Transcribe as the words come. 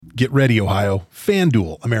Get ready, Ohio.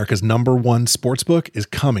 FanDuel, America's #1 sportsbook, is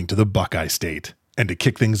coming to the Buckeye State. And to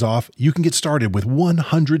kick things off, you can get started with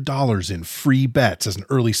 $100 in free bets as an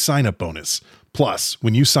early sign-up bonus. Plus,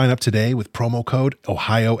 when you sign up today with promo code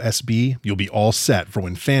OhioSB, you'll be all set for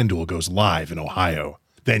when FanDuel goes live in Ohio.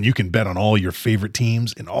 Then you can bet on all your favorite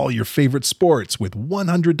teams and all your favorite sports with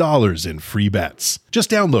 $100 in free bets.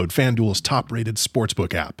 Just download FanDuel's top-rated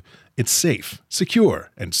sportsbook app. It's safe,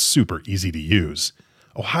 secure, and super easy to use.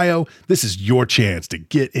 Ohio, this is your chance to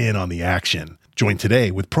get in on the action. Join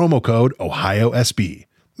today with promo code OhioSB.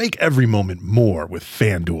 Make every moment more with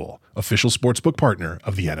FanDuel, official sportsbook partner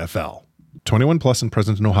of the NFL. 21 plus and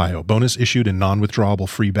present in Ohio. Bonus issued in non-withdrawable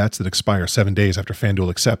free bets that expire 7 days after FanDuel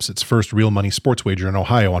accepts its first real money sports wager in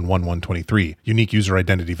Ohio on 1/1/23. Unique user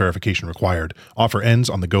identity verification required. Offer ends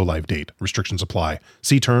on the go-live date. Restrictions apply.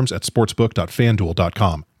 See terms at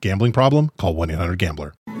sportsbook.fanduel.com. Gambling problem? Call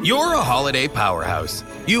 1-800-GAMBLER. You're a holiday powerhouse.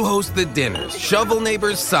 You host the dinners, shovel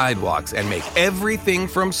neighbors' sidewalks, and make everything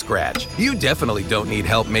from scratch. You definitely don't need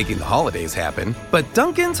help making the holidays happen. But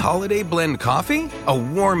Dunkin's Holiday Blend Coffee? A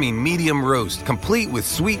warming medium roast complete with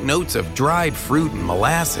sweet notes of dried fruit and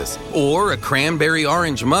molasses. Or a cranberry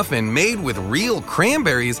orange muffin made with real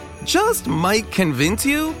cranberries just might convince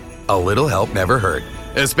you? A little help never hurt.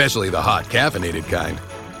 Especially the hot caffeinated kind.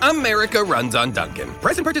 America runs on Dunkin'.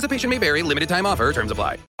 Price and participation may vary. Limited time offer. Terms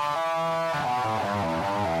apply.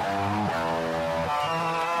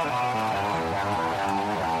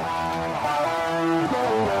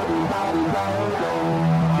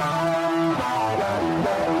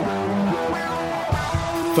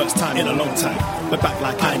 First time in a long time, but back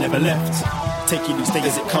like I never left. Taking each day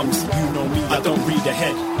as it comes. You know me, I don't read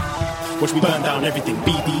ahead. Watch me burn down everything,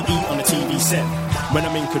 BDE on the TV set. When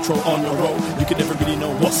I'm in control on the road, you can never really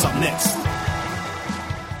know what's up next.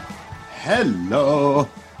 Hello.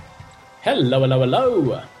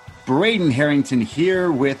 Hello. Braden Harrington here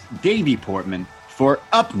with Davey Portman for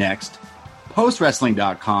Up Next,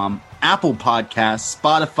 postwrestling.com, Apple Podcasts,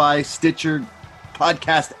 Spotify, Stitcher,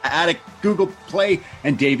 Podcast Addict, Google Play,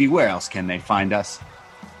 and Davey, where else can they find us?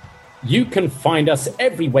 You can find us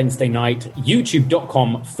every Wednesday night,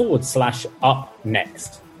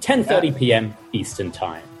 youtube.com/upnext, 10:30 p.m. Eastern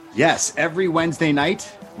Time. Yes, every Wednesday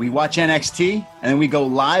night, we watch NXT, and then we go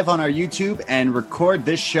live on our YouTube and record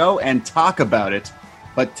this show and talk about it.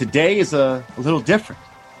 But today is a little different,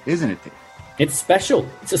 isn't it, Dave? It's special.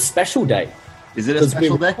 It's a special day. Is it a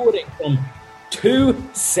special day? We're recording from two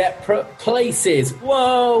separate places.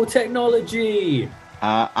 Whoa, technology!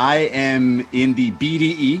 I am in the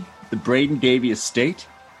BDE, the Braden Davey Estate.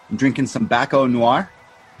 I'm drinking some Bacco Noir.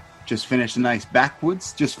 Just finished a nice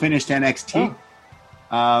Backwoods. Just finished NXT.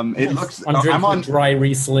 It looks. I'm on dry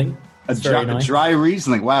Riesling. A dry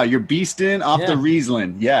Riesling. Wow, you're beasting off the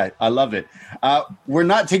Riesling. Yeah, I love it. We're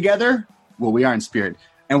not together. Well, we are in spirit,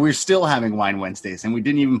 and we're still having Wine Wednesdays, and we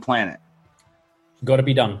didn't even plan it. Got to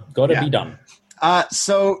be done. Be done.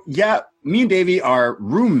 So me and Davey are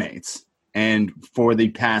roommates, and for the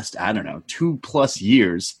past 2+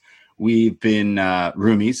 years. We've been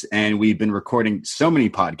roomies, and we've been recording so many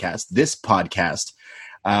podcasts. This podcast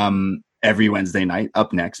every Wednesday night,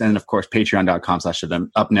 Up Next. And, of course,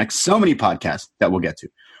 patreon.com/Up Next. So many podcasts that we'll get to.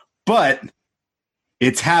 But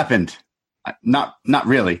it's happened. Not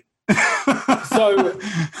really. So,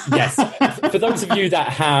 yes, for those of you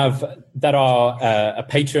that are a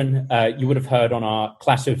patron, you would have heard on our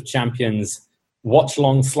Clash of Champions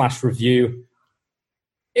watch-along/review.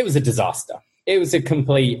 It was a disaster. It was a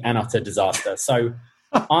complete and utter disaster. So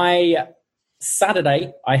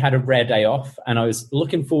Saturday, I had a rare day off, and I was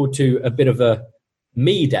looking forward to a bit of a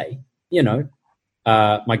me day. You know,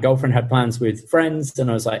 my girlfriend had plans with friends,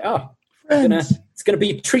 and I was like, it's gonna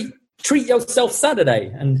be treat yourself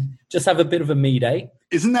Saturday and just have a bit of a me day.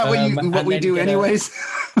 Isn't that what we do anyways?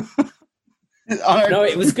 No,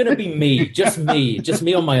 it was going to be me, just me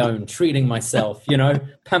on my own, treating myself,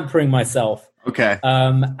 pampering myself. Okay.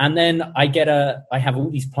 And then I have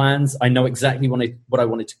all these plans. I know exactly what I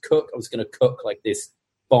wanted to cook. I was going to cook like this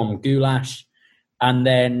bomb goulash. And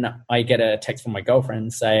then I get a text from my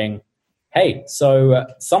girlfriend saying, hey, so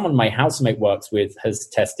someone my housemate works with has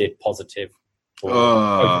tested positive for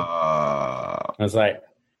COVID. I was like,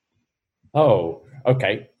 oh,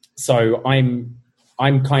 okay. So I'm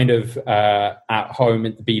kind of at home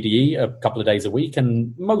at the BDE a couple of days a week,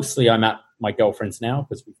 and mostly I'm at my girlfriend's now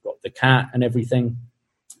because we've got the cat and everything.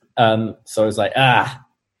 So I was like,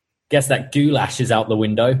 guess that goulash is out the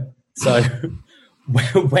window. So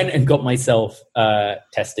went and got myself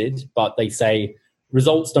tested, but they say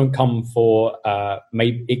results don't come for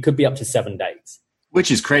maybe it could be up to 7 days. Which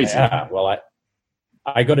is crazy.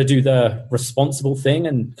 I got to do the responsible thing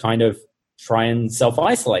and kind of try and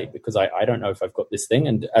self-isolate, because I don't know if I've got this thing.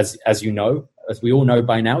 And as you know, as we all know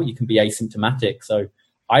by now, you can be asymptomatic. So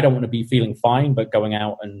I don't want to be feeling fine, but going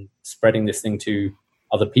out and spreading this thing to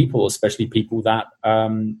other people, especially people that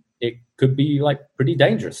it could be like pretty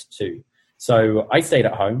dangerous to. So I stayed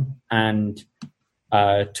at home and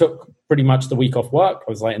took pretty much the week off work. I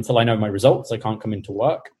was like, until I know my results, I can't come into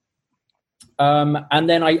work. And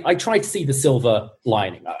then I try to see the silver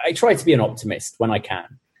lining. I try to be an optimist when I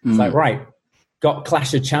can. It's like, right, got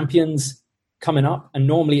Clash of Champions coming up. And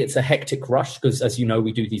normally it's a hectic rush because, as you know,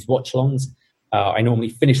 we do these watch-alongs. I normally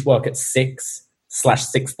finish work at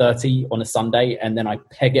 6/6:30 on a Sunday, and then I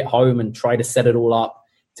peg it home and try to set it all up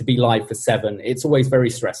to be live for 7. It's always very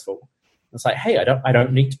stressful. It's like, hey, I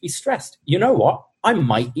don't need to be stressed. You know what? I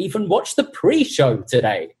might even watch the pre-show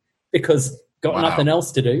today because got nothing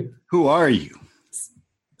else to do. Who are you?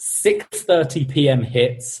 6:30 p.m.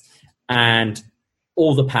 hits and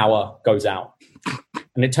all the power goes out.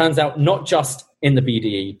 And it turns out not just in the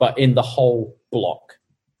BDE, but in the whole block.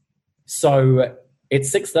 So it's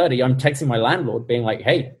 6:30. I'm texting my landlord being like,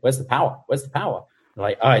 hey, where's the power? Where's the power? I'm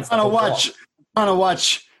like, I'm trying to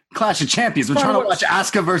watch Clash of Champions. I'm trying to watch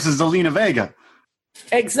Asuka versus Zelina Vega.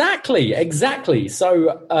 Exactly.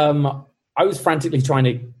 So I was frantically trying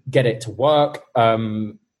to get it to work.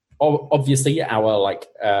 Obviously, our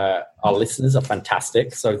listeners are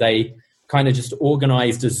fantastic. So they kind of just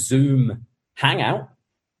organized a Zoom hangout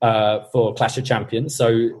for Clash of Champions.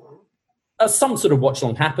 So some sort of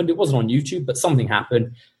watch-along happened. It wasn't on YouTube, but something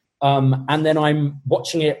happened. And then I'm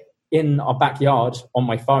watching it in our backyard on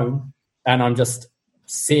my phone, and I'm just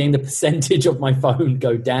seeing the percentage of my phone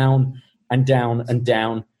go down and down and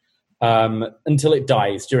down until it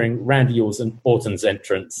dies during Randy Orton's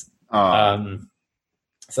entrance. So I'm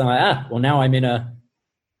like, well, now I'm in a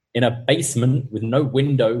basement with no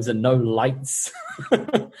windows and no lights.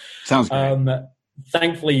 Sounds great.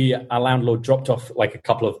 Thankfully, our landlord dropped off like a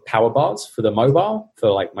couple of power bars for the mobile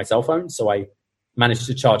for like my cell phone, so I managed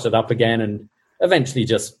to charge it up again and eventually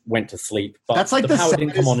just went to sleep. But that's like the power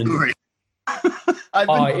didn't come on.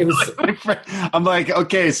 I'm like,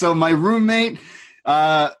 okay, so my roommate,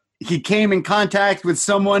 he came in contact with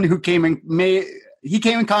someone who came in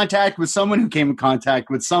contact with someone who came in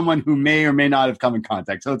contact with someone who may or may not have come in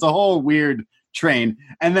contact. So it's a whole weird train.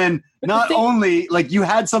 And then only like you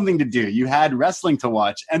had something to do, you had wrestling to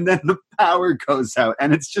watch, and then the power goes out,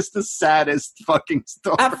 and it's just the saddest fucking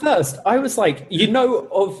story. At first, I was like,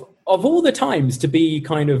 of all the times to be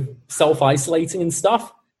kind of self-isolating and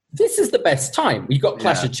stuff, this is the best time. We've got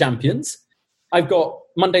Clash of Champions. I've got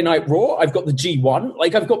Monday Night Raw. I've got the G1.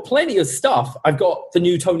 Like, I've got plenty of stuff. I've got the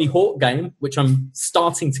new Tony Hawk game, which I'm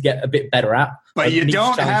starting to get a bit better at. But you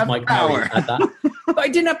don't have power. At that. But I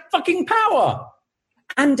didn't have fucking power.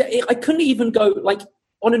 And I couldn't even go, like,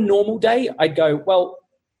 on a normal day, I'd go, well,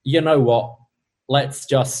 you know what? Let's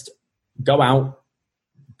just go out,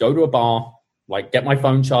 go to a bar, like, get my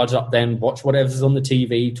phone charged up then, watch whatever's on the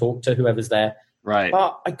TV, talk to whoever's there. Right.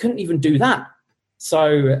 But I couldn't even do that.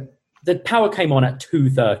 So the power came on at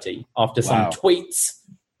 2:30 after some tweets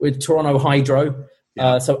with Toronto Hydro.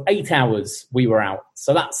 Yeah. So 8 hours we were out.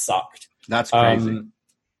 So that sucked. That's crazy.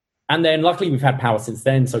 And then luckily we've had power since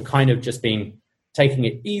then. So kind of just been taking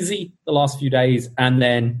it easy the last few days. And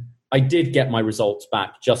then I did get my results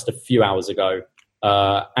back just a few hours ago.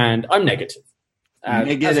 And I'm negative.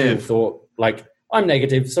 Negative. As we all thought, like, I'm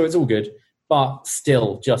negative, so it's all good. But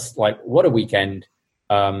still, just like, what a weekend.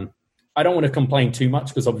 I don't want to complain too much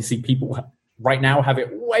because obviously people right now have it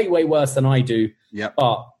way, way worse than I do. Yep.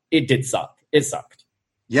 But it did suck. It sucked.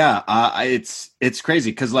 Yeah, it's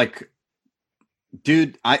crazy because, like,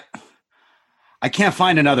 dude, I can't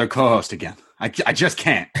find another co-host again. I just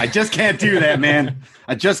can't. I just can't do that, man.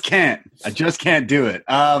 I just can't do it.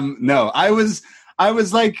 No, I was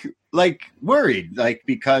like worried, like,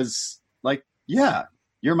 because, like, yeah,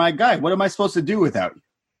 you're my guy. What am I supposed to do without you?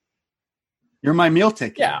 You're my meal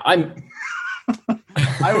ticket. Yeah, I'm.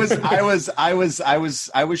 I was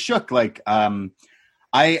shook. Like,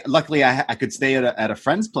 luckily I could stay at a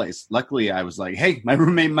friend's place. Luckily, I was like, hey, my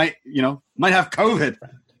roommate might have COVID.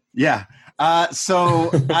 Yeah.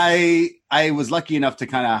 So I was lucky enough to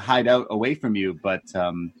kind of hide out away from you, but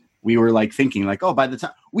we were like thinking like, oh, by the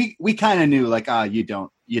time we kind of knew like,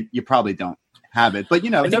 you probably don't have it, but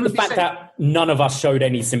I think the fact that none of us showed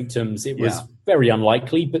any symptoms, it was very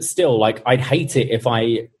unlikely, but still, like, I'd hate it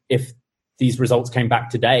if these results came back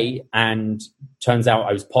today and turns out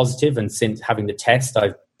I was positive, and since having the test,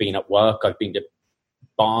 I've been at work, I've been to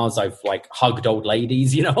bars, I've like hugged old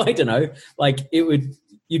ladies, I don't know, like it would,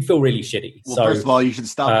 you'd feel really shitty. Well, so first of all, you should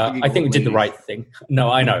stop. I think we did the right thing. No,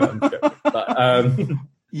 I know. I'm joking.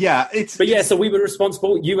 But yeah, so we were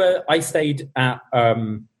responsible. I stayed at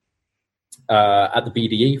the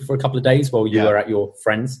BDE for a couple of days while you were at your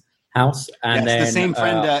friend's house, and then the same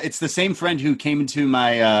friend. It's the same friend who came into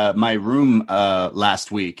my my room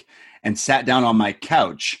last week and sat down on my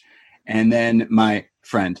couch, and then my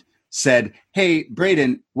friend said, "Hey,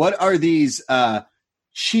 Braden, what are these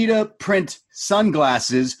cheetah print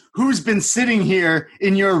sunglasses? Who's been sitting here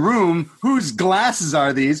in your room? Whose glasses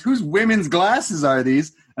are these? Whose women's glasses are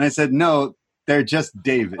these?" And I said, "No, they're just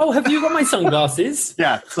David." Oh, have you got my sunglasses?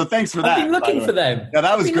 Yeah, so thanks for that. I've been looking for them. Yeah,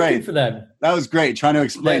 that was great. For them. That was great. Trying to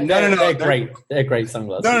explain. No. They're great. They're great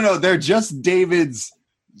sunglasses. No. They're just David's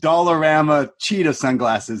Dollarama cheetah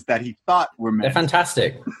sunglasses that he thought were meant. They're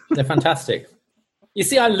fantastic. They're fantastic. You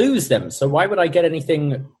see, I lose them, so why would I get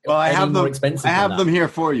anything more expensive? I have them here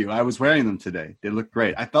for you. I was wearing them today. They look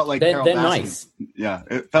great. I felt like they're nice. Yeah,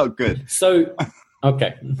 it felt good. So,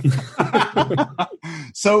 okay.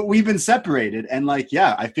 So we've been separated, and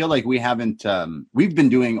I feel like we haven't. We've been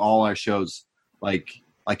doing all our shows like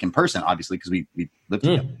in person, obviously, because we live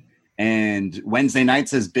together. And Wednesday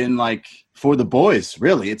nights has been for the boys.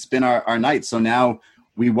 Really, it's been our night. So now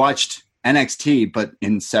we watched NXT, but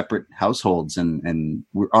in separate households, and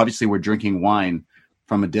we're drinking wine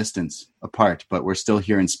from a distance apart, but we're still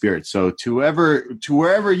here in spirit. So to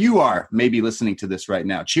wherever you are, maybe listening to this right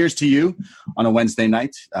now, cheers to you on a Wednesday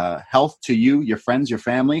night. Health to you, your friends, your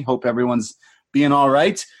family. Hope everyone's being all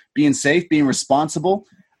right, being safe, being responsible.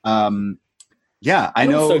 I know.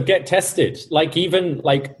 Also get tested. Even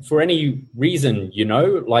for any reason,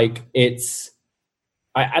 it's.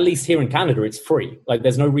 At least here in Canada, it's free.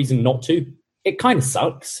 There's no reason not to. It kind of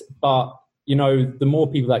sucks, but, the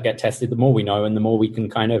more people that get tested, the more we know, and the more we can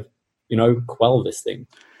kind of, quell this thing.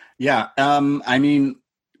 Yeah.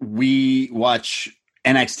 We watch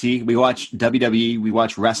NXT, we watch WWE, we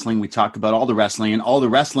watch wrestling, we talk about all the wrestling, and all the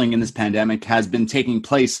wrestling in this pandemic has been taking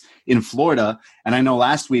place in Florida. And I know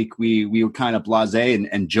last week we were kind of blasé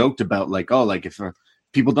and joked about if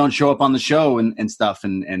people don't show up on the show and stuff,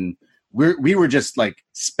 and we were just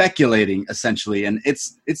speculating essentially, and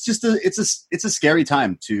it's a scary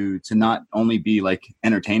time to not only be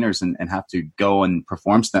entertainers and have to go and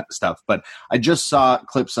perform stuff. But I just saw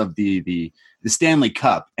clips of the Stanley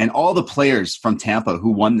Cup, and all the players from Tampa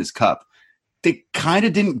who won this cup, they kind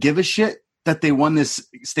of didn't give a shit that they won this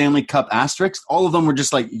Stanley Cup asterisk. All of them were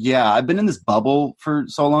just I've been in this bubble for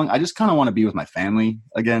so long. I just kind of want to be with my family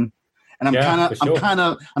again. And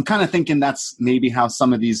I'm kind of thinking that's maybe how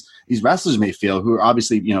some of these wrestlers may feel, who are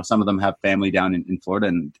obviously, some of them have family down in Florida,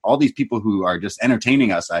 and all these people who are just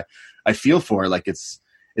entertaining us. I feel for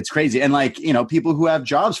it's crazy. And people who have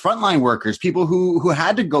jobs, frontline workers, people who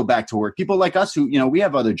had to go back to work, people like us who, we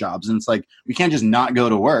have other jobs, and it's we can't just not go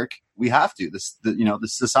to work. We have to. The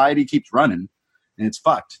society keeps running, and it's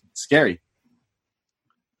fucked. It's scary.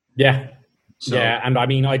 Yeah. So. Yeah. And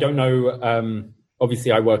I don't know,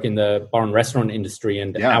 obviously, I work in the bar and restaurant industry,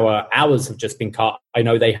 and our hours have just been cut. I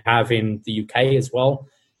know they have in the UK as well.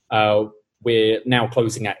 We're now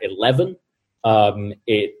closing at 11.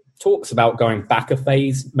 It talks about going back a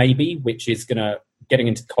phase, maybe, which is getting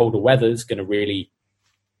into colder weather is going to really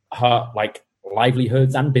hurt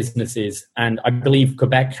livelihoods and businesses. And I believe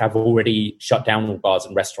Quebec have already shut down all bars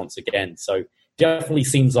and restaurants again. So definitely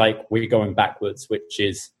seems like we're going backwards, which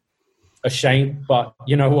is a shame. But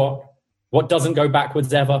you know what? What doesn't go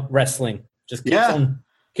backwards ever? Wrestling. Just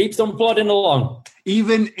keeps on plodding along.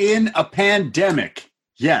 Even in a pandemic.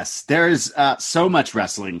 Yes, there's so much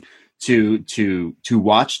wrestling to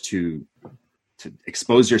watch, to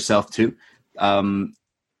expose yourself to.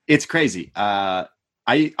 It's crazy. I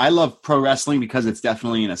love pro wrestling because it's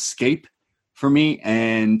definitely an escape for me.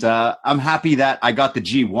 And I'm happy that I got the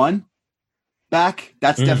G1 back.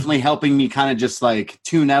 That's definitely helping me kind of just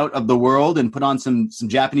tune out of the world and put on some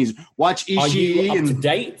Japanese. Watch Ishii. Are you up to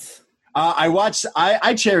date?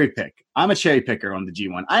 I cherry pick. I'm a cherry picker on the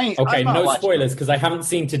G1. No spoilers because I haven't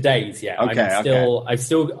seen today's yet. I've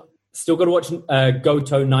still got to watch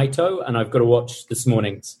Goto Naito, and I've got to watch this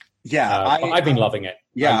morning's. Yeah, I've been loving it.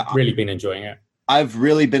 Yeah, I've really been enjoying it. I've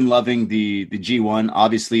really been loving the G1.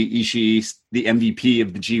 Obviously, Ishii, the MVP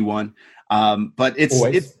of the G1. But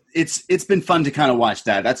it's been fun to kind of watch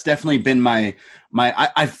that. That's definitely been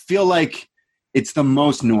I feel like it's the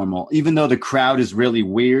most normal, even though the crowd is really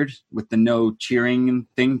weird with the no cheering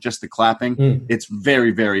thing, just the clapping. It's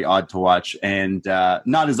very, very odd to watch, and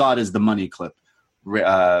not as odd as the money clip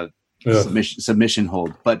submission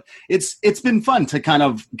hold. But it's been fun to kind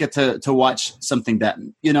of get to watch something that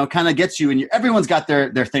kind of gets you, and everyone's got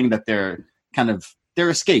their thing that they're kind of their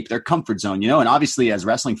escape, their comfort zone, and obviously as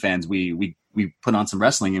wrestling fans, we put on some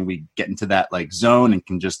wrestling and we get into that like zone and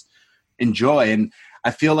can just enjoy. And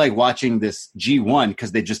I feel like watching this G1,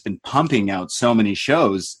 because they've just been pumping out so many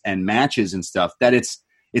shows and matches and stuff, that it's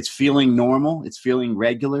feeling normal. It's feeling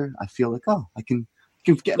regular. I feel like, I can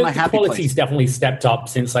get my happy place. The quality's definitely stepped up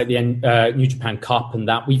since like the New Japan Cup and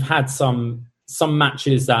that. We've had some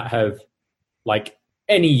matches that have, like,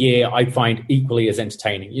 any year I find equally as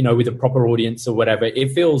entertaining, with a proper audience or whatever.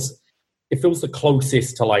 It feels the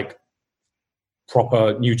closest to like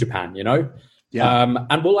proper New Japan, Yeah.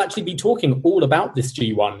 And we'll actually be talking all about this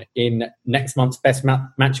G1 in next month's Best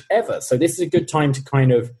Match Ever. So this is a good time to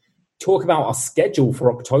kind of talk about our schedule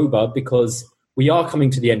for October, because we are coming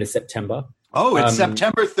to the end of September. Oh, it's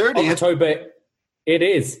September 30th. October, it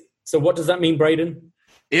is. So what does that mean, Braden?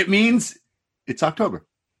 It means it's October.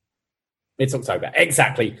 It's October,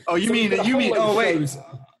 exactly. Oh, you mean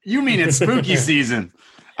it's spooky season.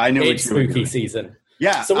 I know it's spooky season.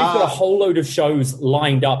 Yeah. So we've got a whole load of shows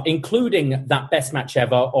lined up, including that Best Match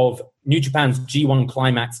Ever of New Japan's G1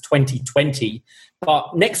 Climax 2020.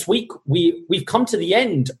 But next week, we've come to the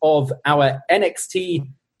end of our NXT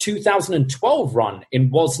 2012 run in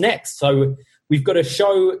What's Next. So we've got a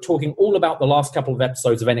show talking all about the last couple of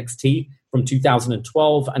episodes of NXT from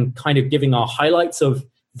 2012 and kind of giving our highlights of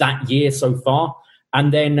that year so far.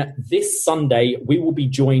 And then this Sunday, we will be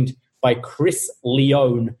joined by Chris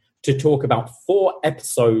Leone to talk about 4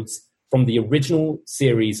 episodes from the original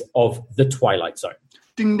series of The Twilight Zone.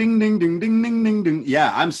 Ding, ding, ding, ding, ding, ding, ding, ding.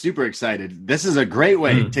 Yeah, I'm super excited. This is a great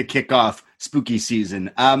way to kick off spooky season.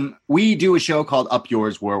 We do a show called Up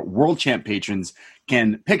Yours, where World Champ patrons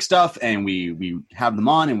can pick stuff, and we have them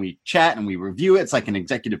on and we chat and we review it. It's like an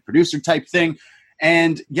executive producer type thing.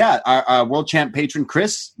 And yeah, our World Champ patron,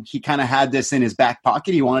 Chris, he kind of had this in his back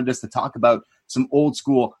pocket. He wanted us to talk about some old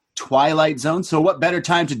school Twilight Zone. So what better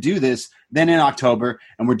time to do this than in October?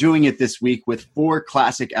 And we're doing it this week with 4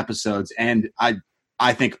 classic episodes. And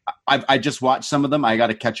I think I just watched some of them. I got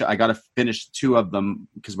to catch up. I got to finish 2 of them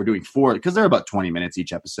because we're doing 4, because they're about 20 minutes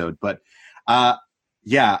each episode. But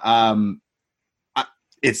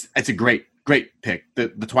it's a great pick.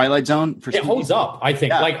 The Twilight Zone. It holds up, I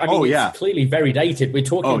think. Yeah. It's clearly very dated. We're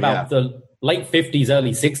talking about the late 50s,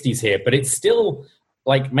 early 60s here, but it's still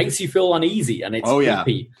like makes you feel uneasy, and it's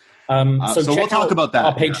creepy. So we'll talk about that.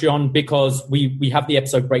 Our Patreon, because we have the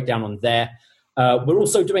episode breakdown on there. We're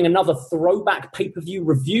also doing another throwback pay-per-view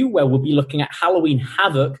review where we'll be looking at Halloween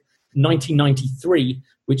Havoc 1993,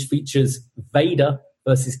 which features Vader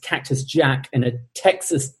versus Cactus Jack in a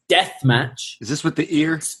Texas death match. Is this with the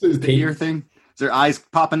ear? The ear thing? Is there eyes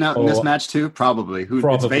popping out in this match too? Probably.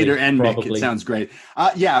 It's Vader and Mick. It sounds great.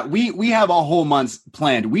 We have a whole month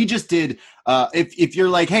planned. We just did. If you're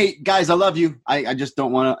like, hey guys, I love you. I just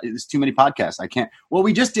don't want to. There's too many podcasts. I can't. Well,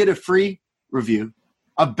 we just did a free review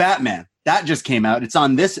of Batman. That just came out. It's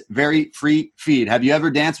on this very free feed. Have you ever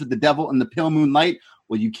danced with the devil in the pale moonlight?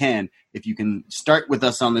 Well, you can if you can start with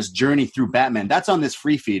us on this journey through Batman. That's on this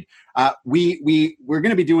free feed. We're going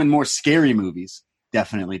to be doing more scary movies,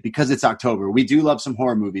 definitely, because it's October. We do love some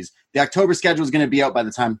horror movies. The October schedule is going to be out by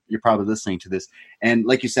the time you're probably listening to this. And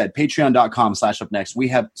like you said, patreon.com/upnext. We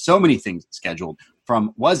have so many things scheduled,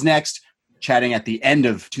 from Was Next, chatting at the end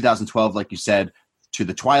of 2012, like you said, to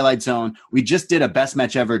the Twilight Zone. We just did a Best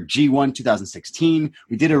Match Ever G1 2016.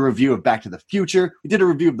 We did a review of Back to the Future. We did a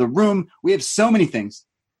review of The Room. We have so many things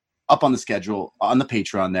up on the schedule, on the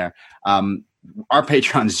Patreon there. Our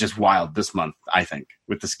Patreon is just wild this month, I think,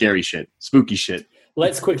 with the scary shit, spooky shit.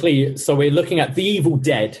 Let's quickly, so we're looking at The Evil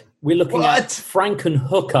Dead. We're looking at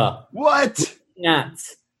Frankenhooker. What? We're looking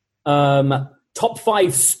at top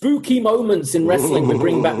 5 spooky moments in wrestling. We're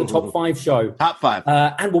bringing back the top 5 show. Top 5.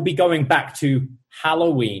 And we'll be going back to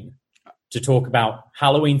Halloween to talk about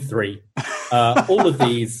Halloween 3. All of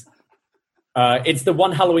these. It's the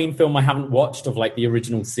one Halloween film I haven't watched of like the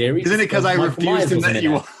original series. Isn't it because I refused to let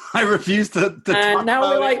you? I refused to. And now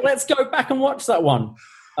we're like, let's go back and watch that one.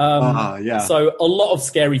 So a lot of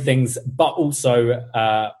scary things, but also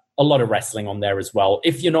a lot of wrestling on there as well.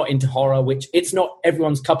 If you're not into horror, which it's not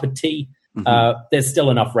everyone's cup of tea, there's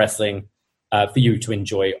still enough wrestling for you to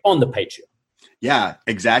enjoy on the Patreon. Yeah,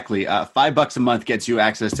 exactly. $5 a month gets you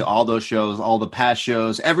access to all those shows, all the past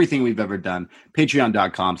shows, everything we've ever done.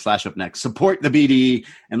 Patreon.com/upnext. Support the BDE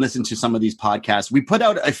and listen to some of these podcasts. We put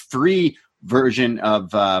out a free version of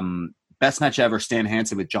Best Match Ever Stan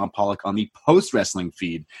Hansen with John Pollock on the post-wrestling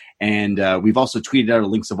feed. And we've also tweeted out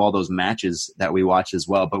links of all those matches that we watch as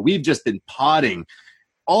well. But we've just been podding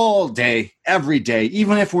all day, every day.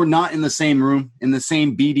 Even if we're not in the same room, in the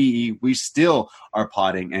same BDE, we still are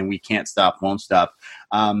potting, and we can't stop, won't stop.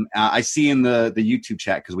 I see in the YouTube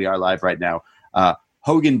chat, because we are live right now,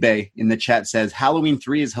 Hogan Bay in the chat says, Halloween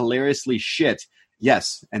 3 is hilariously shit.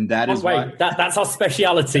 Yes, and that is why that's our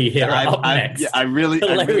speciality here at Up Next. I really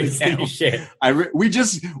think shit.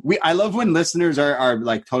 I love when listeners are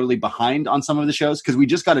like totally behind on some of the shows, because we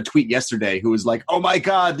just got a tweet yesterday who was like, "Oh my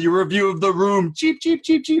god, the review of The Room, cheap,"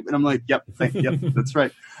 and I'm like, "Yep, that's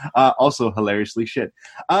right." Also hilariously shit.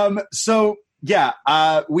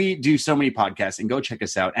 We do so many podcasts, and go check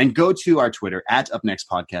us out, and go to our Twitter at upNXT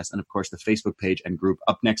Podcast, and of course the Facebook page and group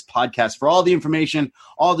upNXT Podcast for all the information,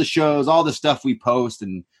 all the shows, all the stuff we post,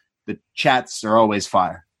 and the chats are always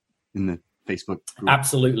fire in the Facebook group.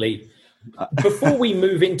 Absolutely. Before we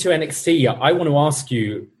move into NXT, I want to ask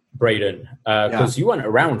you, Braden, because you weren't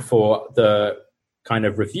around for the kind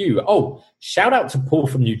of review. Oh, shout out to Paul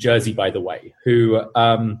from New Jersey, by the way, who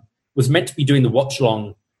was meant to be doing the watch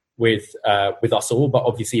long with us all, but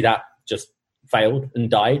obviously that just failed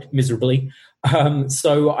and died miserably.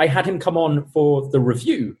 So I had him come on for the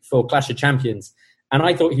review for Clash of Champions, and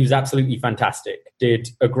I thought he was absolutely fantastic. Did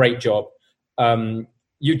a great job.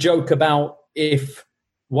 You joke about if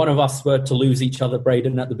one of us were to lose each other,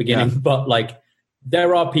 Braden, at the beginning, but like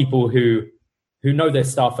there are people who know their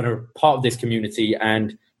stuff and are part of this community,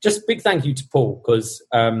 and just big thank you to Paul, because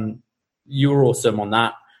you were awesome on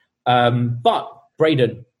that. But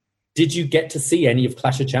Braden, did you get to see any of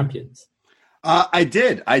Clash of Champions? I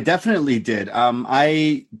did. I definitely did.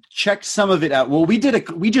 I checked some of it out. Well, we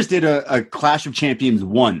just did a Clash of Champions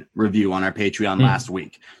 1 review on our Patreon last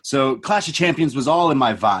week. So Clash of Champions was all in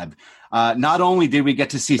my vibe. Not only did we get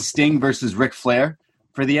to see Sting versus Ric Flair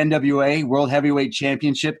for the NWA World Heavyweight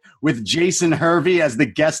Championship with Jason Hervey as the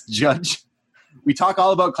guest judge. We talk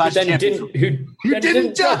all about Clash of Champions. Who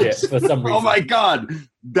didn't judge it for some reason. Oh my God.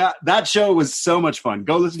 That show was so much fun.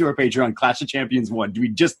 Go listen to our Patreon, Clash of Champions 1. We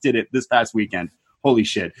just did it this past weekend. Holy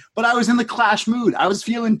shit. But I was in the Clash mood. I was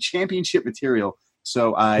feeling championship material.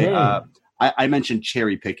 So I mentioned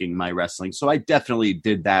cherry picking my wrestling. So I definitely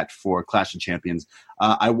did that for Clash of Champions.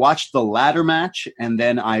 I watched the ladder match, and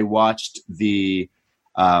then I watched the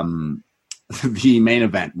main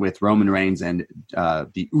event with Roman Reigns and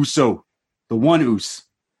the one Uso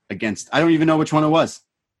against, I don't even know which one it was.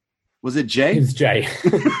 Was it Jay? It's Jay.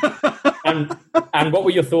 and what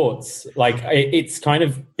were your thoughts? Like, it's kind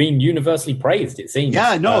of been universally praised, it seems.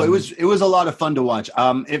 Yeah, no, it was a lot of fun to watch.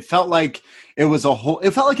 It felt like it was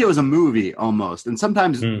a movie almost. And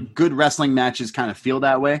sometimes good wrestling matches kind of feel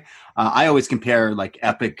that way. I always compare like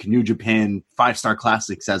epic New Japan 5-star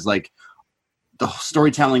classics as like the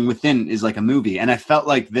storytelling within is like a movie. And I felt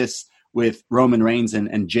like this with Roman Reigns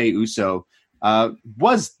and Jey Uso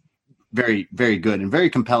was very, very good and very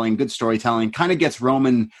compelling, good storytelling. Kind of gets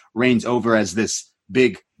Roman Reigns over as this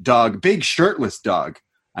big dog, big shirtless dog,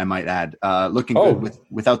 I might add, looking good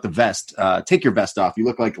without the vest. Take your vest off. You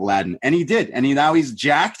look like Aladdin. And he did. And now he's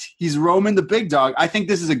jacked. He's Roman the big dog. I think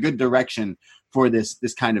this is a good direction for this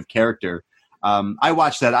kind of character. I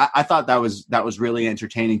watched that. I thought that was really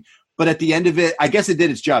entertaining. But at the end of it, I guess it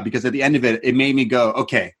did its job, because at the end of it, it made me go,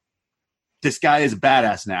 okay, this guy is a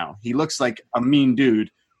badass now. He looks like a mean dude.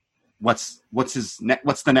 What's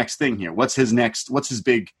the next thing here? What's his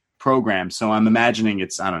big program? So I'm imagining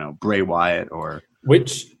it's, I don't know, Bray Wyatt or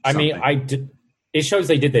something. I mean, it shows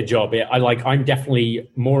they did their job. I'm definitely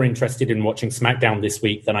more interested in watching SmackDown this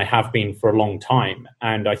week than I have been for a long time.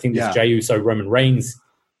 And I think this Jey Uso Roman Reigns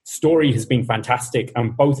story has been fantastic,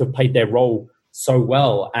 and both have played their role so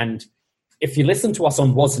well. And if you listen to us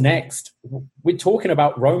on What's Next, we're talking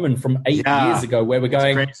about Roman from 8 years ago, where we're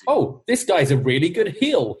going, oh, this guy's a really good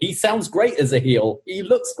heel. He sounds great as a heel. He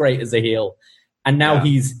looks great as a heel. And now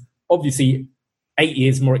he's obviously 8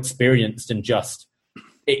 years more experienced, and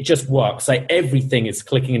it just works. Like, everything is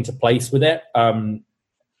clicking into place with it.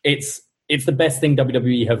 It's the best thing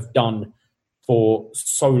WWE have done for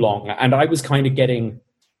so long. And I was kind of getting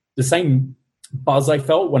the same buzz I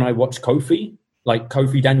felt when I watched Kofi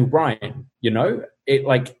Daniel Bryan,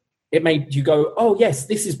 it made you go, oh yes,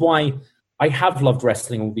 this is why I have loved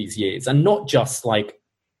wrestling all these years, and not just like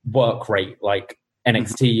work rate, like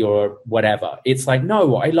NXT or whatever. It's like,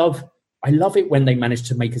 no, I love it when they manage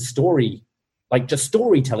to make a story, like just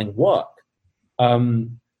storytelling work,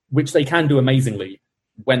 which they can do amazingly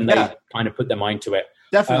when they kind of put their mind to it.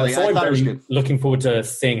 Definitely. So I'm very looking forward to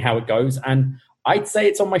seeing how it goes. And I'd say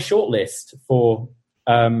it's on my short list for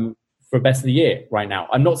for best of the year right now.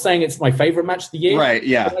 I'm not saying it's my favorite match of the year. Right,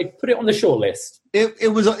 yeah. But I put it on the short list.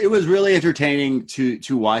 It was really entertaining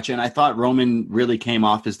to watch, and I thought Roman really came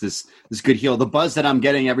off as this good heel. The buzz that I'm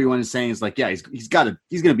getting, everyone is saying is like, yeah, he's going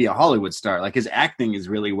to be a Hollywood star. Like his acting is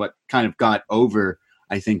really what kind of got over,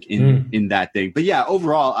 I think, in that thing. But yeah,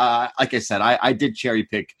 overall, like I said, I did cherry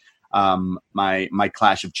pick my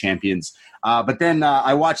Clash of Champions. But then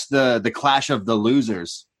I watched the Clash of the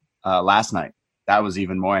Losers last night. That was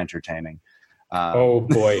even more entertaining. Oh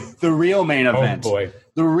boy. The real main event. Oh boy.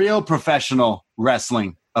 The real professional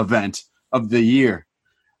wrestling event of the year,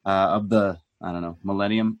 of the, I don't know,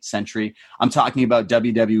 millennium, century. I'm talking about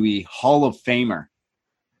WWE Hall of Famer,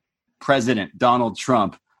 President Donald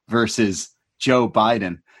Trump versus Joe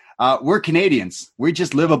Biden. We're Canadians. We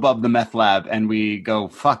just live above the meth lab and we go,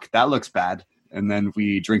 fuck, that looks bad. And then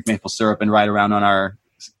we drink maple syrup and ride around on our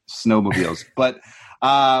snowmobiles. But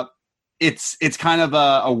it's kind of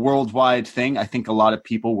a worldwide thing. I think a lot of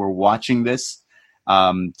people were watching this.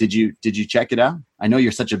 Did you check it out? I know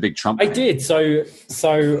you're such a big Trump fan. I did. So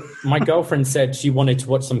my girlfriend said she wanted to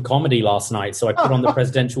watch some comedy last night, so I put on the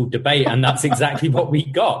presidential debate, and that's exactly what we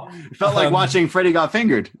got. It felt like watching Freddie Got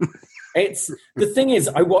Fingered. It's the thing is,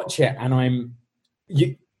 I watch it and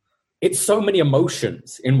it's so many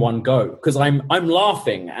emotions in one go because I'm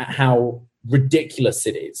laughing at how ridiculous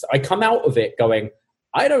it is. I come out of it going,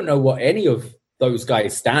 I don't know what any of those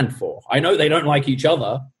guys stand for. I know they don't like each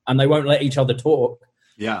other and they won't let each other talk.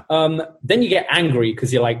 Yeah. Then you get angry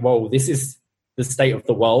because you're like, whoa, this is the state of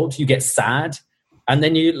the world. You get sad and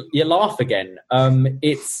then you laugh again.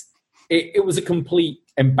 It was a complete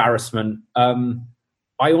embarrassment.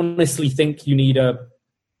 I honestly think you need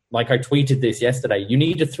like I tweeted this yesterday, you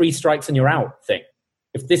need a 3 strikes and you're out thing.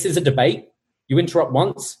 If this is a debate, you interrupt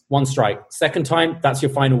once, 1 strike. Second time, that's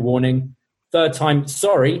your final warning. Third time,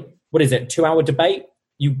 sorry, what is it, 2-hour debate?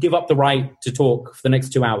 You give up the right to talk for the next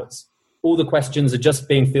 2 hours. All the questions are just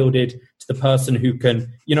being fielded to the person who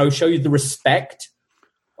can, show you the respect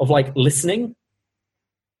of like listening.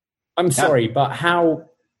 I'm sorry, but how,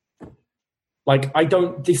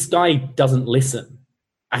 this guy doesn't listen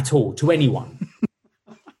at all to anyone.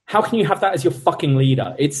 How can you have that as your fucking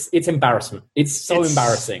leader? It's embarrassment. It's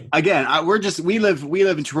embarrassing. Again, we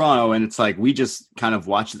live in Toronto, and it's like we just kind of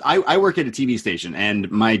watch. I work at a TV station,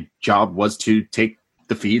 and my job was to take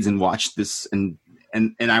the feeds and watch this, and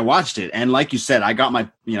I watched it. And like you said, I got my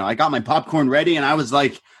popcorn ready, and I was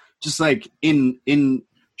like, just like in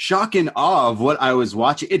shock and awe of what I was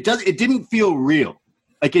watching. It didn't feel real.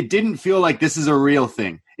 Like it didn't feel like this is a real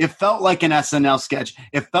thing. It felt like an SNL sketch.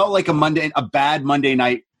 It felt like a bad Monday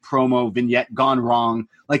night promo vignette gone wrong.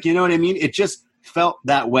 Like, you know what I mean? It just felt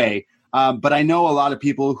that way. But I know a lot of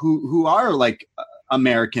people who are like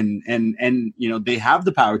American and they have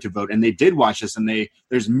the power to vote and they did watch this, and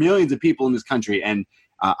there's millions of people in this country. And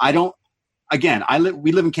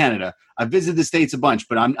we live in Canada. I visited the States a bunch,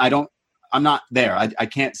 but I'm not there. I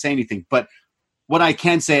can't say anything, but what I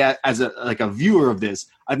can say as a viewer of this,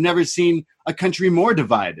 I've never seen a country more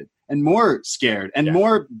divided and more scared and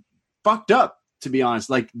more fucked up, to be honest.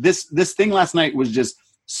 Like this thing last night was just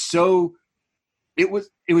so, it was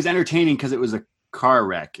entertaining because it was a car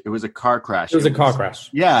wreck. It was a car crash. It was a car crash.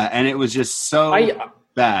 Yeah. And it was just so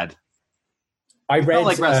bad. I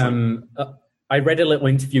read a little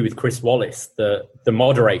interview with Chris Wallace, the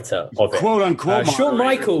moderator of it. Quote unquote. Shawn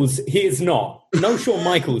Michaels, he is not. No Shawn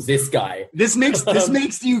Michaels, this guy. This makes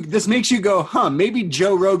you go, huh, maybe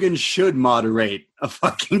Joe Rogan should moderate a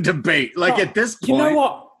fucking debate. Like at this point. You know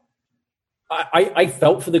what? I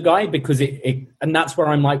felt for the guy because and that's where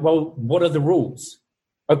I'm like, well, what are the rules?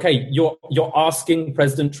 Okay, you're asking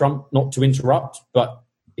President Trump not to interrupt, but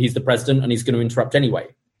he's the president and he's going to interrupt anyway.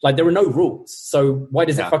 Like there are no rules. So why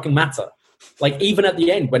does it fucking matter? Like even at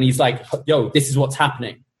the end when he's like, yo, this is what's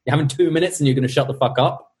happening. You're having 2 minutes and you're going to shut the fuck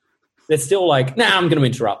up. They're still like, nah, I'm going to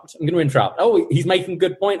interrupt. Oh, he's making a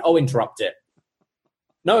good point. I'll interrupt it.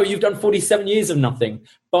 No, you've done 47 years of nothing.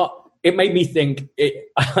 But it made me think,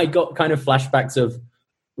 I got kind of flashbacks of,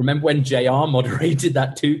 remember when JR moderated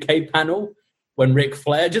that 2K panel? When Ric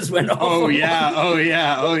Flair just went off. Oh,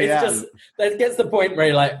 yeah. Just, that gets the point where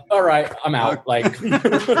you're like, all right, I'm out. Like,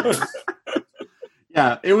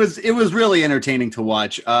 yeah, it was really entertaining to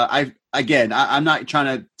watch. I'm not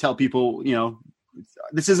trying to tell people,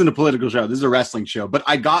 this isn't a political show. This is a wrestling show. But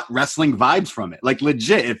I got wrestling vibes from it. Like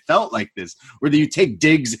legit, it felt like this. Whether you take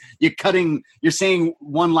digs, you're saying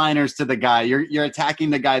one-liners to the guy. You're attacking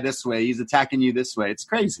the guy this way. He's attacking you this way. It's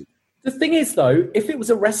crazy. The thing is, though, if it was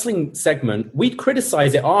a wrestling segment, we'd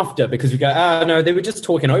criticize it after because we go, oh, no, they were just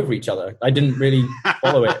talking over each other. I didn't really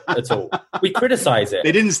follow it at all. We criticize it.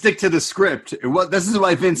 They didn't stick to the script. This is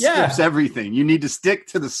why Vince scripts everything. You need to stick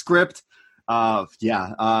to the script.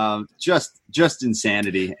 Just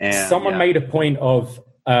insanity. And someone made a point of,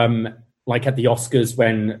 like at the Oscars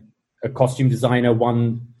when a costume designer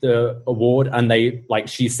won the award and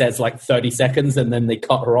she says like 30 seconds and then they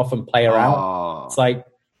cut her off and play her out. It's like,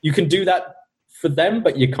 you can do that for them,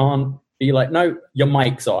 but you can't be like, no, your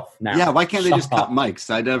mic's off now. Yeah, why can't they just cut mics?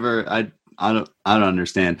 I don't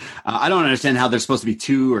understand. I don't understand how there's supposed to be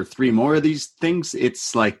 2 or 3 more of these things.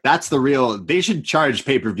 It's like that's the real. They should charge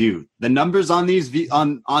pay-per-view. The numbers on these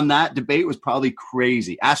on that debate was probably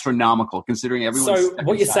crazy, astronomical, considering everyone. So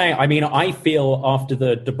what you're saying? I mean, I feel after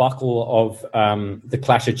the debacle of the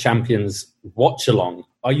Clash of Champions watch along.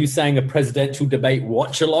 Are you saying a presidential debate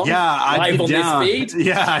watch along? Yeah, I'd be down. This feed?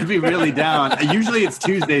 Yeah, I'd be really down. Usually it's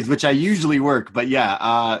Tuesdays, which I usually work, but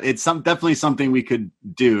yeah, it's definitely something we could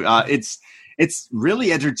do. It's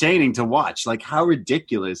really entertaining to watch. Like, how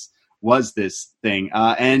ridiculous was this thing?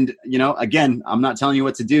 And again, I'm not telling you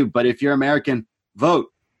what to do, but if you're American,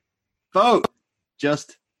 vote,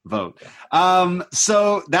 just vote.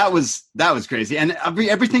 So that was crazy, and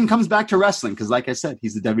everything comes back to wrestling because, like I said,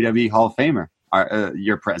 he's the WWE Hall of Famer.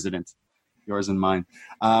 Your president, yours and mine.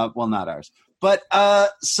 Well, not ours, but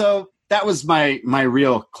so that was my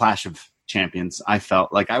real Clash of Champions. I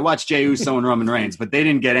felt like I watched Jey Uso and Roman Reigns, but they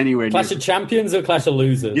didn't get anywhere. Clash of Champions or Clash of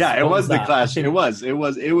Losers? Yeah, it was the Clash. It was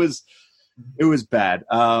bad.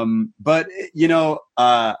 But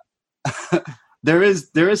there is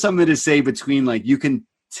something to say between, like, you can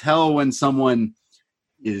tell when someone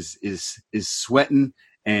is sweating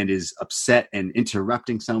and is upset and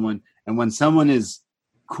interrupting someone, and when someone is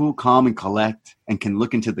cool, calm, and collect and can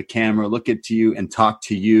look into the camera, look at you, and talk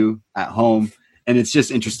to you at home. And it's just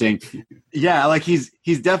interesting. Yeah, like he's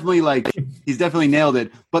definitely nailed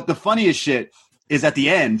it. But the funniest shit is at the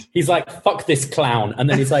end. He's like, fuck this clown. And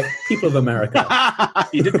then he's like, people of America.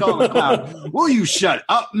 He did call him a clown. Will you shut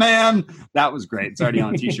up, man? That was great. It's already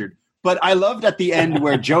on a t-shirt. But I loved at the end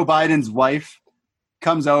where Joe Biden's wife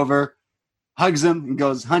comes over, hugs him, and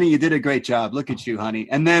goes, honey, you did a great job. Look at you, honey.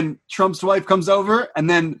 And then Trump's wife comes over, and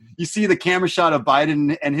then you see the camera shot of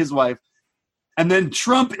Biden and his wife. And then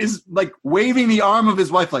Trump is like waving the arm of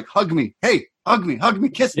his wife, like, hug me. Hey, hug me,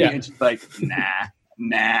 kiss me. And she's like, nah, I'm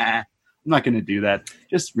not going to do that.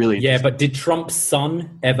 Just really. Yeah, but did Trump's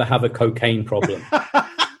son ever have a cocaine problem?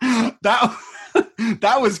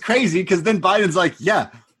 That was crazy, because then Biden's like, yeah,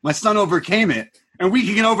 my son overcame it, and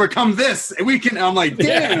we can overcome this. And we can. I'm like,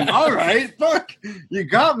 damn, all right, fuck, you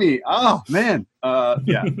got me. Oh, man.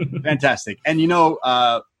 Yeah, fantastic. And,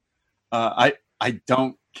 I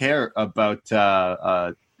don't care about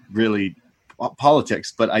really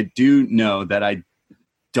politics, but I do know that I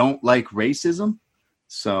don't like racism.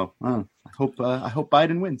 So I hope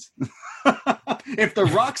Biden wins. If The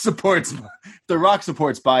Rock supports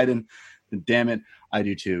Biden, then damn it, I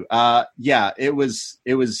do too. Yeah, it was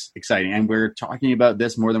exciting, and we're talking about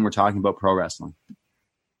this more than we're talking about pro wrestling.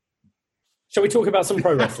 Shall we talk about some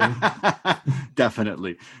pro wrestling?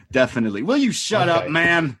 Definitely. Will you shut up,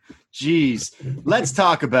 man? Jeez. Let's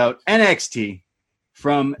talk about NXT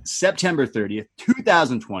from September 30th,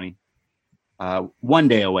 2020. 1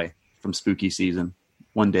 day away from spooky season.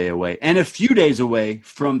 1 day away. And a few days away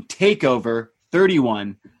from TakeOver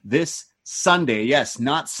 31 this Sunday. Yes,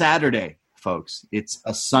 not Saturday, folks. It's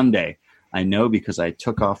a Sunday. I know, because I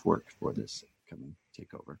took off work for this coming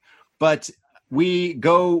TakeOver. But we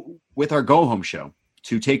go with our go-home show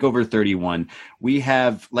to TakeOver 31. We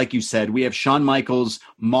have, like you said, we have Shawn Michaels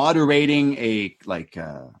moderating a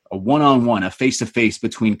one-on-one, a face-to-face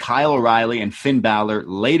between Kyle O'Reilly and Finn Balor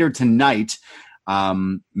later tonight.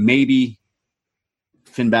 Maybe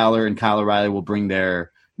Finn Balor and Kyle O'Reilly will bring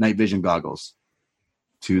their night vision goggles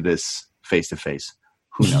to this face-to-face.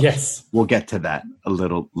 Who knows? Yes. We'll get to that a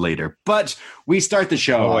little later. But we start the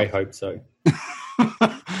show. Oh, I hope so.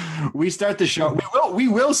 We start the show. We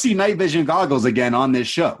will see night vision goggles again on this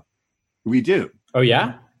show. We do. Oh,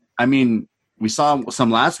 yeah? I mean, we saw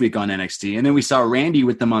some last week on NXT, and then we saw Randy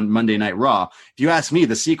with them on Monday Night Raw. If you ask me,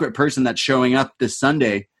 the secret person that's showing up this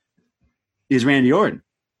Sunday is Randy Orton,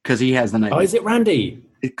 because he has the night. Oh, is it Randy?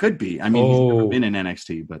 It could be. I mean, he's never been in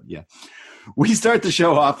NXT, but yeah. We start the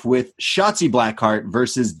show off with Shotzi Blackheart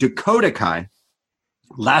versus Dakota Kai.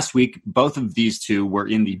 Last week, both of these two were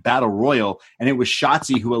in the Battle Royal, and it was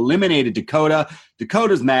Shotzi who eliminated Dakota.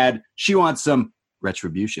 Dakota's mad. She wants some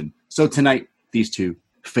retribution. So tonight, these two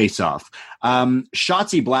face off.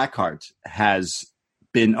 Shotzi Blackheart has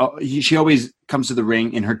been – she always comes to the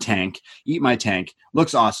ring in her tank, Eat My Tank.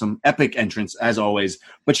 Looks awesome. Epic entrance, as always.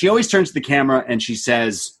 But she always turns to the camera and she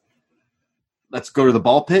says, let's go to the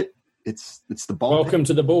ball pit. It's the ball Welcome pit.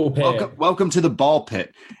 to the ball pit. Welcome to the ball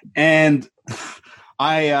pit. And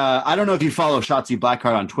I don't know if you follow Shotzi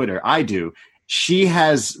Blackheart on Twitter. I do. She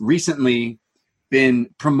has recently been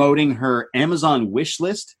promoting her Amazon wish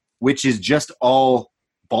list, which is just all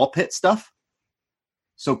ball pit stuff.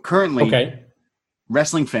 So currently,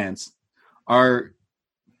 wrestling fans are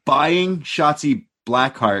buying Shotzi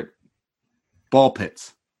Blackheart ball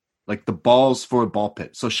pits, like the balls for a ball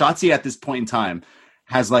pit. So Shotzi at this point in time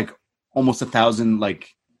has like almost 1,000 like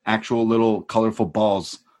actual little colorful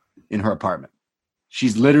balls in her apartment.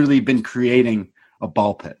 She's literally been creating a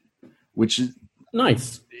ball pit, which is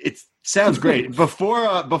nice. It sounds great. Before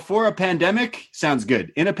a pandemic, sounds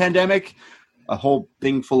good. In a pandemic, a whole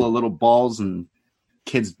thing full of little balls and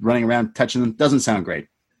kids running around touching them doesn't sound great.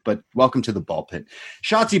 But welcome to the ball pit.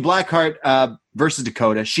 Shotzi Blackheart versus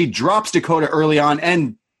Dakota. She drops Dakota early on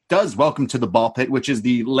and does welcome to the ball pit, which is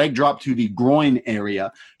the leg drop to the groin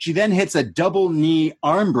area. She then hits a double knee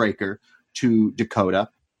arm breaker to Dakota.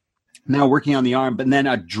 Now working on the arm, but then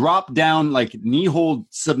a drop down, like knee hold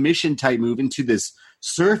submission type move into this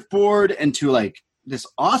surfboard and to like this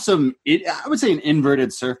awesome, I would say an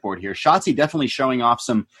inverted surfboard here. Shotzi definitely showing off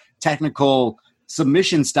some technical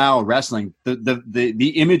submission style wrestling.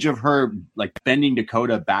 The image of her like bending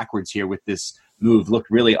Dakota backwards here with this move looked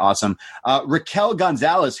really awesome. Raquel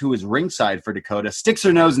Gonzalez, who is ringside for Dakota, sticks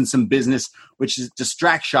her nose in some business, which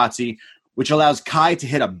distracts Shotzi, which allows Kai to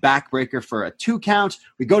hit a backbreaker for a 2 count.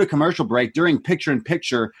 We go to commercial break. During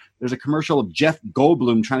picture-in-picture, there's a commercial of Jeff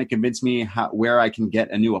Goldblum trying to convince me where I can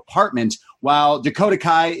get a new apartment, while Dakota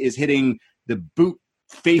Kai is hitting the boot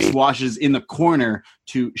face washes in the corner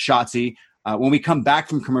to Shotzi. When we come back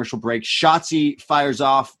from commercial break, Shotzi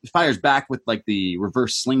fires back with like the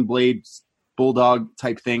reverse sling blade bulldog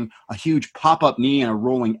type thing, a huge pop-up knee and a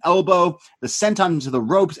rolling elbow, the senton into the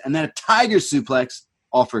ropes, and then a tiger suplex,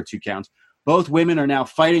 all for a 2 count. Both women are now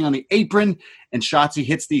fighting on the apron, and Shotzi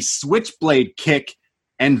hits the switchblade kick,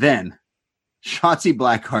 and then Shotzi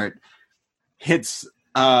Blackheart hits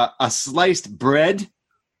a sliced bread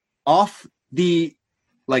off the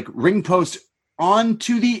like ring post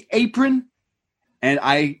onto the apron, and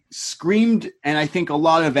I screamed, and I think a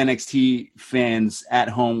lot of NXT fans at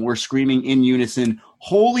home were screaming in unison,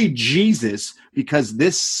 "Holy Jesus," because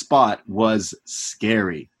this spot was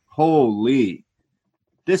scary. Holy.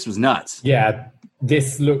 This was nuts. Yeah,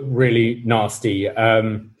 this looked really nasty. I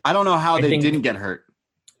don't know how they didn't get hurt.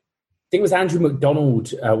 I think it was Andrew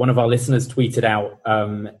McDonald, one of our listeners, tweeted out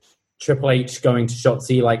Triple H going to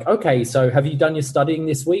Shotzi like, okay, so have you done your studying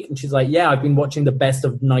this week? And she's like, yeah, I've been watching the best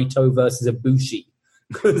of Naito versus Ibushi.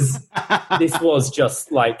 Because this was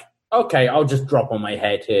just like, okay, I'll just drop on my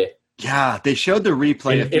head here. Yeah, they showed the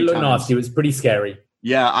replay. It looked nasty. It was pretty scary.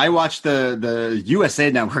 Yeah, I watched the USA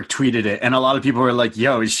Network tweeted it, and a lot of people were like,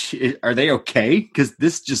 yo, are they okay? Because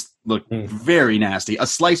this just looked very nasty. A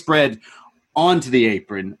sliced bread onto the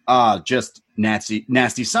apron. Just nasty.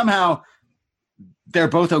 Somehow, they're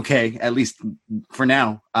both okay, at least for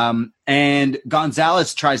now. And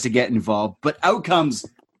Gonzalez tries to get involved, but out comes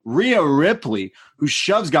Rhea Ripley, who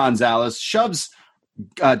shoves Dakota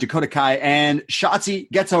Kai, and Shotzi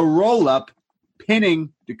gets a roll-up,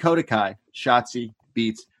 pinning Dakota Kai. Shotzi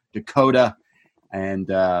beats Dakota, and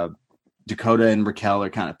Dakota and Raquel are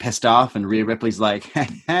kind of pissed off, and Rhea Ripley's like,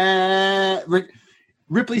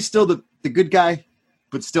 Ripley's still the good guy,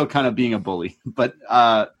 but still kind of being a bully. But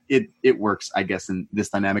it works, I guess, in this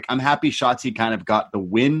dynamic. I'm happy Shotzi kind of got the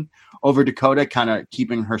win over Dakota, kind of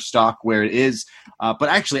keeping her stock where it is. But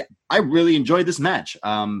actually, I really enjoyed this match.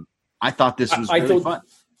 I thought this was really fun.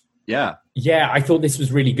 Yeah. Yeah, I thought this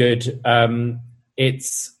was really good.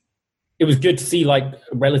 It was good to see like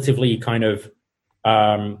relatively kind of,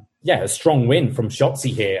 a strong win from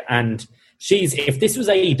Shotzi here. And if this was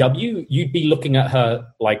AEW, you'd be looking at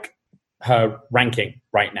her ranking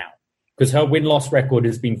right now, because her win-loss record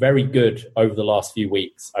has been very good over the last few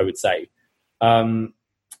weeks, I would say.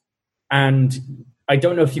 And I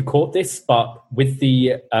don't know if you caught this, but with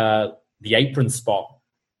the apron spot,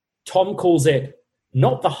 Tom calls it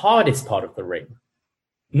not the hardest part of the ring,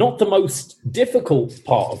 not the most difficult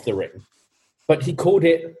part of the ring, but he called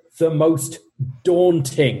it the most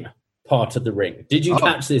daunting part of the ring. Did you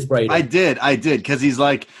catch this, Brady? I did, because he's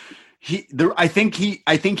like, I think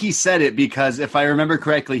he said it because if I remember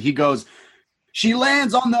correctly, he goes, she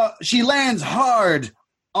lands hard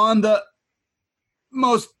on the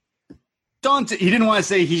most daunting. He didn't want to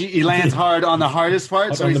say he lands hard on the hardest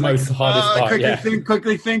part, so he's like, hardest part.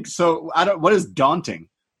 Quickly think. So what is daunting?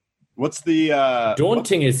 What's the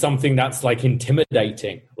daunting is something that's like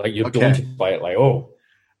intimidating. Like you're daunted by it. Like,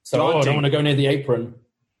 I don't want to go near the apron.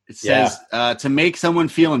 It says to make someone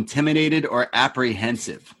feel intimidated or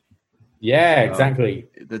apprehensive. Yeah, exactly.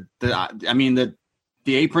 The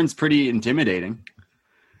apron's pretty intimidating.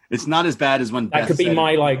 It's not as bad as when that could be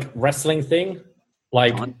my like wrestling thing,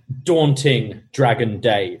 like daunting Dragon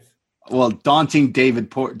Dave. Well, daunting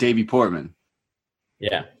Davey Portman.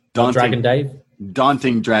 Yeah, Dragon Dave.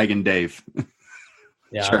 Daunting Dragon Dave.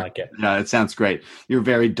 Yeah, sure. I like it. Yeah, it sounds great. You're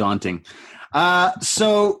very daunting.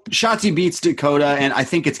 So Shotzi beats Dakota, and I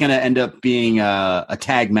think it's going to end up being a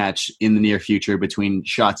tag match in the near future between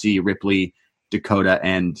Shotzi, Ripley, Dakota,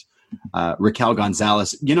 and Raquel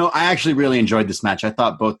Gonzalez. You know, I actually really enjoyed this match. I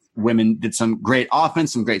thought both women did some great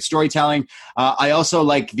offense, some great storytelling. I also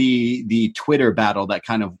like the Twitter battle that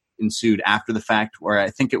kind of ensued after the fact, where I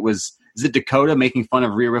think is it Dakota making fun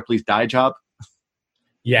of Rhea Ripley's dye job?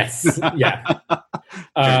 Yes. Yeah.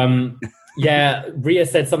 Yeah. Rhea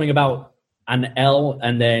said something about an L,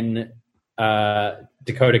 and then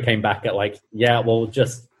Dakota came back at like,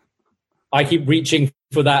 I keep reaching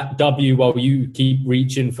for that W while you keep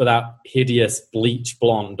reaching for that hideous bleach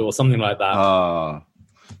blonde or something like that. Oh,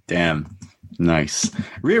 damn. Nice.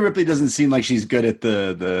 Rhea Ripley doesn't seem like she's good at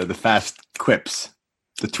the fast quips,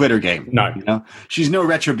 the Twitter game. No. You know? She's no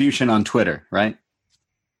Retribution on Twitter, right?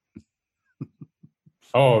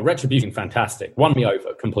 Oh, Retribution, fantastic. Won me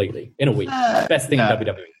over completely in a week. Best thing in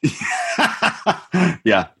WWE.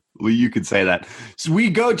 Yeah, well, you could say that. So we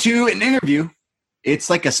go to an interview. It's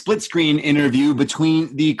like a split screen interview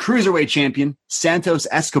between the Cruiserweight champion, Santos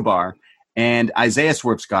Escobar, and Isaiah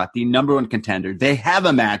Swerve Scott, the number one contender. They have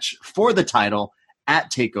a match for the title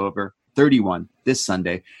at TakeOver 31 this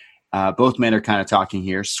Sunday. Both men are kind of talking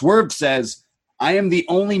here. Swerve says, I am the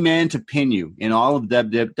only man to pin you in all of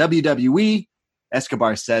WWE.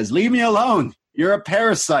 Escobar says, leave me alone. You're a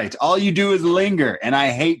parasite. All you do is linger, and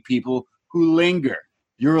I hate people who linger.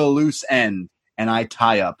 You're a loose end, and I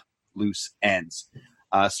tie up loose ends.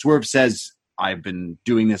 Swerve says, I've been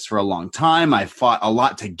doing this for a long time. I fought a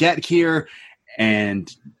lot to get here,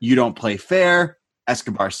 and you don't play fair.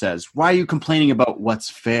 Escobar says, why are you complaining about what's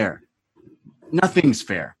fair? Nothing's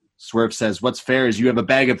fair. Swerve says, what's fair is you have a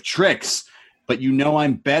bag of tricks, but you know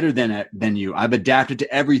I'm better than you. I've adapted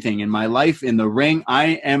to everything in my life. In the ring,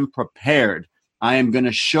 I am prepared. I am going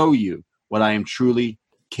to show you what I am truly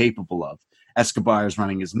capable of. Escobar is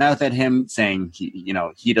running his mouth at him, saying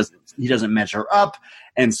he doesn't measure up.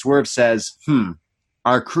 And Swerve says,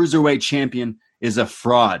 our cruiserweight champion is a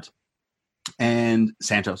fraud. And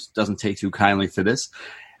Santos doesn't take too kindly to this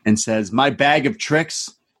and says, my bag of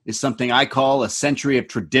tricks is something I call a century of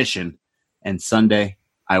tradition. And Sunday,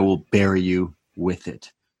 I will bury you with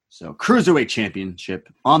it. So Cruiserweight Championship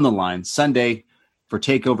on the line Sunday for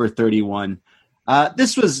TakeOver 31.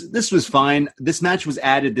 This was fine. This match was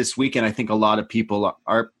added this week, and I think a lot of people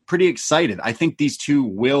are pretty excited. I think these two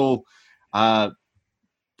will,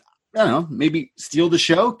 maybe steal the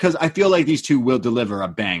show, because I feel like these two will deliver a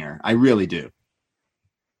banger. I really do.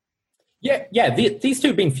 Yeah. These two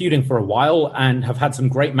have been feuding for a while and have had some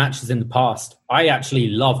great matches in the past. I actually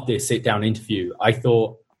loved this sit-down interview. I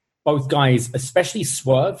thought both guys, especially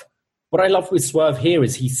Swerve, what I love with Swerve here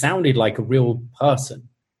is he sounded like a real person.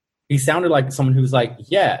 He sounded like someone who was like,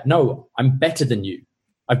 yeah, no, I'm better than you.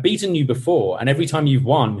 I've beaten you before, and every time you've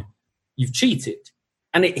won, you've cheated.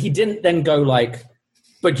 And he didn't then go like,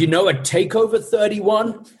 but at TakeOver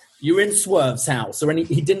 31, you're in Swerve's house. Or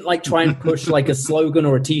he didn't like try and push like a slogan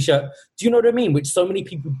or a T-shirt. Do you know what I mean? Which so many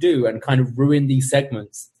people do and kind of ruin these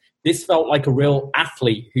segments. This felt like a real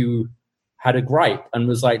athlete who had a gripe and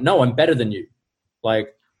was like, no, I'm better than you.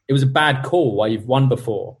 Like, it was a bad call while you've won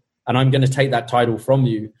before, and I'm going to take that title from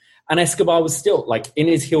you. And Escobar was still like in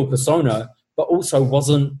his heel persona, but also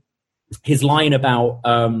wasn't his line about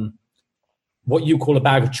what you call a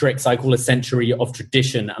bag of tricks, I call a century of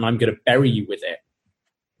tradition, and I'm going to bury you with it.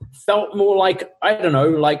 Felt more like, I don't know,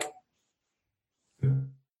 like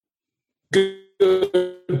good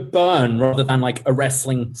burn rather than like a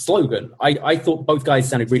wrestling slogan. I thought both guys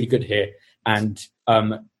sounded really good here and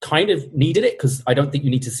kind of needed it, because I don't think you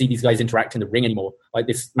need to see these guys interact in the ring anymore. Like,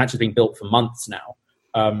 this match has been built for months now.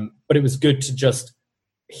 But it was good to just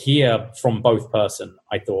hear from both person,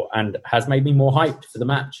 I thought, and has made me more hyped for the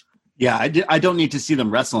match. Yeah, I don't need to see them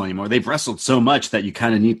wrestle anymore. They've wrestled so much that you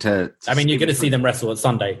kind of need to. I mean, you're going to see them wrestle at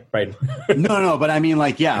Sunday, right? No, but I mean,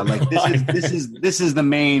 like, yeah, like this is the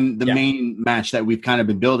main match that we've kind of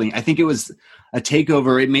been building. I think it was a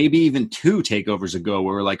takeover, it maybe even 2 takeovers ago,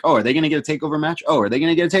 where we're like, oh, are they going to get a takeover match? Oh, are they going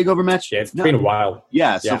to get a takeover match? Yeah, it's been a while.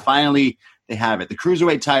 Yeah, so finally they have it. The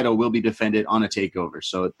Cruiserweight title will be defended on a takeover.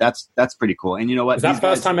 So that's pretty cool. And you know what? Is that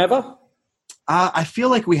first time ever? I feel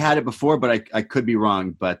like we had it before, but I could be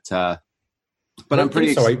wrong. But I'm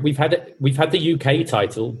pretty sorry. We've had the UK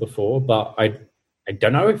title before, but I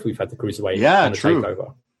don't know if we've had the Cruiserweight on a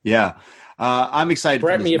takeover. Yeah. I'm excited.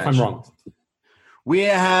 Correct me if I'm wrong. We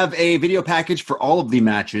have a video package for all of the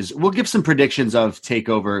matches. We'll give some predictions of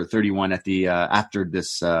TakeOver 31 at the after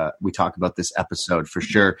this. We talk about this episode for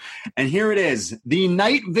sure. And here it is: the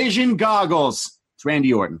night vision goggles. It's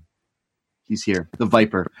Randy Orton. He's here, the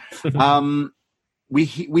Viper.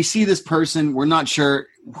 We see this person. We're not sure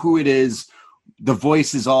who it is. The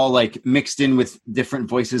voice is all like mixed in with different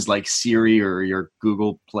voices, like Siri or your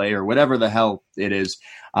Google Play or whatever the hell it is.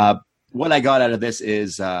 What I got out of this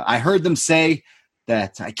is I heard them say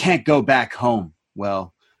that I can't go back home.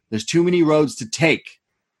 Well, there's too many roads to take.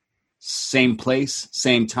 Same place,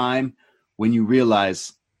 same time. When you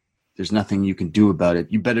realize there's nothing you can do about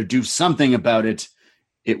it, you better do something about it.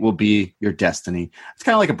 It will be your destiny. It's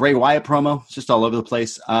kind of like a Bray Wyatt promo. It's just all over the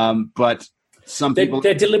place. But some people...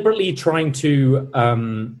 They're deliberately trying to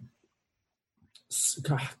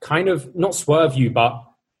kind of, not swerve you, but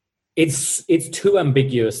it's too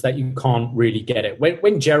ambiguous that you can't really get it.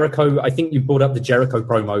 When Jericho, I think you brought up the Jericho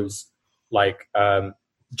promos, like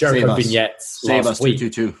Jericho vignettes Save last us, week.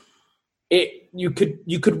 222.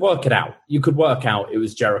 You could work it out. You could work out it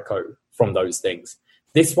was Jericho from those things.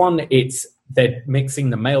 This one, they're mixing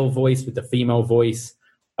the male voice with the female voice.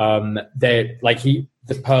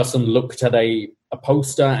 The person looked at a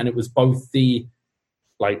poster and it was both the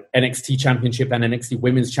like NXT Championship and NXT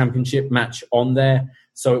Women's Championship match on there.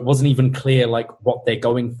 So it wasn't even clear like what they're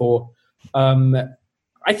going for.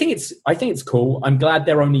 I think it's cool. I'm glad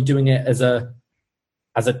they're only doing it as a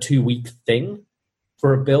 2-week thing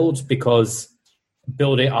for a build, because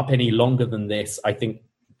build it up any longer than this, I think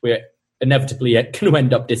we're inevitably going to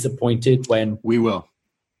end up disappointed when we will.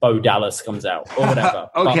 Bo Dallas comes out or whatever.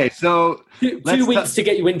 Okay, so 2 weeks to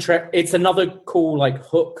get you interested. It's another cool like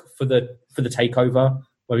hook for the takeover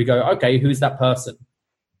where we go, okay, who's that person?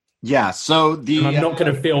 Yeah, so I'm not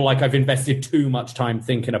going to feel like I've invested too much time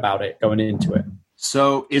thinking about it going into it.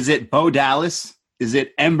 So is it Bo Dallas? Is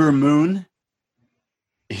it Ember Moon?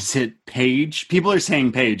 Is it Paige? People are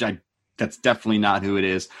saying Paige. That's definitely not who it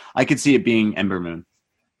is. I could see it being Ember Moon.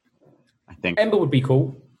 I think Ember would be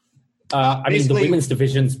cool. I mean, the women's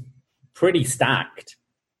division's pretty stacked.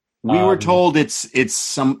 We were told it's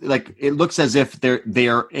some like it looks as if they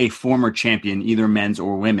are a former champion, either men's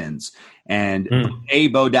or women's. And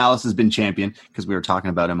Bo Dallas has been champion because we were talking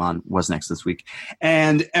about him on What's Next this week.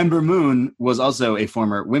 And Ember Moon was also a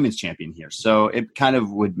former women's champion here. So it kind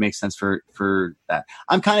of would make sense for that.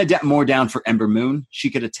 I'm kind of more down for Ember Moon. She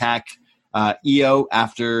could attack Io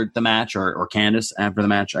after the match or Candice after the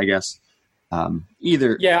match, I guess.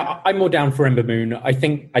 Either. Yeah, I'm more down for Ember Moon. I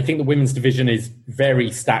think the women's division is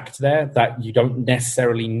very stacked there, that you don't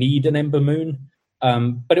necessarily need an Ember Moon.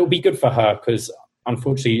 But it will be good for her because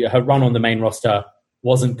unfortunately her run on the main roster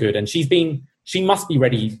wasn't good, and she must be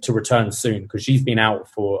ready to return soon because she's been out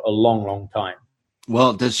for a long, long time.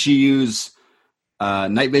 Well, does she use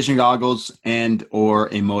night vision goggles and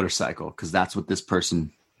or a motorcycle? Because that's what this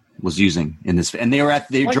person was using in this, and they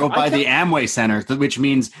drove by the Amway Center, which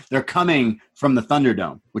means they're coming from the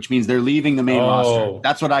Thunderdome, which means they're leaving the main roster.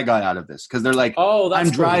 That's what I got out of this, because they're like, "Oh, that's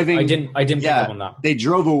I'm driving." I didn't pick up on that. They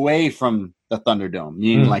drove away from the Thunderdome,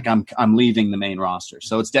 meaning like I'm leaving the main roster.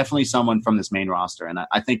 So it's definitely someone from this main roster, and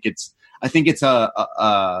I think it's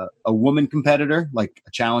a woman competitor, like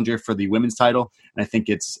a challenger for the women's title, and I think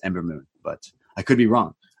it's Ember Moon, but I could be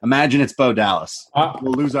wrong. Imagine it's Bo Dallas.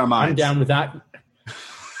 We'll lose our minds. I'm down with that.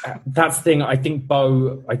 That's the thing. I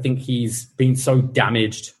think he's been so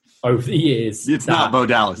damaged over the years. It's not Bo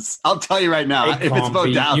Dallas. I'll tell you right now. If it's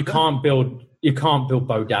Bo Dallas, you can't build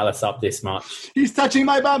Bo Dallas up this much. He's touching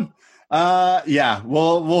my bum. Yeah,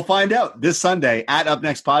 we'll find out this Sunday at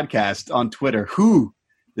upNXT Podcast on Twitter. Who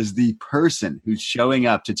is the person who's showing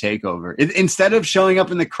up to take over? Instead of showing up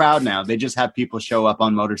in the crowd now, they just have people show up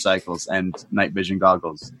on motorcycles and night vision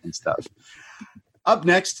goggles and stuff. Up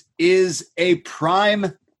next is a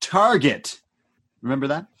Prime Target. Remember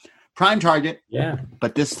that? Prime Target. Yeah.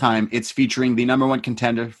 But this time it's featuring the number one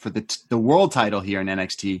contender for the world title here in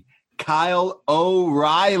NXT, Kyle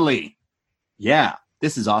O'Reilly. Yeah,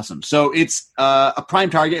 this is awesome. So it's a Prime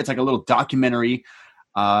Target. It's like a little documentary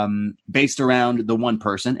based around the one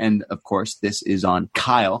person. And of course, this is on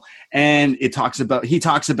Kyle. And he talks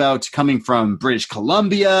about coming from British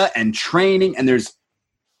Columbia and training. And there's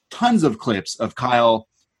tons of clips of Kyle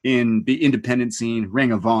in the independent scene,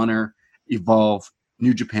 Ring of Honor, Evolve,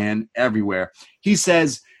 New Japan, everywhere. He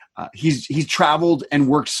says, He's traveled and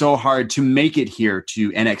worked so hard to make it here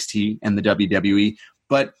to NXT and the WWE.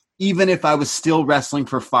 But even if I was still wrestling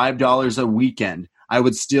for $5 a weekend, I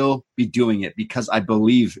would still be doing it because I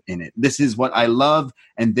believe in it. This is what I love,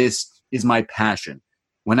 and this is my passion.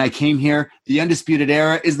 When I came here, the Undisputed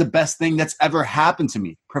Era is the best thing that's ever happened to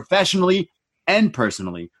me, professionally and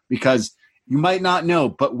personally, because you might not know,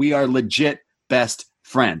 but we are legit best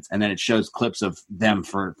friends. And then it shows clips of them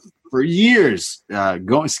for years,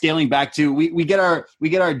 scaling back to we get our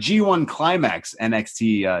G1 Climax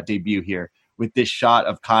NXT debut here with this shot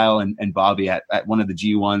of Kyle and Bobby at one of the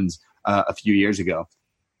G1s a few years ago.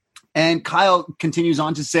 And Kyle continues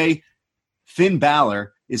on to say, Finn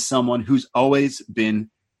Balor is someone who's always been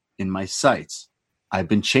in my sights. I've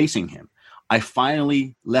been chasing him. I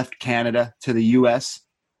finally left Canada to the U.S.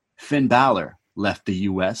 Finn Balor left the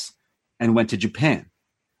U.S. and went to Japan.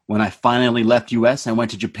 When I finally left U.S. and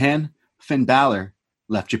went to Japan, Finn Balor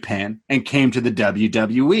left Japan and came to the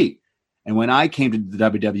WWE. And when I came to the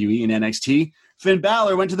WWE and NXT, Finn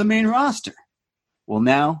Balor went to the main roster. Well,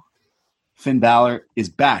 now Finn Balor is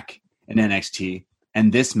back in NXT,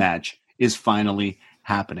 and this match is finally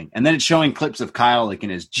happening. And then it's showing clips of Kyle like in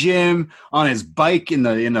his gym, on his bike in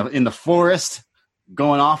the forest,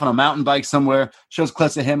 going off on a mountain bike somewhere. Shows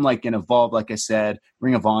clips of him like in Evolve, like I said,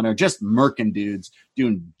 Ring of Honor, just murking dudes,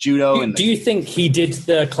 doing judo. Do you think he did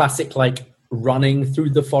the classic like running through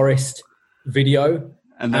the forest video?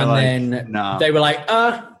 And then no. They were like,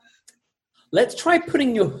 let's try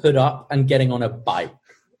putting your hood up and getting on a bike.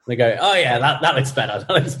 They go, oh yeah, that looks better. That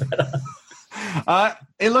looks better.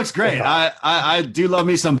 It looks great. I do love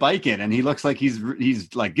me some biking, and he looks like he's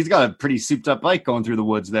got a pretty souped up bike going through the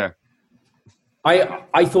woods there.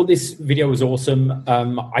 I thought this video was awesome.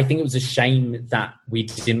 I think it was a shame that we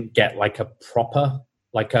didn't get like a proper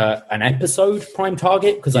an episode Prime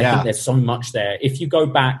Target, because I think there's so much there. If you go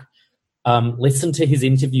back, listen to his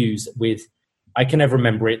interviews with, I can never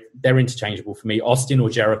remember it, they're interchangeable for me, Austin or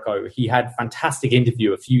Jericho. He had a fantastic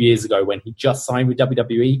interview a few years ago when he just signed with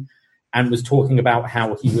WWE and was talking about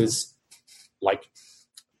how he was like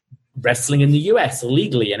wrestling in the US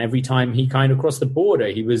illegally, and every time he kind of crossed the border,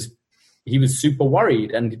 he was super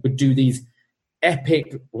worried and would do these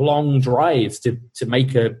epic long drives to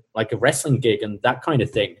make a wrestling gig and that kind of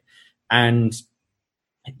thing. And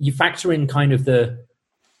you factor in kind of the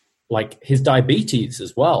like his diabetes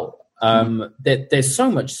as well. That there's so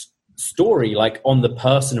much story like on the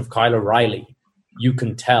person of Kyle O'Reilly you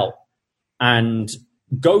can tell, and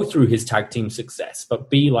go through his tag team success, but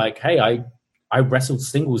be like, hey, I wrestled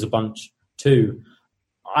singles a bunch too.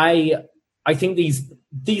 I think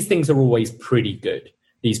these things are always pretty good,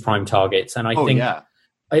 these Prime Targets. And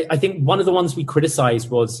I think one of the ones we criticized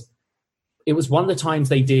was, it was one of the times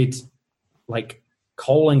they did like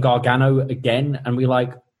Cole and Gargano again. And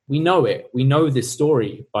we know it. We know this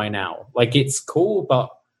story by now. Like, it's cool, but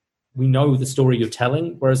we know the story you're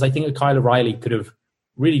telling. Whereas I think Kyle O'Reilly could have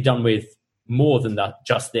really done with more than that,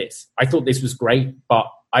 just this. I thought this was great, but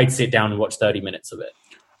I'd sit down and watch 30 minutes of it.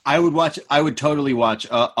 I would totally watch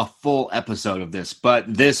a full episode of this,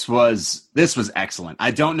 but this was excellent.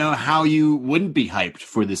 I don't know how you wouldn't be hyped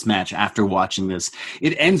for this match after watching this.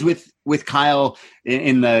 It ends with Kyle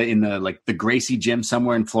in the like the Gracie gym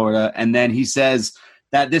somewhere in Florida, and then he says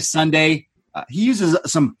that this Sunday, he uses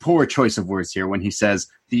some poor choice of words here when he says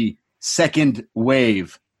the second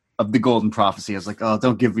wave of the Golden Prophecy. I was like, oh,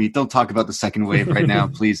 don't talk about the second wave right now,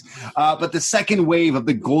 please. But the second wave of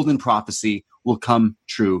the Golden Prophecy will come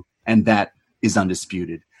true, and that is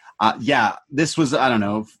undisputed. This was, I don't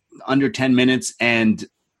know, under 10 minutes, and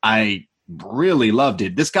I really loved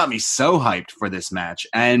it. This got me so hyped for this match.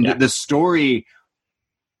 And the story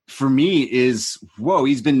for me is, whoa,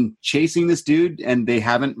 he's been chasing this dude, and they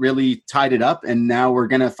haven't really tied it up, and now we're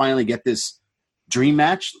going to finally get this dream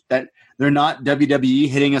match that they're not WWE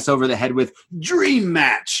hitting us over the head with dream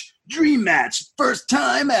match, first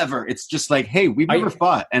time ever. It's just like, hey, we've never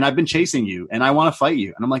fought, and I've been chasing you, and I want to fight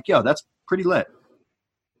you. And I'm like, yo, that's pretty lit.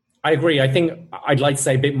 I agree. I think I'd like to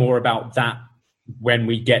say a bit more about that when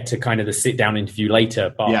we get to kind of the sit-down interview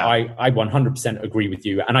later, but I 100% agree with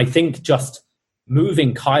you. And I think just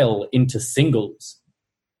moving Kyle into singles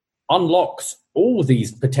unlocks all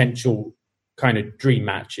these potential kind of dream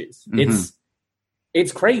matches. Mm-hmm.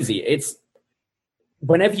 It's crazy. It's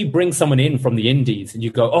whenever you bring someone in from the indies and you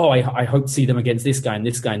go, oh, I hope to see them against this guy and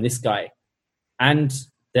this guy and this guy. And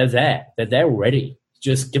they're there already.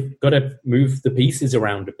 Just got to move the pieces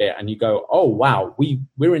around a bit. And you go, oh, wow,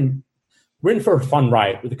 we're in for a fun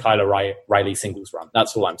ride with the Kyle O'Reilly singles run.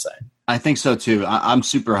 That's all I'm saying. I think so too. I'm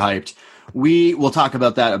super hyped. We will talk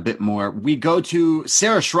about that a bit more. We go to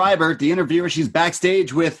Sarah Schreiber, the interviewer. She's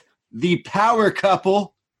backstage with the power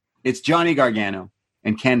couple. It's Johnny Gargano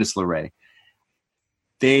and Candice LeRae.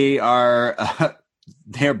 They are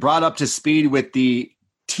they're brought up to speed with the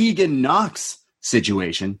Tegan Knox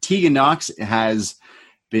situation. Tegan Knox has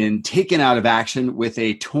been taken out of action with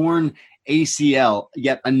a torn ACL,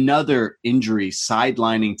 yet another injury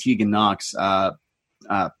sidelining Tegan Knox.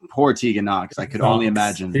 Poor Tegan Knox. I could only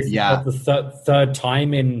imagine. This is the third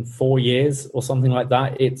time in 4 years or something like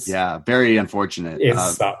that. It's very unfortunate. It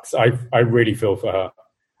sucks. I really feel for her.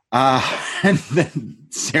 And then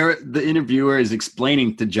Sarah, the interviewer, is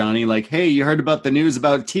explaining to Johnny, like, hey, you heard about the news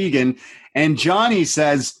about Tegan? And Johnny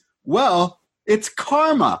says, well, it's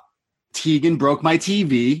karma. Tegan broke my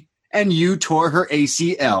TV and you tore her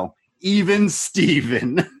ACL. Even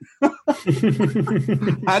Steven.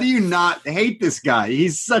 How do you not hate this guy?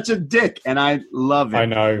 He's such a dick, and I love it. I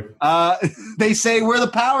know. They say we're the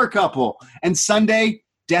power couple, and Sunday,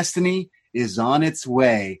 Destiny is on its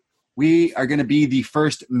way. We are going to be the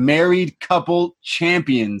first married couple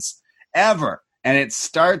champions ever, and it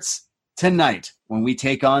starts tonight when we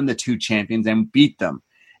take on the two champions and beat them.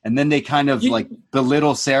 And then they kind of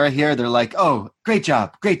belittle Sarah here. They're like, "Oh, great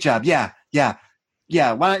job, yeah."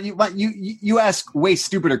 Why don't you ask way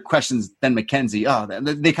stupider questions than Mackenzie? Oh,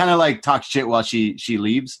 they kind of like talk shit while she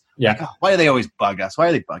leaves. Yeah. Like, oh, why do they always bug us? Why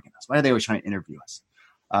are they bugging us? Why are they always trying to interview us?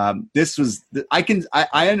 I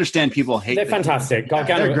understand people hate. They're fantastic.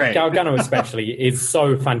 Gargano especially is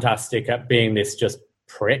so fantastic at being this just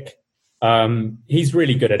prick. He's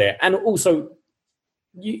really good at it, and also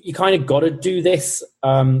you kind of got to do this.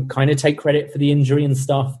 Kind of take credit for the injury and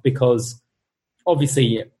stuff, because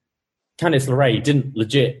obviously Candice LeRae didn't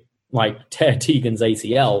legit tear Tegan's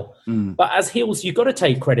ACL, but as heels, you got to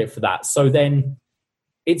take credit for that. So then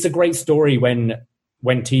it's a great story when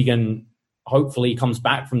Tegan hopefully comes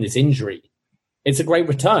back from this injury. It's a great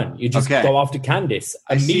return. You just go after Candice immediately.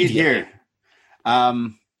 I see it here.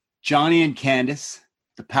 Johnny and Candice,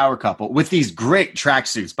 the power couple, with these great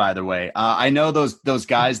tracksuits, by the way. I know those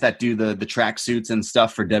guys that do the tracksuits and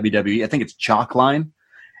stuff for WWE. I think it's Chalkline,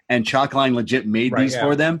 and Chalkline legit made these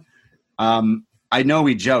for them. I know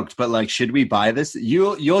we joked, but should we buy this?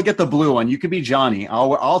 You'll get the blue one. You could be Johnny.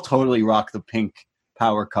 I'll totally rock the pink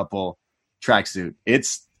power couple tracksuit.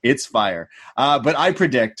 It's fire. But I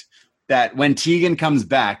predict that when Tegan comes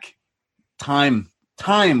back, time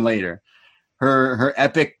later, her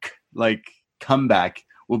epic comeback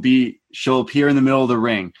will be she'll appear in the middle of the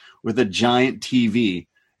ring with a giant TV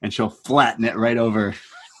and she'll flatten it right over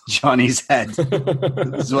Johnny's head.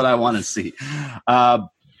 This is what I want to see.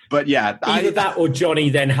 But yeah, either that or Johnny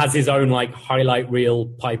then has his own highlight reel,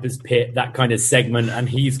 Piper's Pit, that kind of segment, and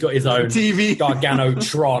he's got his own TV Gargano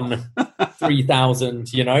Tron 3000,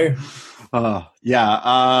 Oh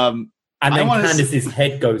yeah, and then Candice's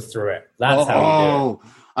head goes through it. That's how you do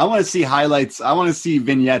it. I want to see highlights. I want to see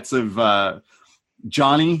vignettes of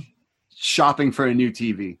Johnny shopping for a new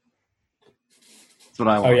TV. That's what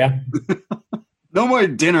I want. Oh yeah. No more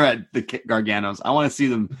dinner at the Garganos. I want to see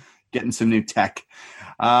them getting some new tech.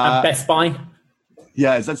 At Best Buy?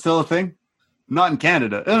 Yeah, is that still a thing? Not in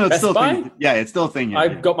Canada. No, it's Best still Buy? a thing. Yeah, it's still a thing here. I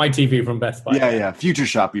got my TV from Best Buy. Yeah. Future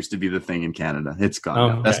Shop used to be the thing in Canada. It's gone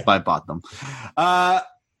now. Okay. Best Buy bought them.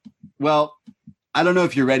 Well, I don't know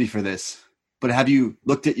if you're ready for this, but have you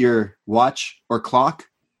looked at your watch or clock?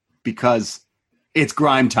 Because it's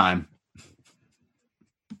grime time.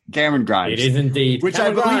 Cameron Grimes. It is indeed. Which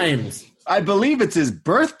Grimes. I believe it's his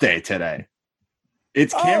birthday today.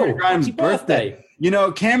 It's Cameron Grimes' birthday.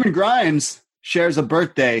 Cameron Grimes shares a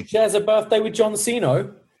birthday. Shares a birthday with John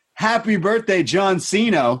Cena. Happy birthday, John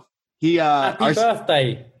Cena. Happy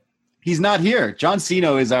birthday. He's not here. John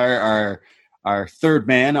Cena is our third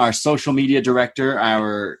man, our social media director,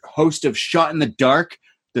 our host of Shot in the Dark,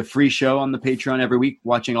 the free show on the Patreon every week,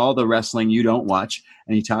 watching all the wrestling you don't watch.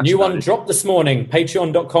 And he talks New about one it. dropped this morning,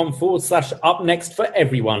 patreon.com/upNXT for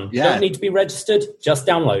everyone. Yeah. Don't need to be registered. Just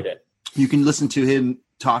download it. You can listen to him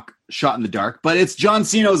talk Shot in the Dark, but it's John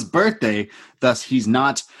Cena's birthday, thus he's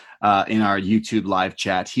not in our YouTube live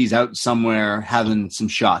chat. He's out somewhere having some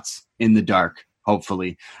shots in the dark,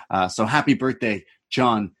 hopefully. So happy birthday,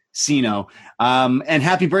 John Cena. And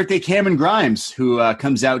happy birthday, Cameron Grimes, who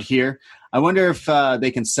comes out here. I wonder if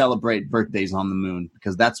they can celebrate birthdays on the moon,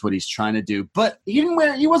 because that's what he's trying to do. But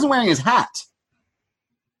he wasn't wearing his hat.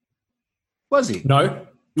 Was he? No.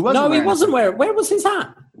 He wasn't wearing. Where was his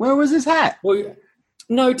hat? Where was his hat? Well,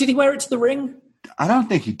 no, did he wear it to the ring? I don't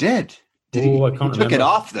think he did. I can't He remember. took it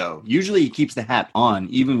off, though. Usually he keeps the hat on,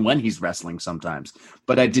 even when he's wrestling sometimes.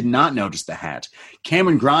 But I did not notice the hat.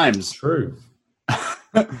 Cameron Grimes. True.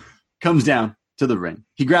 comes down to the ring.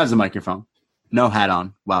 He grabs the microphone, no hat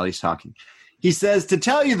on while he's talking. He says, to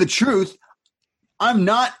tell you the truth, I'm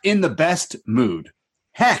not in the best mood.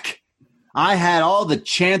 Heck, I had all the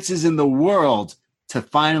chances in the world to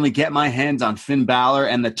finally get my hands on Finn Balor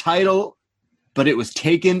and the title, but it was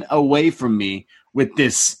taken away from me with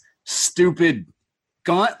this stupid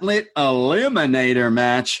gauntlet eliminator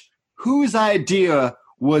match. Whose idea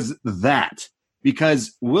was that?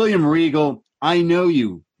 Because William Regal, I know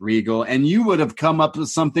you, Regal, and you would have come up with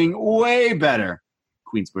something way better.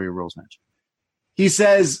 Queensberry Rules match. He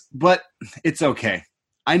says, but it's okay.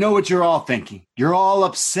 I know what you're all thinking. You're all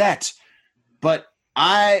upset. But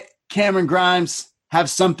I, Cameron Grimes, have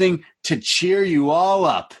something to cheer you all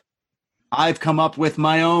up. I've come up with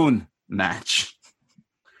my own match.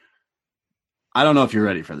 I don't know if you're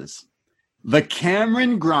ready for this. The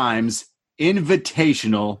Cameron Grimes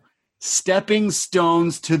Invitational Stepping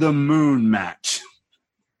Stones to the Moon match.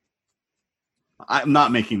 I'm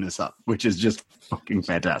not making this up, which is just fucking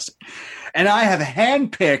fantastic. And I have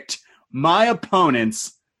handpicked my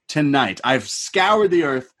opponents tonight. I've scoured the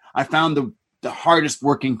earth. I found the hardest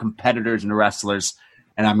working competitors and wrestlers,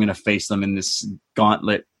 and I'm going to face them in this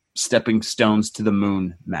gauntlet Stepping Stones to the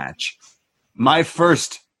Moon match. My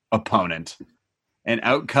first opponent, and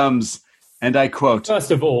out comes, and I quote.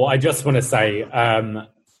 First of all, I just want to say,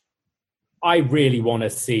 I really want to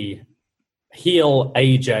see heel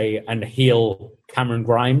AJ and heel Cameron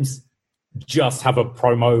Grimes just have a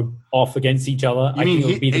promo off against each other. I think it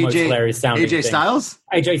would be the most hilarious sounding AJ Styles?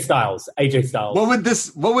 AJ Styles.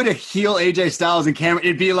 What would a heel AJ Styles and Cameron,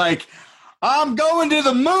 it'd be like, I'm going to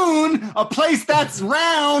the moon, a place that's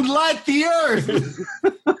round like the earth.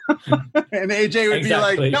 And AJ would be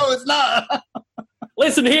like, no, it's not.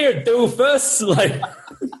 Listen here, doofus. Like,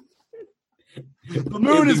 the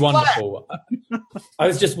moon is wonderful. I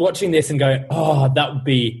was just watching this and going, oh, that would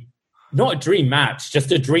be not a dream match,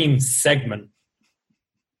 just a dream segment.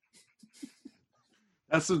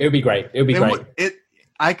 It would be great. It would be great.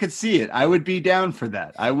 I could see it. I would be down for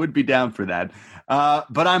that.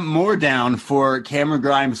 But I'm more down for Cameron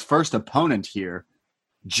Grimes' first opponent here,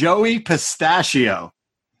 Joey Pistachio,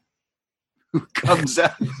 who comes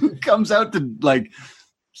out to like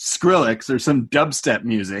Skrillex or some dubstep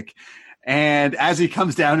music. And as he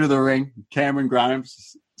comes down to the ring, Cameron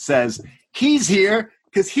Grimes says he's here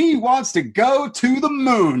because he wants to go to the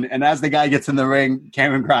moon. And as the guy gets in the ring,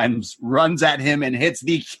 Cameron Grimes runs at him and hits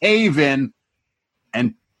the cave-in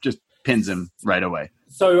and just pins him right away.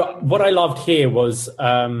 So what I loved here was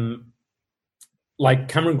like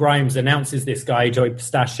Cameron Grimes announces this guy, Joey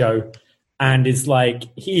Pistachio, and is like,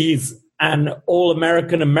 he's an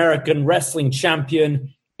all-American wrestling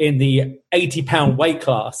champion in the 80-pound weight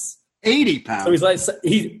class. 80 pounds. So he's like,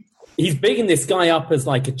 he's bigging this guy up as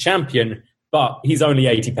like a champion, but he's only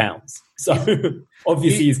 80 pounds. So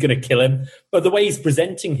obviously he's going to kill him. But the way he's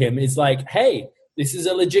presenting him is like, hey, this is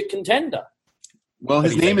a legit contender. Well,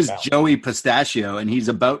 his name is Joey Pistachio, and he's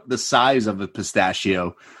about the size of a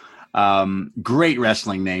pistachio. Great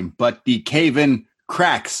wrestling name, but the cave-in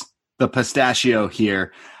cracks the pistachio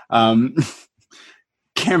here.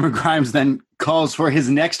 Cameron Grimes then calls for his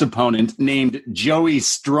next opponent named Joey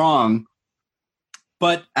Strong.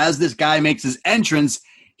 But as this guy makes his entrance,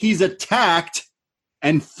 he's attacked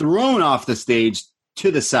and thrown off the stage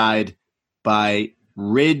to the side by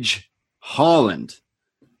Ridge Holland.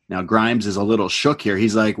 Now, Grimes is a little shook here.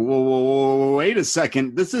 He's like, whoa, wait a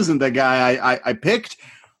second. This isn't the guy I picked.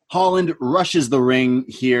 Holland rushes the ring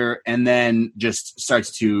here and then just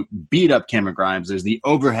starts to beat up Cameron Grimes. There's the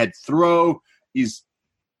overhead throw. He's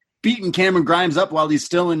beating Cameron Grimes up while he's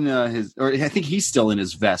still in I think he's still in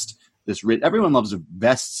his vest. Everyone loves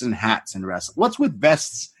vests and hats in wrestling. What's with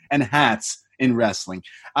vests and hats in wrestling?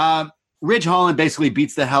 Ridge Holland basically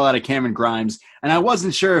beats the hell out of Cameron Grimes, and I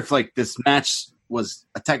wasn't sure if like this match was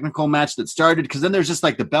a technical match that started, because then there's just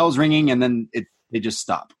like the bells ringing and then they just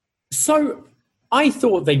stop. So I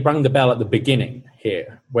thought they rang the bell at the beginning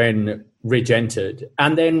here when Ridge entered,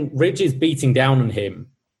 and then Ridge is beating down on him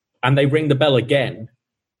and they ring the bell again.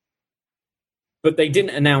 But they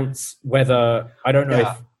didn't announce whether, I don't know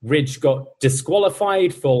if Ridge got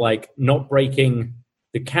disqualified for like not breaking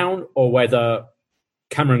the count, or whether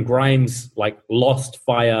Cameron Grimes like lost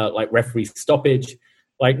via like referee stoppage.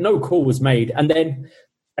 Like no call was made. And then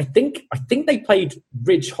I think they played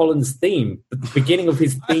Ridge Holland's theme. But the beginning of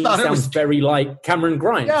his theme sounds very like Cameron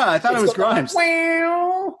Grimes. Yeah, I thought it was Grimes.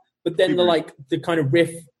 Like, but then the kind of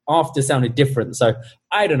riff after sounded different. So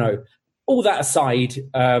I don't know. All that aside,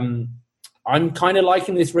 I'm kind of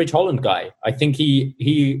liking this Ridge Holland guy. I think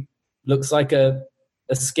he looks like a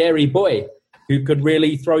scary boy who could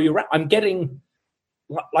really throw you around. I'm getting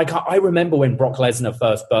like I remember when Brock Lesnar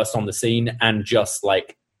first burst on the scene and just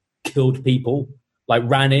like killed people, like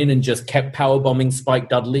ran in and just kept powerbombing Spike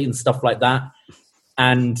Dudley and stuff like that.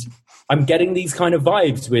 And I'm getting these kind of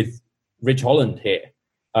vibes with Ridge Holland here.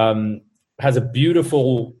 Has a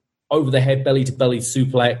beautiful over-the-head belly-to-belly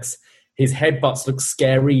suplex. His headbutts look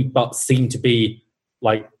scary, but seem to be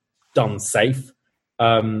like done safe.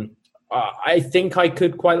 I think I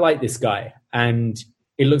could quite like this guy, and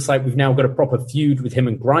it looks like we've now got a proper feud with him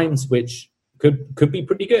and Grimes, which could be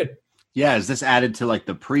pretty good. Yeah, is this added to like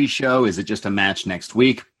the pre-show? Is it just a match next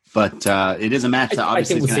week? But it is a match that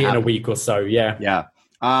obviously I think we'll see it in a week or so. Yeah, yeah.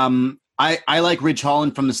 I like Ridge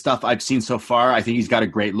Holland from the stuff I've seen so far. I think he's got a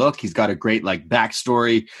great look. He's got a great like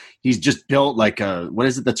backstory. He's just built like what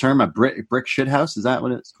is it the term? A brick shit house? Is that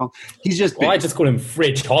what it's called? He's just. Well, I just call him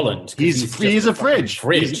Fridge Holland. He's a fridge.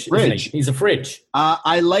 He's a fridge.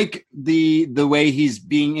 I like the way he's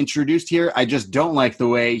being introduced here. I just don't like the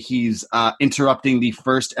way he's interrupting the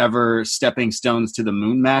first ever Stepping Stones to the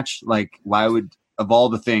Moon match. Like, why would, of all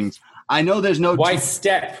the things? I know there's no. Why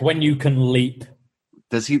step when you can leap?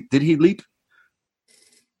 Did he leap?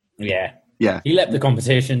 Yeah. He leapt the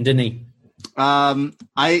competition, didn't he? I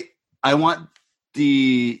want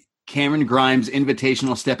the Cameron Grimes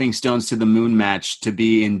Invitational Stepping Stones to the Moon match to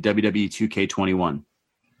be in WWE 2K21.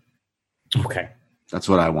 Okay. That's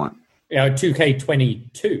what I want. Yeah,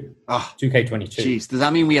 2K22. Oh, 2K22. Jeez, does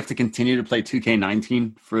that mean we have to continue to play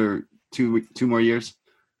 2K19 for two more years?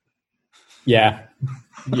 Yeah.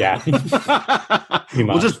 Yeah.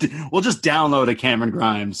 We'll just download a Cameron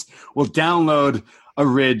Grimes. We'll download a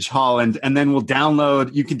Ridge Holland, and then we'll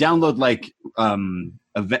download. You can download like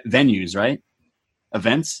venues, right?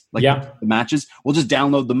 Events, like the matches. We'll just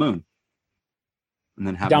download the Moon, and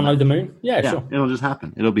then download the Moon. Yeah, sure. It'll just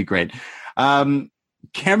happen. It'll be great. Cameron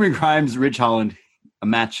Grimes, Ridge Holland, a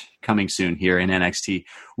match coming soon here in NXT.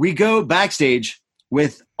 We go backstage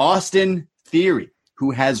with Austin Theory,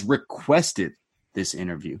 who has requested this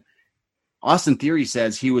interview. Austin Theory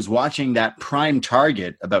says he was watching that Prime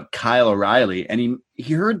Target about Kyle O'Reilly, and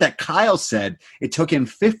he heard that Kyle said it took him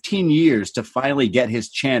 15 years to finally get his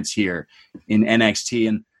chance here in NXT,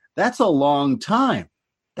 and that's a long time.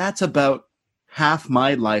 That's about half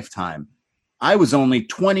my lifetime. I was only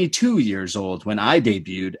 22 years old when I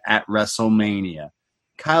debuted at WrestleMania.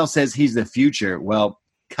 Kyle says he's the future. Well,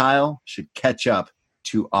 Kyle should catch up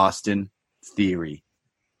to Austin Theory.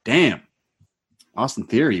 Damn. Austin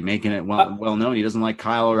Theory making it well known he doesn't like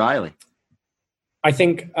Kyle O'Reilly. I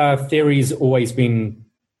think Theory's always been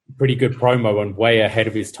pretty good promo and way ahead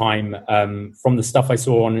of his time. From the stuff I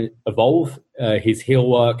saw on Evolve, his heel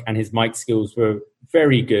work and his mic skills were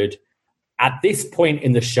very good. At this point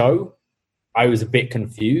in the show, I was a bit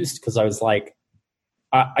confused because I was like,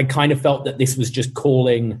 I kind of felt that this was just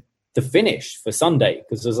calling the finish for Sunday,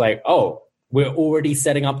 because it was like, oh, we're already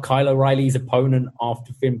setting up Kyle O'Reilly's opponent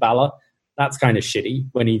after Finn Balor. That's kind of shitty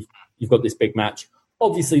when you've got this big match.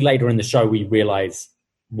 Obviously, later in the show, we realize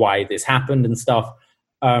why this happened and stuff.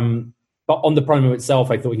 But on the promo itself,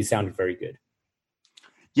 I thought he sounded very good.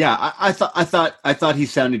 Yeah, I thought he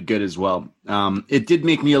sounded good as well. It did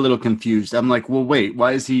make me a little confused. I'm like, well, wait,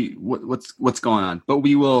 why is he? What's going on? But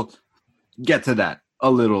we will get to that a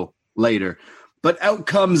little later. But out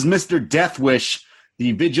comes Mr. Deathwish,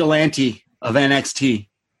 the vigilante of NXT,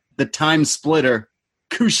 the time splitter,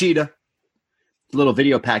 Kushida. Little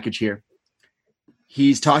video package here.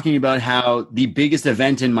 He's talking about how the biggest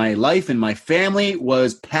event in my life and my family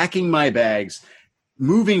was packing my bags,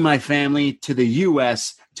 moving my family to the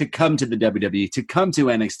U.S. to come to the WWE, to come to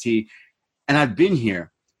NXT. And I've been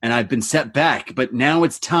here and I've been set back, but now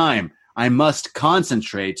it's time. I must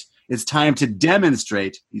concentrate. It's time to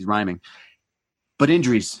demonstrate. He's rhyming. But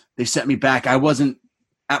injuries, they set me back. I wasn't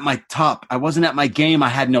at my top. I wasn't at my game. I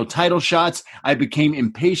had no title shots. I became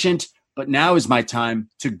impatient. But now is my time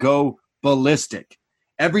to go ballistic.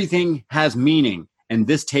 Everything has meaning, and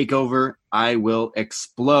this takeover, I will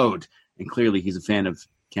explode. And clearly he's a fan of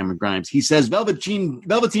Cameron Grimes. He says, Velveteen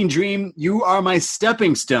Dream, you are my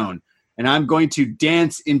stepping stone, and I'm going to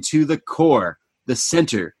dance into the core, the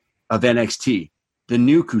center of NXT. The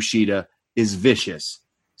new Kushida is vicious.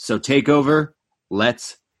 So takeover,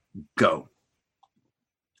 let's go.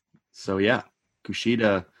 So yeah,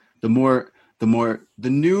 Kushida, the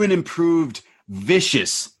new and improved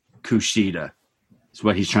vicious Kushida is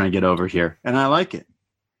what he's trying to get over here. And I like it.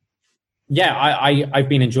 Yeah, I've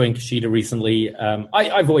been enjoying Kushida recently.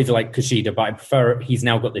 I've always liked Kushida, but I prefer he's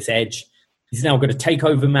now got this edge. He's now got a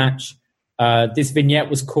takeover match. This vignette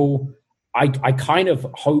was cool. I kind of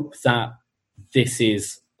hope that this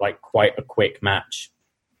is like quite a quick match.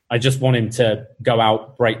 I just want him to go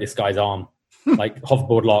out, break this guy's arm. like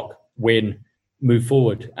hoverboard lock, win, move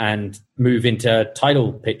forward, and move into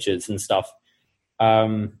title pictures and stuff.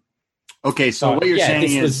 Okay, so what you're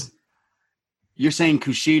saying is you're saying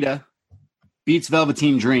Kushida beats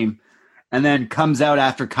Velveteen Dream and then comes out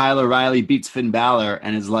after Kyle O'Reilly beats Finn Balor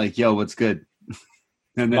and is like, yo, what's good?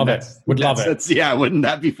 And then Would love it. Yeah, wouldn't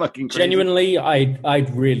that be fucking crazy? Genuinely,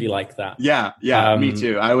 I'd really like that. Yeah, me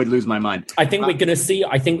too. I would lose my mind. I think we're going to see,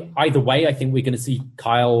 either way, I think we're going to see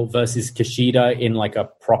Kyle versus Kushida in like a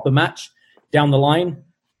proper match down the line.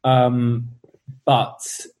 I'm not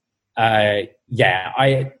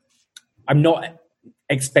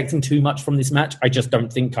expecting too much from this match. I just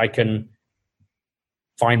don't think I can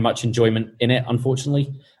find much enjoyment in it,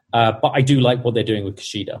 unfortunately. But I do like what they're doing with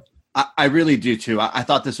Kushida. I really do too. I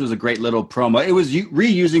thought this was a great little promo. It was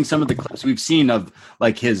reusing some of the clips we've seen of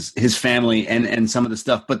like his family and some of the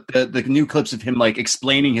stuff, but the new clips of him like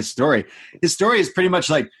explaining his story. His story is pretty much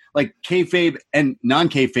like kayfabe and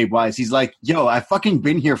non-kayfabe wise. He's like, yo, I've fucking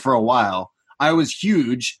been here for a while. I was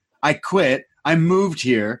huge. I quit. I moved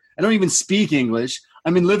here. I don't even speak English.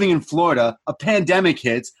 I've been living in Florida. A pandemic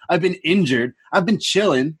hits. I've been injured. I've been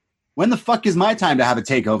chilling. When the fuck is my time to have a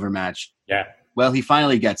takeover match? Yeah. Well, he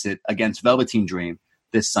finally gets it against Velveteen Dream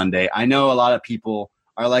this Sunday. I know a lot of people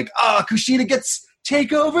are like, Kushida gets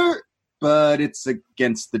takeover, but it's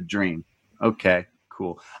against the Dream. Okay,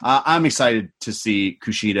 cool. I'm excited to see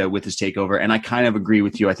Kushida with his takeover, and I kind of agree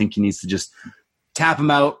with you. I think he needs to just tap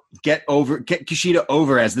him out, get Kushida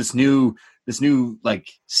over as this new like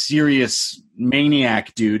serious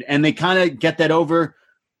maniac dude, and they kind of get that over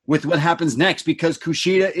with what happens next because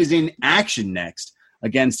Kushida is in action next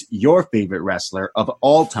against your favorite wrestler of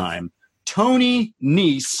all time, Tony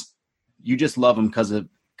Nese. You just love him because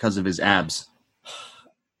of his abs.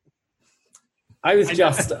 I was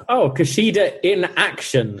just Kushida in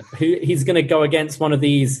action. He's going to go against one of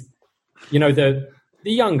these, the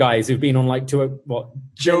young guys who've been on like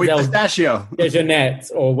Joey Pistachio, Jeanette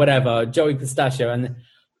or whatever, Joey Pistachio, and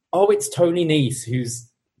it's Tony Nese who's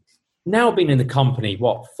now been in the company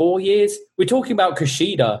 4 years. We're talking about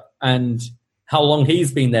Kushida and how long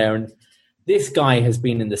he's been there, and this guy has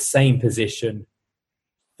been in the same position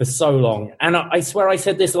for so long. And I swear I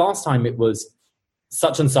said this last time, it was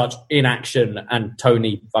such and such in action, and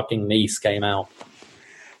Tony fucking Nese came out.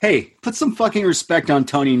 Hey, put some fucking respect on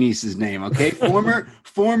Tony Nese's name, okay? Former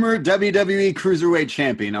WWE Cruiserweight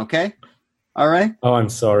champion, okay? All right? Oh, I'm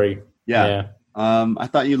sorry. Yeah. I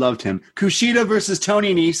thought you loved him. Kushida versus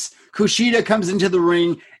Tony Nese. Kushida comes into the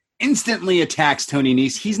ring, instantly attacks Tony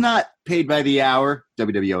Nese. He's not paid by the hour.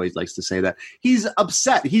 WWE always likes to say that. He's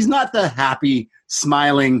upset. He's not the happy,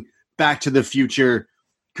 smiling, Back to the Future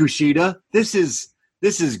Kushida. This is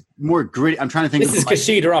more gritty. I'm trying to think. This is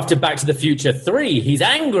Kushida after Back to the Future 3. He's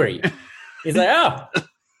angry. He's like,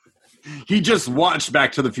 He just watched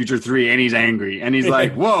Back to the Future 3 and he's angry. And he's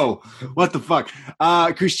like, whoa, what the fuck?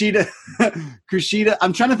 Kushida,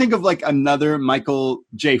 I'm trying to think of like another Michael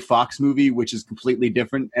J. Fox movie, which is completely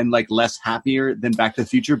different and like less happier than Back to the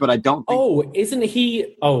Future, but I don't think... isn't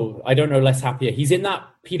he... I don't know, less happier. He's in that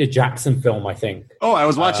Peter Jackson film, I think. I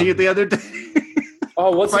was watching it the other day.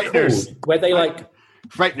 What's it called? Where they like...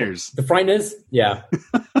 Frighteners. The Frighteners? Yeah.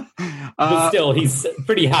 But still, he's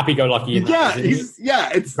pretty happy-go-lucky in that.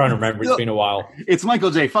 I'm trying to remember. It's been a while. It's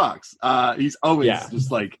Michael J. Fox. He's always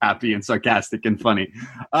just like happy and sarcastic and funny.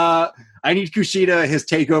 I need Kushida. His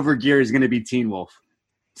takeover gear is going to be Teen Wolf.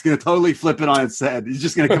 He's going to totally flip it on its head. He's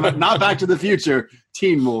just going to come out, not Back to the Future,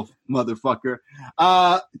 Teen Wolf, motherfucker.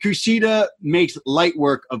 Kushida makes light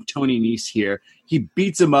work of Tony Nese here. He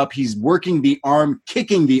beats him up. He's working the arm,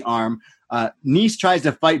 kicking the arm. Nese tries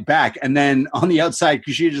to fight back, and then on the outside,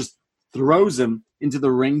 Kushida just throws him into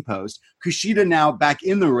the ring post. Kushida now back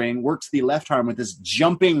in the ring, works the left arm with this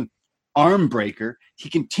jumping arm breaker. He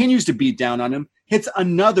continues to beat down on him, hits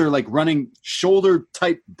another like running shoulder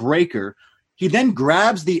type breaker. He then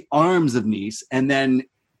grabs the arms of Nese and then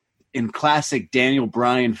in classic Daniel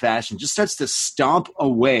Bryan fashion just starts to stomp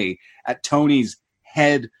away at Tony's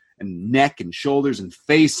head and neck and shoulders and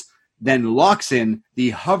face, then locks in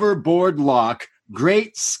the hoverboard lock.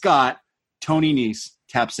 Great Scott. Tony Nese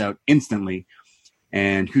taps out instantly,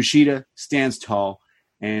 and Kushida stands tall,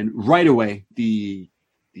 and right away the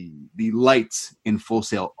lights in Full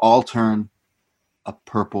Sail all turn a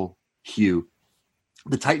purple hue.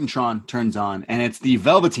 The Titantron turns on, and it's the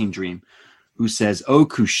Velveteen Dream who says, "Oh,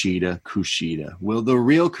 Kushida, Kushida, will the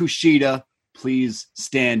real Kushida please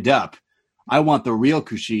stand up? I want the real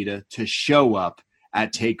Kushida to show up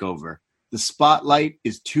at TakeOver. The spotlight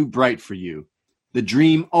is too bright for you. The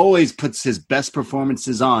Dream always puts his best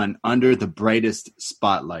performances on under the brightest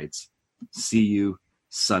spotlights. See you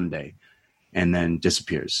Sunday." and then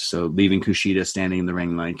disappears. So leaving Kushida standing in the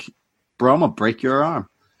ring like, bro, I'm going to break your arm.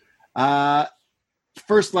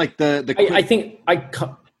 First, like I think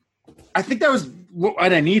that was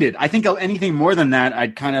what I needed. I think anything more than that,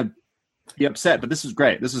 I'd kind of be upset, but this was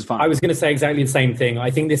great. This was fun. I was going to say exactly the same thing.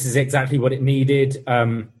 I think this is exactly what it needed.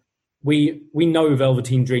 We know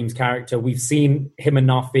Velveteen Dream's character. We've seen him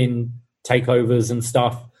enough in takeovers and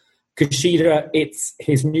stuff. Kushida, it's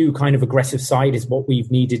his new kind of aggressive side is what we've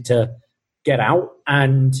needed to get out.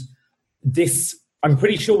 And this, I'm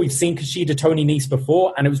pretty sure we've seen Kushida Tony Nese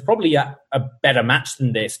before, and it was probably a better match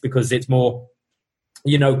than this because it's more,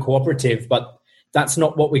 cooperative, but that's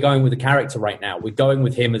not what we're going with the character right now. We're going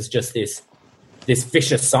with him as just this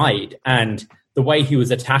vicious side, and the way he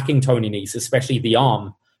was attacking Tony Nese, especially the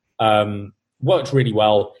arm, worked really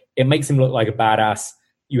well. It makes him look like a badass.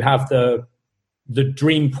 You have the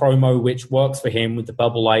Dream promo, which works for him with the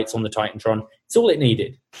bubble lights on the Titantron. It's all it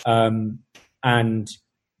needed. And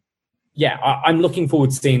yeah, I'm looking forward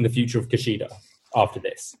to seeing the future of Kushida after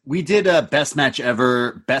this. We did a best match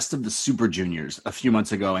ever, best of the Super Juniors a few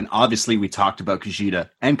months ago, and obviously we talked about Kushida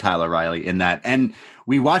and Kyle O'Reilly in that, and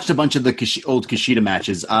we watched a bunch of the old Kushida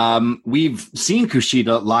matches. We've seen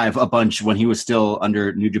Kushida live a bunch when he was still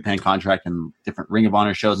under New Japan contract and different Ring of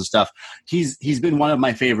Honor shows and stuff. He's been one of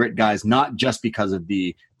my favorite guys, not just because of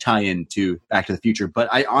the tie-in to Back to the Future, but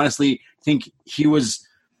I honestly think he was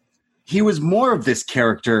more of this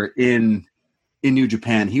character in New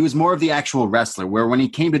Japan. He was more of the actual wrestler, where when he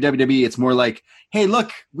came to WWE, it's more like, hey,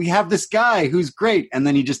 look, we have this guy who's great. And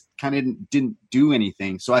then he just kind of didn't do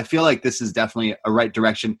anything. So I feel like this is definitely a right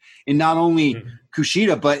direction in not only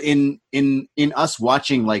Kushida, but in us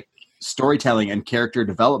watching like storytelling and character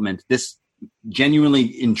development. This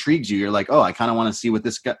genuinely intrigues you. You're like, oh, I kind of want to see what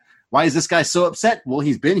this guy, why is this guy so upset? Well,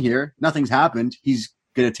 he's been here. Nothing's happened. He's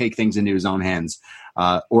going to take things into his own hands.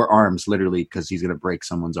 Or arms, literally, because he's going to break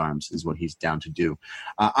someone's arms is what he's down to do.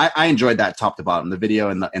 I enjoyed that top to bottom. The video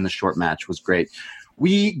and the short match was great.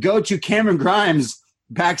 We go to Cameron Grimes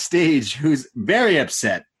backstage, who's very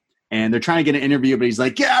upset, and they're trying to get an interview, but he's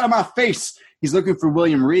like, get out of my face. He's looking for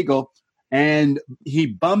William Regal, and he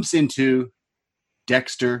bumps into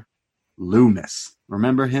Dexter Loomis.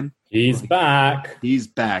 Remember him? He's back. He's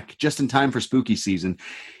back, just in time for spooky season.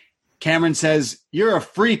 Cameron says, you're a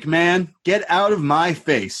freak, man. Get out of my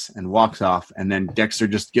face, and walks off. And then Dexter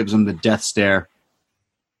just gives him the death stare.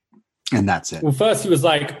 And that's it. Well, first he was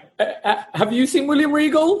like, have you seen William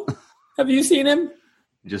Regal? Have you seen him?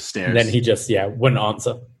 He just stares. And then he just, wouldn't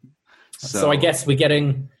answer. So I guess we're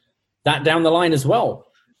getting that down the line as well.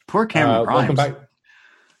 Poor Cameron Grimes. Welcome back.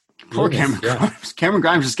 Poor Cameron Grimes. Cameron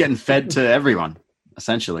Grimes is getting fed to everyone.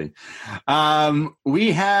 Essentially.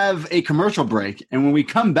 We have a commercial break, and when we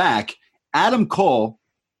come back, Adam Cole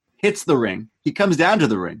hits the ring. He comes down to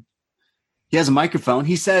the ring. He has a microphone.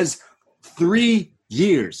 He says, 3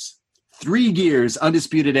 years,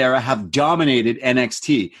 Undisputed Era have dominated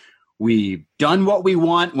NXT. We've done what we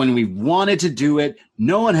want when we wanted to do it.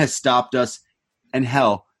 No one has stopped us. And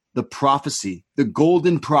hell, the prophecy, the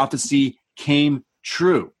golden prophecy came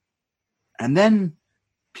true. And then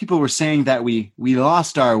people were saying that we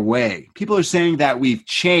lost our way. People are saying that we've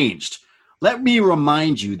changed. Let me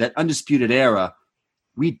remind you that Undisputed Era,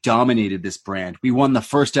 we dominated this brand. We won the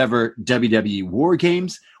first ever WWE War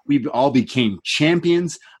Games. We all became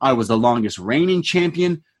champions. I was the longest reigning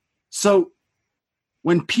champion. So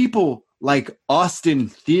when people like Austin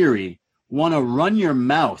Theory want to run your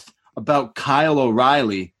mouth about Kyle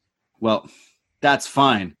O'Reilly, well, that's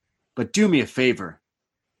fine. But do me a favor.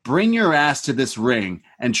 Bring your ass to this ring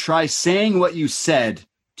and try saying what you said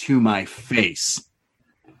to my face.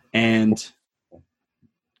 And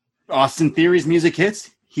Austin Theory's music hits.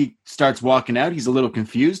 He starts walking out. He's a little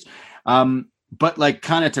confused. But like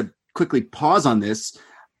kind of to quickly pause on this,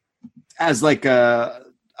 as like a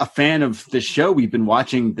fan of this show, we've been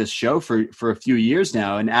watching this show for a few years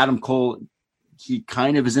now. And Adam Cole, he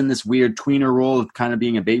kind of is in this weird tweener role of kind of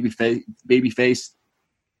being a baby face.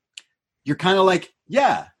 You're kind of like,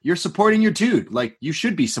 yeah, you're supporting your dude. Like, you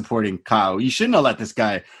should be supporting Kyle. You shouldn't have let this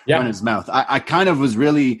guy run his mouth. I kind of was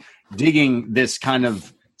really digging this kind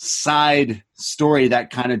of side story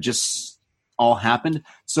that kind of just all happened.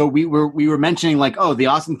 So we were mentioning like, oh, the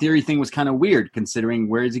Austin Theory thing was kind of weird considering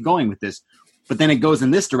where is he going with this? But then it goes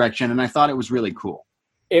in this direction, and I thought it was really cool.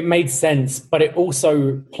 It made sense, but it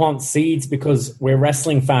also plants seeds because we're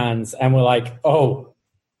wrestling fans and we're like, oh,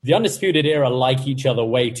 the Undisputed Era like each other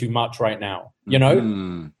way too much right now. You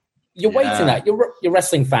know, you're waiting that. You're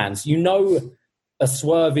wrestling fans. You know, a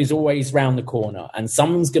swerve is always round the corner, and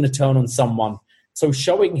someone's going to turn on someone. So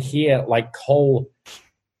showing here, like Cole,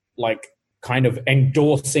 like kind of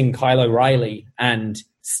endorsing Kyle O'Reilly and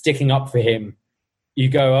sticking up for him, you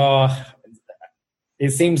go, oh,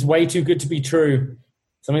 it seems way too good to be true.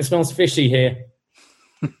 Something smells fishy here.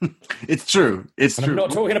 It's true. It's and true. I'm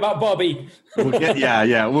not talking about Bobby. We'll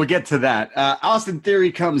get to that. Austin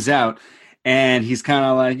Theory comes out, and he's kind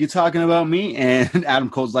of like, you talking about me? And Adam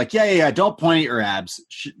Cole's like, yeah. Don't point at your abs.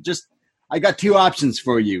 I got two options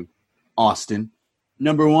for you, Austin.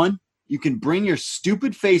 Number one, you can bring your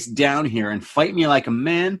stupid face down here and fight me like a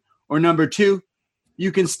man. Or number two,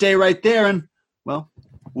 you can stay right there and, well,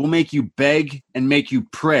 we'll make you beg and make you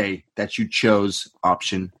pray that you chose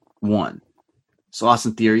option one. So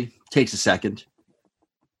Austin Theory takes a second,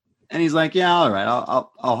 and he's like, yeah, all right,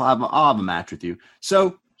 I'll have a match with you.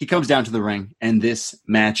 So he comes down to the ring, and this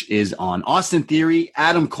match is on. Austin Theory,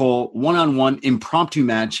 Adam Cole, one-on-one impromptu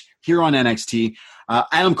match here on NXT.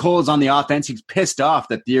 Adam Cole is on the offense. He's pissed off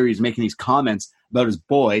that Theory is making these comments about his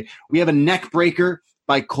boy. We have a neck breaker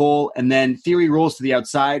by Cole, and then Theory rolls to the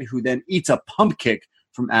outside, who then eats a pump kick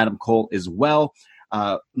from Adam Cole as well.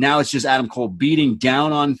 Now it's just Adam Cole beating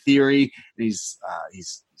down on Theory. And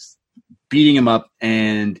he's beating him up,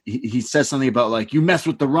 and he says something about, like, you messed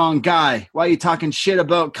with the wrong guy. Why are you talking shit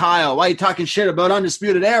about Kyle? Why are you talking shit about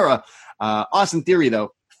Undisputed Era? Austin Theory,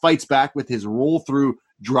 though, fights back with his roll-through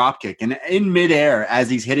dropkick. And in midair, as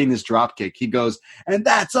he's hitting this dropkick, he goes, and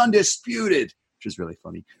that's undisputed, which is really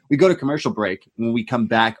funny. We go to commercial break. When we come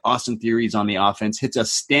back, Austin Theory's on the offense, hits a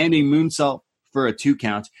standing moonsault for a 2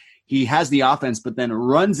 count. He has the offense, but then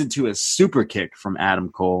runs into a super kick from Adam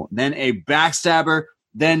Cole, then a backstabber,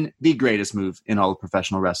 then the greatest move in all of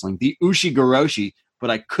professional wrestling, the Ushigoroshi,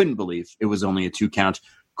 but I couldn't believe it was only a 2 count.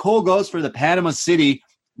 Cole goes for the Panama City,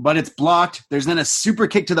 but it's blocked. There's then a super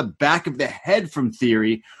kick to the back of the head from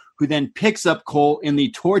Theory, who then picks up Cole in the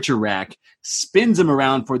torture rack, spins him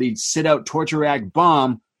around for the sit-out torture rack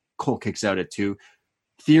bomb. Cole kicks out at 2.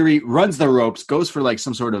 Theory runs the ropes, goes for like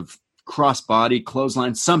some sort of crossbody,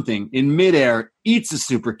 clothesline, something in midair, eats a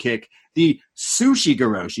super kick, the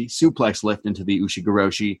Sushigoroshi, suplex lift into the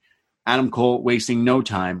Ushigoroshi. Adam Cole, wasting no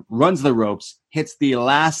time, runs the ropes, hits the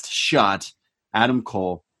last shot. Adam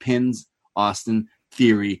Cole pins Austin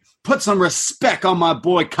Theory. Put some respect on my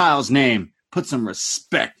boy Kyle's name. Put some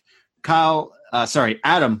respect.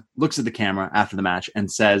 Adam looks at the camera after the match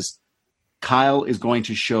and says, Kyle is going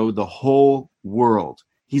to show the whole world.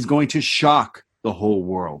 He's going to shock the whole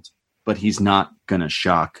world, but he's not going to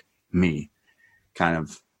shock me. Kind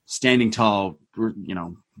of standing tall, you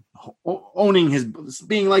know, owning his,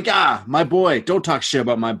 being like, my boy, don't talk shit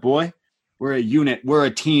about my boy. We're a unit. We're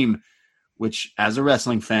a team, which as a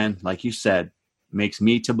wrestling fan, like you said, makes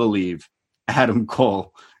me to believe Adam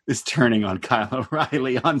Cole is turning on Kyle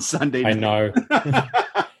O'Reilly on Sunday night. I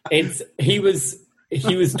know. He was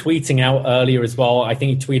tweeting out earlier as well. I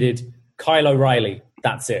think he tweeted, Kyle O'Reilly,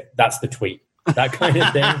 that's it. That's the tweet. That kind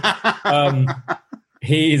of thing.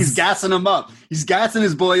 He's gassing him up. He's gassing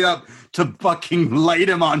his boy up to fucking light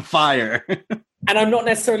him on fire. And I'm not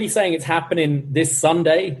necessarily saying it's happening this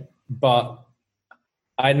Sunday, but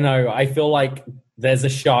I don't know. I feel like there's a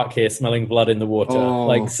shark here smelling blood in the water. Oh.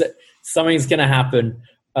 Like something's going to happen.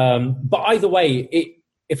 But either way,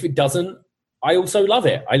 if it doesn't, I also love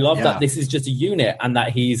it. I love that this is just a unit and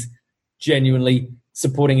that he's genuinely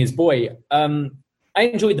supporting his boy. I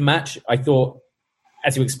enjoyed the match. I thought,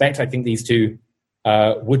 as you expect, I think these two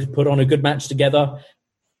would put on a good match together.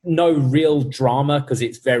 No real drama because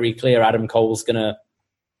it's very clear Adam Cole's going to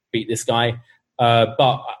beat this guy.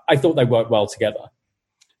 But I thought they worked well together.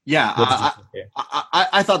 Yeah,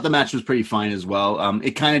 I thought the match was pretty fine as well.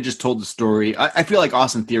 It kind of just told the story. I feel like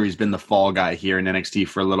Austin Theory's been the fall guy here in NXT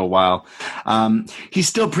for a little while. He's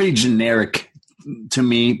still pretty generic to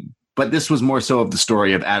me, but this was more so of the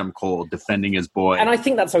story of Adam Cole defending his boy. And I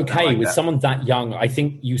think that's okay with someone that young. I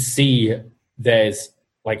think you see there's,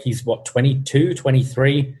 like, he's, 22,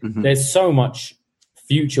 23? Mm-hmm. There's so much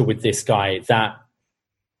future with this guy that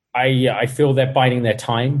I feel they're biding their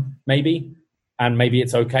time, maybe. And maybe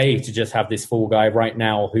it's okay to just have this fall guy right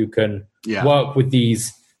now who can work with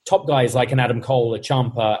these top guys like an Adam Cole, a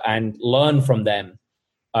Ciampa, and learn from them,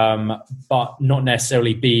 but not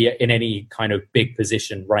necessarily be in any kind of big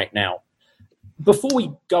position right now. Before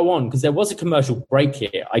we go on, because there was a commercial break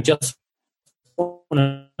here, I just want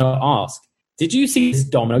to ask, did you see this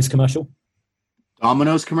Domino's commercial?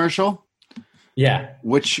 Domino's commercial? Yeah.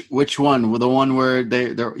 Which one? The one where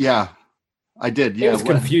they're I did. Yeah, it was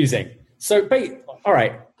confusing. So, all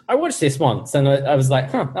right, I watched this once and I was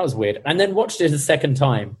like, that was weird. And then watched it a second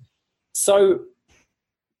time. So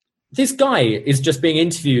this guy is just being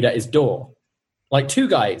interviewed at his door, like two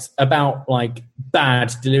guys, about like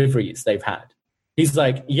bad deliveries they've had. He's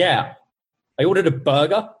like, yeah, I ordered a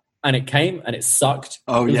burger and it came and it sucked.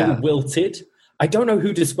 Oh, it was yeah. all wilted. I don't know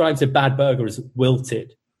who describes a bad burger as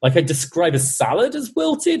wilted. Like I describe a salad as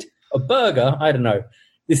wilted. A burger, I don't know.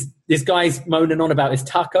 This guy's moaning on about his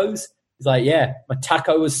tacos. He's like, yeah, my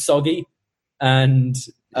taco was soggy. And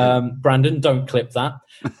Brandon, don't clip that.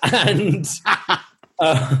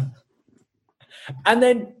 And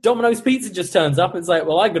then Domino's Pizza just turns up. It's like,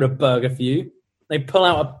 well, I got a burger for you. They pull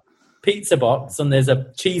out a pizza box and there's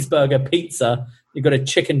a cheeseburger pizza. You've got a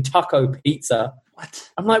chicken taco pizza. What?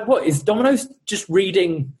 I'm like, what? Is Domino's just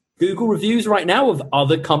reading Google reviews right now of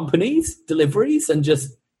other companies' deliveries and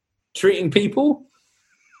just treating people?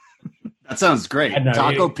 That sounds great.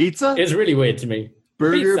 Taco pizza? It's really weird to me.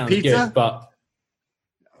 Burger pizza? Good, but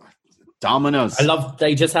Domino's. I love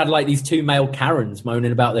they just had like these two male Karens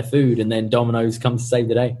moaning about their food and then Domino's comes to save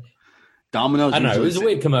the day. Domino's. I don't know. It was a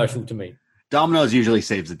weird commercial to me. Domino's usually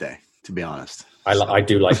saves the day, to be honest. I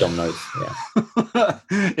do like Domino's. Yeah.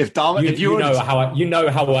 You know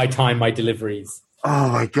how I time my deliveries. Oh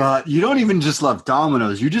my god! You don't even just love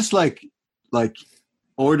Domino's. You just like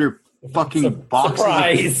order fucking boxes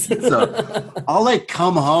surprise. of pizza. I'll like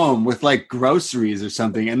come home with like groceries or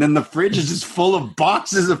something, and then the fridge is just full of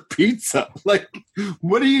boxes of pizza. Like,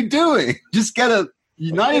 what are you doing? Just get a.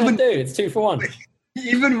 You're not even do. It's 2 for 1.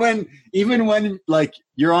 Even when like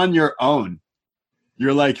you're on your own,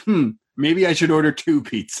 you're like, maybe I should order 2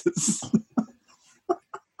 pizzas.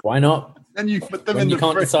 Why not? Then you put them when in you the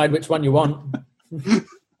can't fridge. decide which one you want.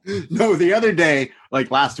 No, the other day, like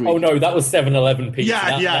last week. Oh no, that was 7-Eleven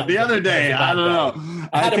pizza. Yeah, the other day, I don't know.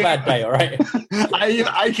 I had a bad day, all right?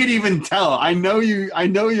 I could even tell. I know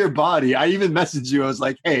your body. I even messaged you. I was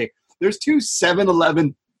like, hey, there's 2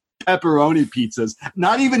 7-Eleven pepperoni pizzas.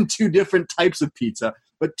 Not even 2 different types of pizza,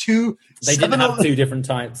 but 2. They didn't have 2 different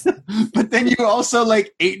types. But then you also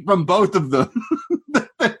like ate from both of them.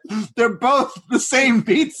 They're both the same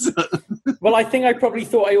pizza. Well, I think I probably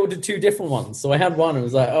thought I ordered 2 different ones. So I had one and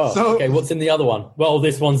was like, okay, what's in the other one? Well,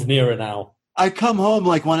 this one's nearer now. I come home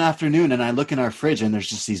like one afternoon and I look in our fridge and there's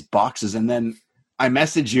just these boxes. And then I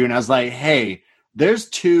message you and I was like, hey, there's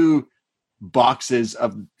 2 boxes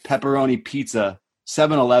of pepperoni pizza,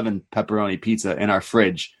 7-Eleven pepperoni pizza in our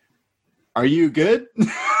fridge. Are you good?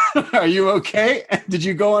 Are you okay? Did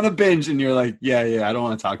you go on a binge? And you're like, yeah, I don't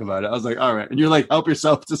want to talk about it. I was like, all right. And you're like, help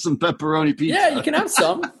yourself to some pepperoni pizza. Yeah, you can have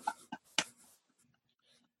some.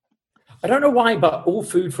 I don't know why, but all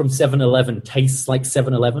food from 7-Eleven tastes like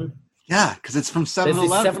 7-Eleven. Yeah, because it's from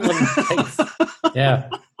 7-Eleven. 7-Eleven taste. Yeah.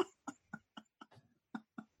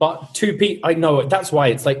 But 2 I know that's why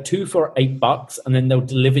it's like 2 for $8, and then they'll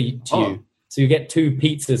deliver it to you. So you get 2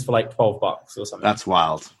 pizzas for like $12 or something. That's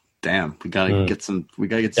wild. Damn, we gotta get some. We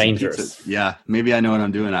gotta get dangerous. Some pizza. Yeah, maybe I know what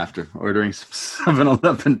I'm doing after ordering some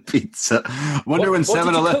 7-Eleven pizza. Wonder when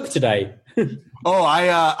 7-Eleven. What did you cook today?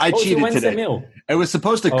 I cheated today. Meal? I was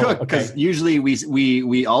supposed to cook because usually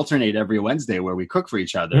we alternate every Wednesday where we cook for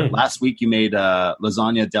each other. Last week you made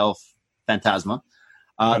lasagna del Fantasma.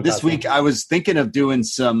 This week I was thinking of doing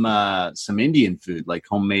some Indian food, like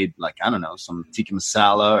homemade, like I don't know, some tikka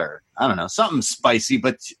masala or I don't know, something spicy.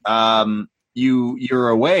 But you're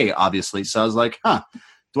away, obviously, so I was like,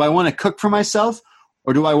 do I want to cook for myself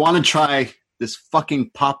or do I want to try this fucking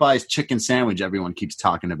Popeye's chicken sandwich everyone keeps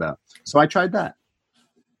talking about? So I tried that.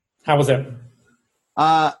 How was it?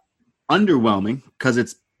 Underwhelming because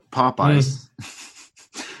it's Popeyes.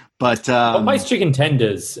 But Popeyes chicken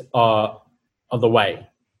tenders are the way.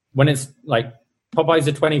 When it's like Popeyes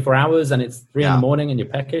are 24 hours and it's 3 in the morning and you're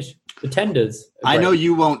peckish, the tenders. I know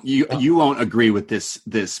you won't agree with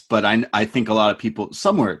this, but I think a lot of people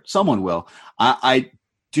someone will. I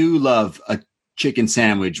do love a chicken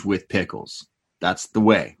sandwich with pickles. That's the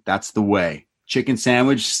way. Chicken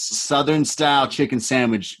sandwich, Southern style chicken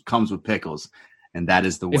sandwich comes with pickles, and that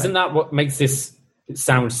is the way. Isn't that what makes this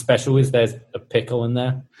sandwich special? Is there's a pickle in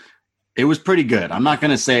there? It was pretty good. I'm not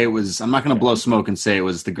going to blow smoke and say it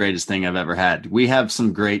was the greatest thing I've ever had. We have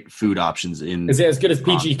some great food options in. Is it as good as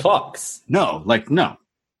PG Clocks? No.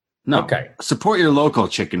 Okay. Support your local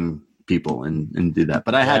chicken people and do that.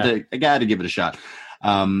 But I had to give it a shot.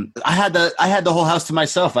 I had the whole house to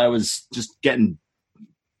myself. I was just getting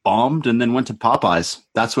bombed and then went to Popeyes.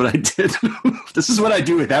 That's what I did. This is what I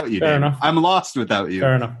do without you. Fair enough. I'm lost without you.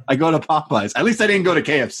 Fair enough. I go to Popeyes. At least I didn't go to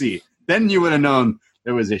KFC. Then you would have known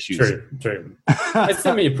there was issues. True. I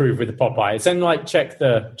semi-approve with the Popeyes and like check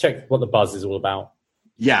what the buzz is all about.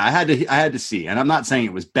 Yeah, I had to see, and I'm not saying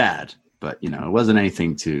it was bad, but it wasn't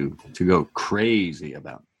anything to go crazy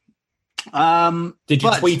about. Did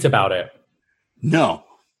you tweet about it? No,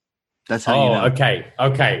 that's how you know.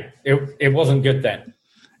 Okay. It wasn't good then.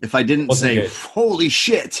 If I didn't say, good. "Holy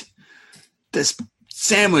shit," this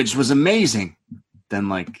sandwich was amazing. Then,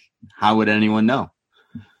 like, how would anyone know?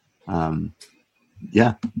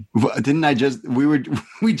 Yeah. Didn't I just, we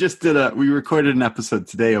recorded an episode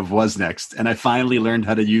today of Was Next, and I finally learned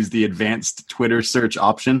how to use the advanced Twitter search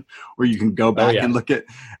option where you can go back and look at,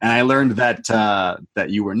 and I learned that, that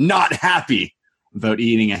you were not happy about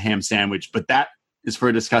eating a ham sandwich, but that is for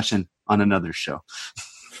a discussion on another show.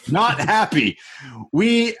 Not happy.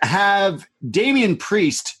 We have Damian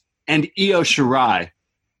Priest and Io Shirai.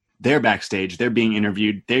 They're backstage. They're being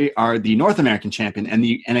interviewed. They are the North American champion and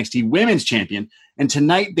the NXT Women's Champion. And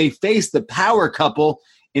tonight they face the power couple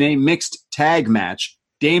in a mixed tag match.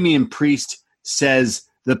 Damian Priest says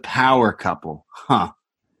the power couple.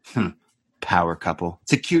 Power couple.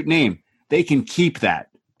 It's a cute name. They can keep that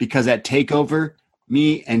because at TakeOver,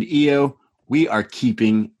 me and Io, we are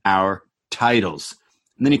keeping our titles.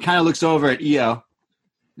 And then he kind of looks over at Io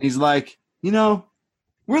and he's like, you know,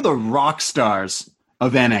 we're the rock stars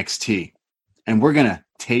of NXT, and we're going to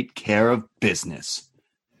take care of business.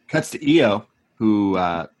 Cuts to Io, who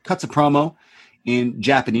cuts a promo in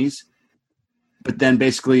Japanese, but then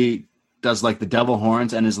basically does like the devil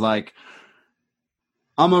horns and is like,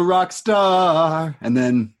 I'm a rock star. And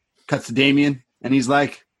then cuts to Damian, and he's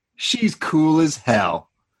like, she's cool as hell.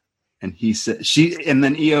 And and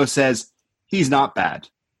then Io says, he's not bad.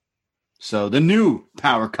 So the new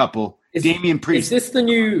power couple, Damian Priest. Is this the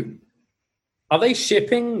new... Are they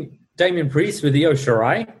shipping Damian Priest with Io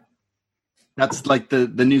Shirai? That's like the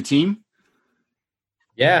new team?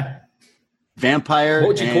 Yeah. Vampire. What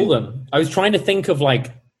would you call them? I was trying to think of like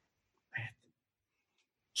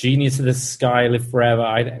Genius of the Sky, Live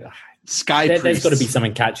Forever. Sky Priests. There's got to be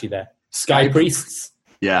something catchy there. Sky Priests?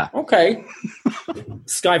 Yeah. Okay.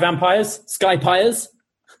 Sky Vampires? Sky Pyres?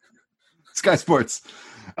 Sky Sports.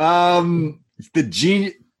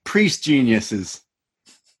 The Priest Geniuses.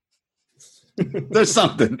 There's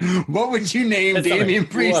something. What would you name Damian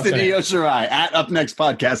Priest and Io Shirai at upNXT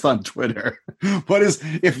Podcast on Twitter? What is,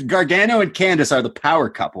 if Gargano and Candice are the power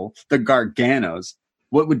couple, the Garganos,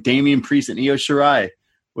 what would Damian Priest and Io Shirai,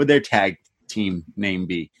 would their tag team name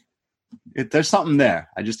be? There's something there.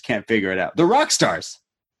 I just can't figure it out. The Rock Stars.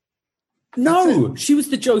 No, she was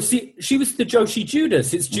the Joshi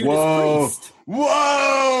Judas. It's Judas Priest.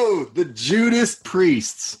 Whoa! The Judas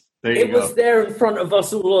Priests. There you go. It was there in front of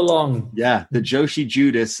us all along. Yeah, the Joshi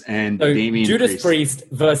Judas and Damian Judas Priest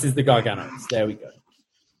versus the Garganos. There we go.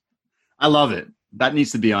 I love it. That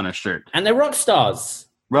needs to be on a shirt. And they're rock stars.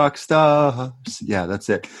 Rock stars. Yeah, that's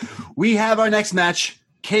it. We have our next match,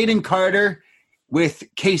 Kaden Carter with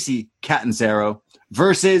Casey Catanzaro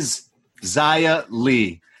versus Xia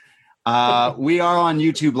Li. We are on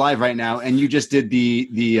YouTube Live right now, and you just did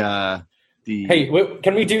the Hey,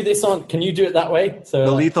 can we do this on? Can you do it that way? So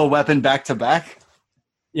the Lethal Weapon back to back.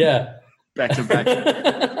 Yeah, back to back.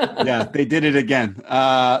 Yeah, they did it again.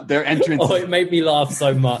 Their entrance. Oh, it made me laugh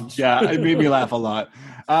so much. Yeah, it made me laugh a lot.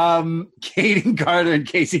 Kaden Carter and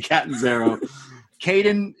Casey Catanzaro.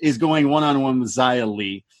 Kaden is going one-on-one with Xia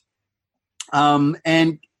Li,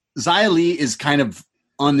 and Xia Li is kind of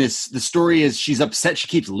on this. The story is she's upset. She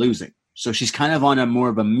keeps losing, so she's kind of on a more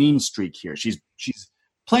of a mean streak here. She's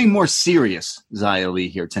playing more serious, Xia Li,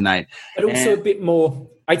 here tonight. But also a bit more,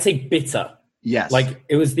 I'd say, bitter. Yes. Like,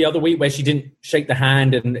 it was the other week where she didn't shake the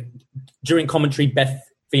hand, and during commentary, Beth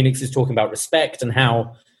Phoenix is talking about respect and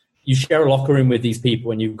how you share a locker room with these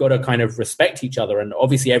people and you've got to kind of respect each other. And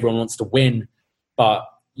obviously everyone wants to win, but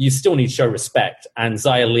you still need to show respect. And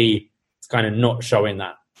Xia Li is kind of not showing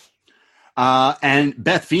that. And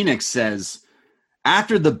Beth Phoenix says,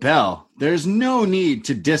 after the bell, there's no need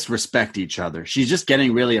to disrespect each other. She's just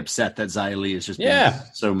getting really upset that Xia Li is just being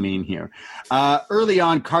so mean here. Early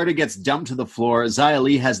on, Carter gets dumped to the floor. Xia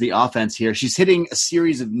Li has the offense here. She's hitting a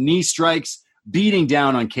series of knee strikes, beating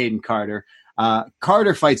down on Kaden Carter.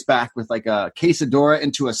 Carter fights back with like a quesadora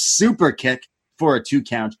into a super kick for a 2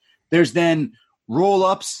 count. There's then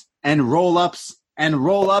roll-ups and roll-ups and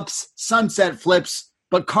roll-ups, sunset flips,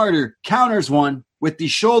 but Carter counters one with the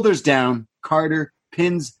shoulders down. Carter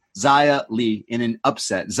pins Xia Li in an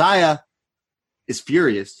upset. Xia is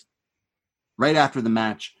furious. Right after the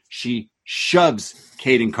match, she shoves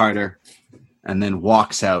Kaden Carter and then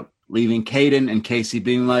walks out, leaving Kaden and Casey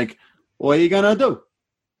being like, what are you going to do?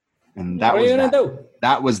 And that was that.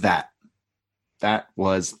 That was that. That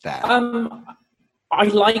was that. I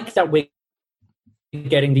like that we're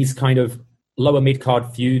getting these kind of lower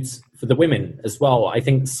mid-card feuds for the women as well. I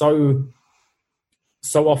think so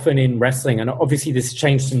often in wrestling, and obviously this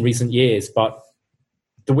changed in recent years, but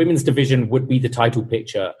the women's division would be the title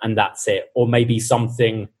picture and that's it. Or maybe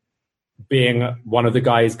something being one of the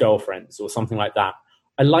guys' girlfriends or something like that.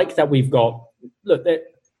 I like that we've got, look,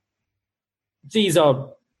 these are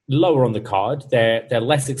lower on the card. They're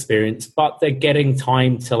less experienced, but they're getting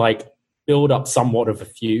time to like build up somewhat of a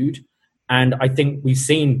feud. And I think we've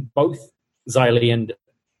seen both Xia Li and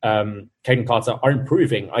Caden Carter are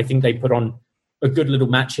improving. I think they put on a good little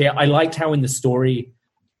match here. I liked how in the story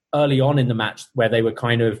early on in the match where they were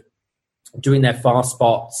kind of doing their fast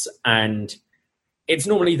spots, and it's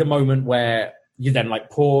normally the moment where you then like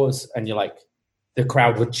pause and you're like, the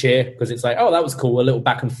crowd would cheer because it's like, oh, that was cool, a little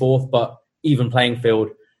back and forth, but even playing field.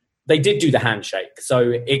 They did do the handshake, so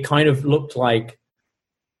it kind of looked like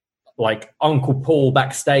Uncle Paul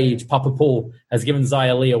backstage, Papa Paul has given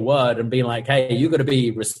Xia Li a word and been like, hey, you got to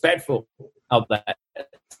be respectful of that.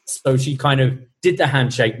 So she kind of did the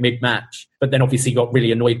handshake mid-match, but then obviously got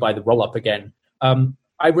really annoyed by the roll-up again.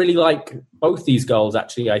 I really like both these girls,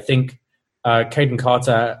 actually. I think Caden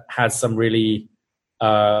Carter has some really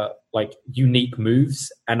like unique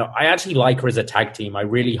moves, and I actually like her as a tag team. I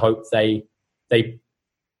really hope they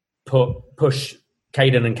push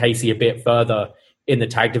Caden and Casey a bit further in the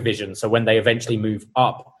tag division, so when they eventually move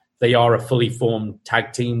up, they are a fully formed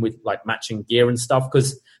tag team with like matching gear and stuff,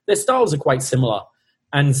 because their styles are quite similar.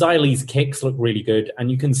 And Xia Li's kicks look really good,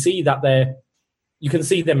 and you can see that you can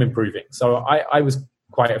see them improving. So I was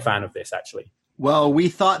quite a fan of this, actually. Well, we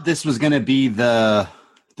thought this was going to be the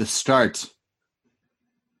start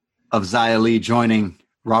of Xia Li joining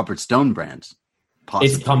Robert Stone brand. Possibly.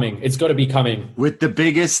 It's coming. It's got to be coming. With the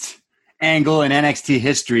biggest angle in NXT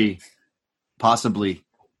history, possibly.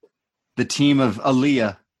 The team of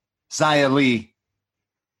Aaliyah, Xia Li,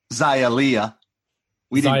 Xia Leah.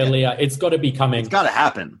 Xia Leah. It's got to be coming. It's got to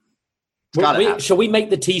happen. Happen. Shall we make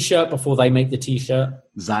the T-shirt before they make the T-shirt?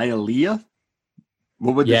 Xia Leah?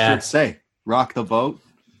 What would the shirt say? Rock the boat?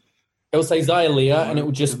 It'll say Xia Leah, and it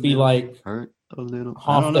will just be like hurt a little.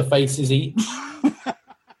 Half the faces each.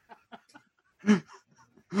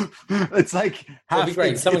 It's like half. That'd be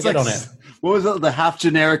great. Someone get on it. What was it? The half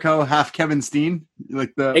Generico, half Kevin Steen?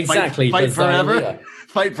 Like the exactly fight forever.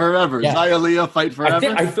 Fight forever. Yeah. Xia Leah, fight forever.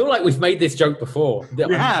 I feel like we've made this joke before.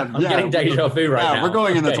 I'm getting deja vu right now. We're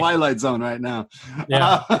going in the Twilight Zone right now.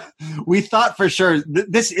 Yeah. We thought for sure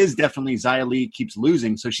this is definitely Xia Li keeps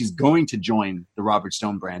losing, so she's going to join the Robert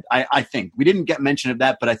Stone brand. I think we didn't get mention of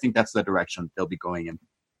that, but I think that's the direction they'll be going in.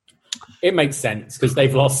 It makes sense because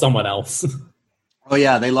they've lost someone else. Oh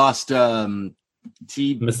yeah, they lost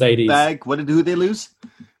Mercedes. Bag. Who did they lose?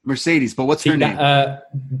 Mercedes. But what's her name?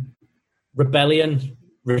 Rebellion,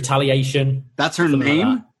 Retaliation. That's her name.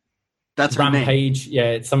 Like that. That's her Rampage. name. Yeah,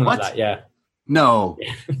 it's something like that. Yeah. No.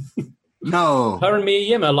 No. Her and Mia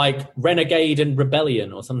Yim are like Renegade and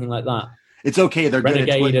Rebellion or something like that. It's okay. They're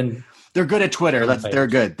Renegade good at and they're good at Twitter. They're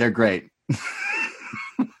good. They're great.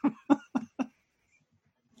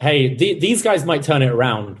 Hey, these guys might turn it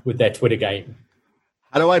around with their Twitter game.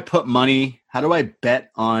 How do I put money? How do I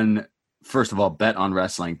bet on, first of all, bet on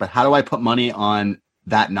wrestling, but how do I put money on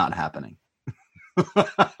that not happening?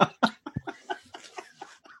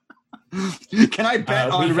 Can I bet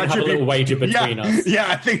on we can have a little wager between us? Yeah,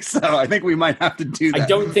 I think so. I think we might have to do that.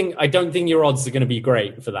 I don't think your odds are going to be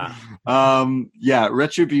great for that. Yeah,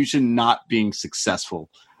 Retribution not being successful.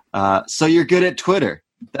 So you're good at Twitter.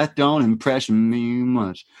 That don't impress me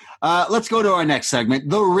much. Let's go to our next segment,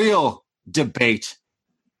 the real debate.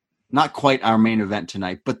 Not quite our main event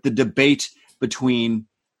tonight, but the debate between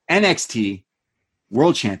NXT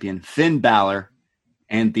World Champion Finn Balor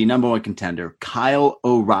and the number one contender, Kyle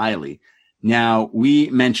O'Reilly. Now, we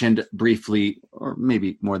mentioned briefly, or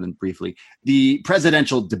maybe more than briefly, the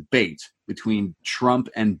presidential debate between Trump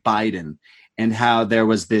and Biden and how there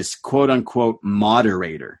was this quote-unquote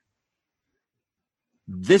moderator.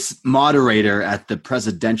 This moderator at the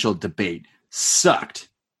presidential debate sucked.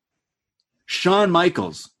 Shawn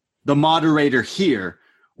Michaels, the moderator here,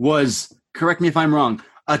 was, correct me if I'm wrong,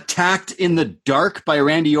 attacked in the dark by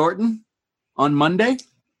Randy Orton on Monday?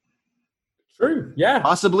 True, yeah.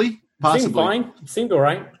 Possibly. Seemed fine. Seemed all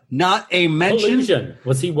right. Not a mention. Collusion.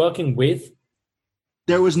 Was he working with?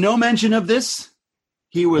 There was no mention of this.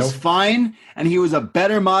 He was fine, and he was a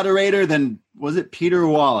better moderator than, was it Peter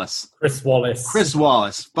Wallace? Chris Wallace. Chris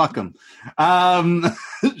Wallace. Fuck him.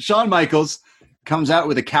 Shawn Michaels comes out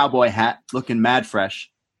with a cowboy hat, looking mad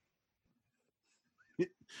fresh.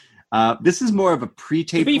 This is more of a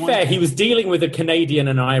pre-tape. To be fair, he was dealing with a Canadian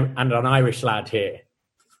and an Irish lad here.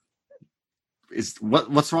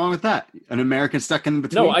 What's wrong with that? An American stuck in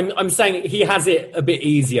between? No, I'm saying he has it a bit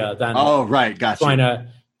easier than. Oh, right, gotcha.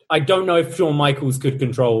 I don't know if Shawn Michaels could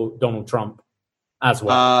control Donald Trump as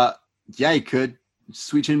well. Yeah, he could.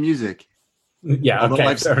 Sweet chin music. Yeah,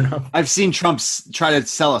 okay, fair enough. I've seen Trump try to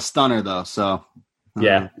sell a stunner though, so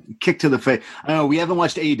Yeah. Kick to the face. I don't know. We haven't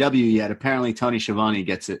watched AEW yet. Apparently, Tony Schiavone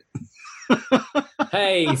gets it.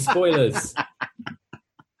 Hey, spoilers.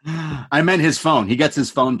 I meant his phone. He gets his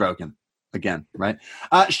phone broken again, right?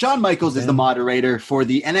 Shawn Michaels is the moderator for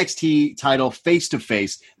the NXT title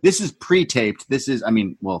face-to-face. This is pre-taped.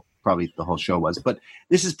 Probably the whole show was, but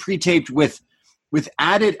this is pre-taped with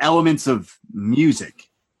added elements of music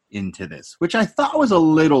into this, which I thought was a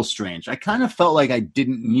little strange. I kind of felt like I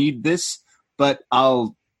didn't need this, but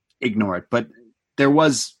I'll ignore it. But there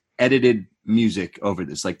was edited music over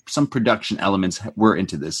this, like some production elements were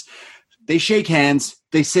into this. They shake hands,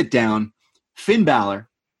 they sit down. Finn Balor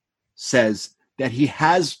says that he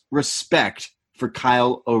has respect for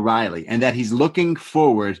Kyle O'Reilly and that he's looking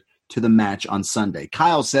forward to the match on Sunday.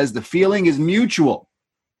 Kyle says the feeling is mutual.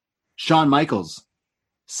 Shawn Michaels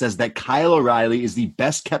says that Kyle O'Reilly is the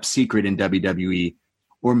best kept secret in WWE,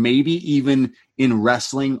 or maybe even in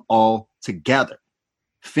wrestling altogether.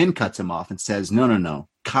 Finn cuts him off and says, no.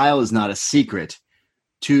 Kyle is not a secret.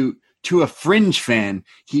 To a fringe fan,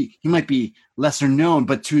 he might be lesser known,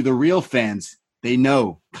 but to the real fans, they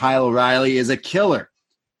know Kyle O'Reilly is a killer.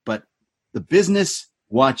 But the business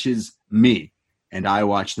watches me, and I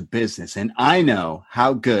watch the business, and I know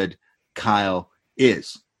how good Kyle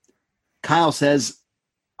is. Kyle says,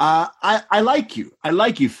 I like you. I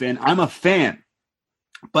like you, Finn. I'm a fan.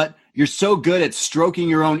 But you're so good at stroking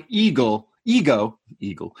your own ego.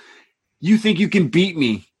 You think you can beat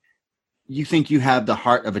me. You think you have the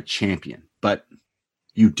heart of a champion, but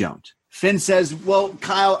you don't. Finn says, well,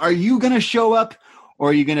 Kyle, are you going to show up, or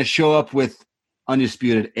are you going to show up with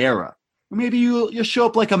Undisputed Era? Or maybe you'll show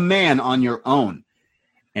up like a man on your own.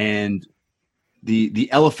 And the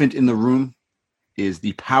elephant in the room is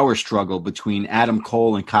the power struggle between Adam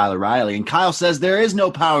Cole and Kyle O'Reilly. And Kyle says there is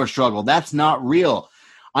no power struggle. That's not real.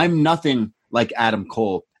 I'm nothing like Adam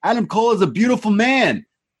Cole. Adam Cole is a beautiful man,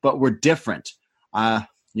 but we're different. My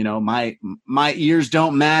ears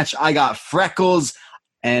don't match. I got freckles.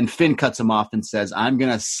 And Finn cuts him off and says, I'm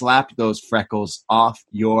going to slap those freckles off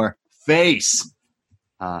your face.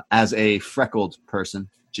 As a freckled person,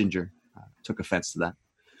 Ginger took offense to that.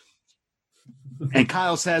 And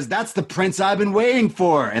Kyle says, that's the prince I've been waiting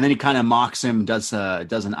for. And then he kind of mocks him, does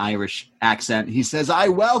an Irish accent. He says, I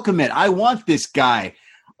welcome it. I want this guy.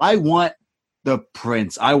 I want the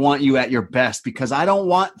prince. I want you at your best, because I don't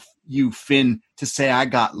want you, Finn, to say I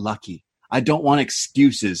got lucky. I don't want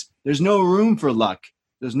excuses. There's no room for luck.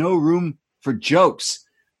 There's no room for jokes.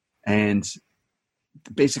 And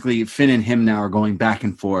basically Finn and him now are going back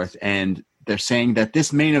and forth, and they're saying that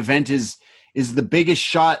this main event is the biggest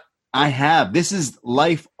shot I have. This is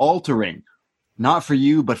life altering, not for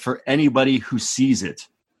you, but for anybody who sees it.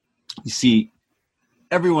 You see,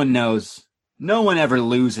 everyone knows no one ever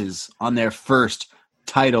loses on their first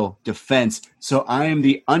title defense. So I am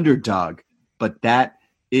the underdog, but that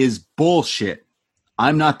is bullshit.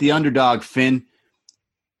 I'm not the underdog, Finn.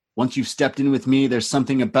 Once you've stepped in with me, there's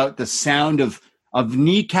something about the sound of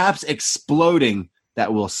kneecaps exploding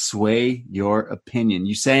that will sway your opinion.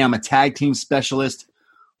 You say I'm a tag team specialist.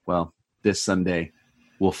 Well, this Sunday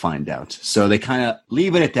we'll find out. So they kind of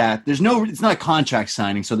leave it at that. It's not a contract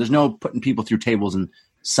signing, so there's no putting people through tables and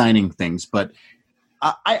signing things. But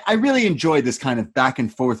I really enjoyed this kind of back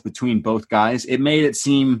and forth between both guys. It made it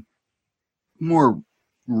seem more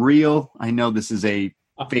real. I know this is a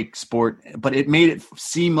fake sport, but it made it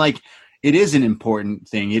seem like it is an important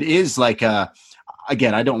thing. It is like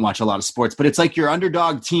again, I don't watch a lot of sports, but it's like your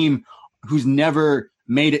underdog team who's never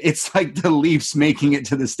made it. It's like the Leafs making it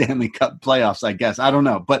to the Stanley Cup playoffs, I guess. I don't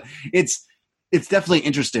know, but it's definitely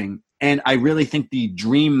interesting. And I really think the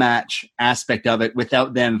dream match aspect of it,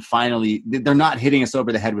 without them finally, they're not hitting us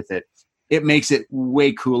over the head with it. It makes it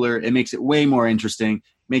way cooler. It makes it way more interesting,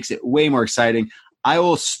 makes it way more exciting. I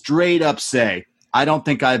will straight up say, I don't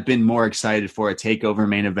think I've been more excited for a TakeOver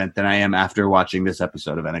main event than I am after watching this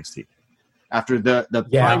episode of NXT. After the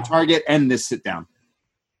Prime Target and this sit down.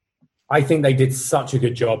 I think they did such a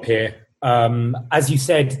good job here. As you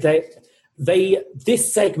said,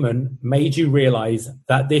 this segment made you realize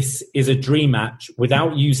that this is a dream match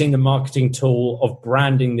without using the marketing tool of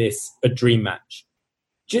branding this a dream match.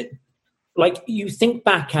 Like you think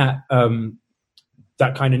back at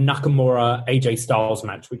that kind of Nakamura AJ Styles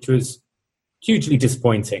match, which was hugely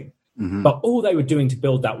disappointing. Mm-hmm. But all they were doing to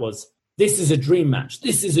build that was, this is a dream match.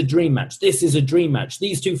 This is a dream match. This is a dream match.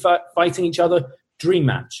 These two fighting each other, dream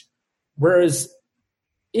match. Whereas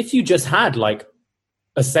if you just had like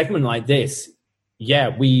a segment like this,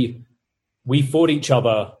 yeah, we fought each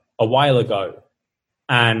other a while ago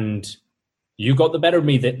and you got the better of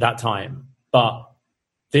me that time. But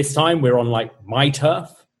this time we're on like my turf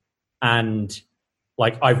and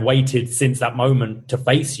like, I've waited since that moment to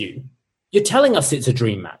face you. You're telling us it's a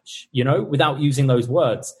dream match, you know, without using those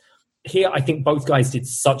words. Here, I think both guys did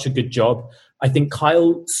such a good job. I think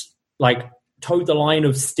Kyle, like, towed the line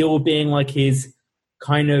of still being like his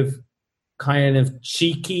kind of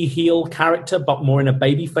cheeky heel character, but more in a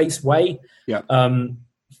babyface way. Yeah.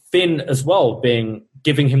 Finn as well,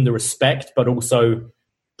 giving him the respect, but also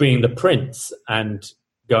being the prince and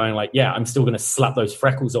going like, yeah, I'm still going to slap those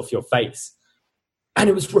freckles off your face. And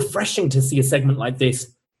it was refreshing to see a segment like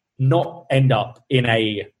this not end up in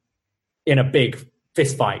a big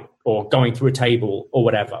fist fight or going through a table or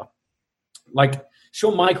whatever. Like,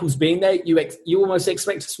 Shawn Michaels being there, you almost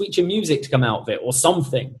expect a Sweet music to come out of it or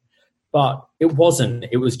something. But it wasn't.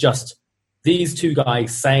 It was just these two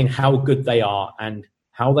guys saying how good they are and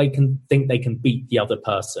how they can think they can beat the other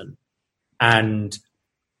person. And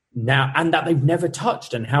that they've never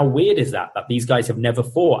touched. And how weird is that these guys have never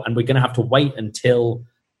fought, and we're going to have to wait until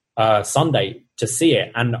Sunday to see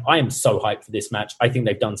it. And I am so hyped for this match. I think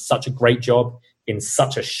they've done such a great job in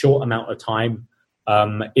such a short amount of time.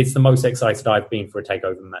 It's the most excited I've been for a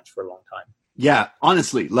TakeOver match for a long time. Yeah,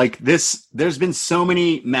 honestly, like this, there's been so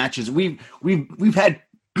many matches. We've had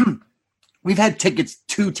we've had tickets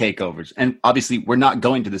to takeovers, and obviously we're not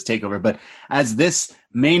going to this takeover, but as this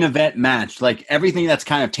main event match, like everything that's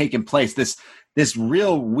kind of taken place, this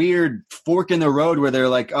real weird fork in the road where they're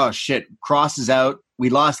like, oh shit, Cross is out. We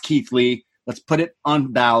lost Keith Lee. Let's put it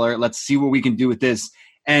on Balor. Let's see what we can do with this.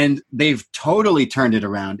 And they've totally turned it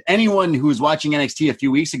around. Anyone who was watching NXT a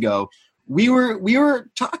few weeks ago, we were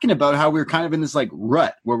talking about how we were kind of in this like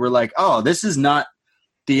rut where we're like, oh, this is not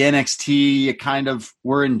the NXT kind of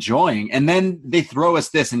we're enjoying. And then they throw us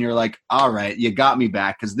this and you're like, all right, you got me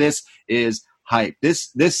back, because this is hype.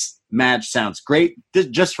 This match sounds great.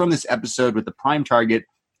 Just from this episode with the Prime Target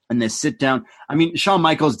and this sit down. I mean, Shawn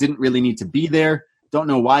Michaels didn't really need to be there. Don't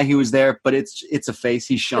know why he was there, but it's a face.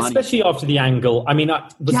 He's Shawn. Especially after the angle. I mean,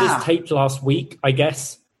 this taped last week, I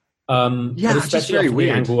guess? But especially after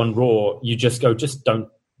the angle on Raw, you just go, just don't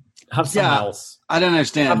have someone else. I don't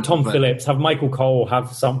understand. Have Tom Phillips, have Michael Cole,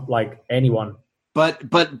 have anyone. But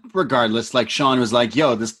regardless, like Shawn was like,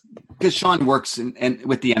 yo, this, because Shawn works and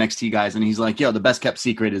with the NXT guys, and he's like, yo, the best kept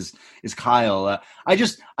secret is Kyle.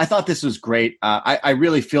 I thought this was great. I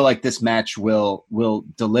really feel like this match will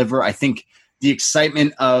deliver. I think the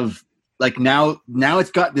excitement of like now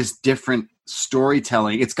it's got this different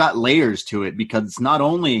storytelling. It's got layers to it, because it's not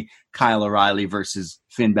only Kyle O'Reilly versus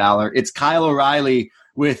Finn Balor. It's Kyle O'Reilly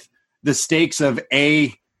with the stakes of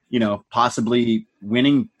A, possibly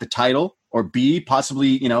winning the title, or B,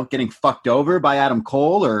 possibly, getting fucked over by Adam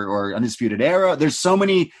Cole or Undisputed Era. There's so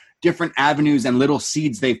many different avenues and little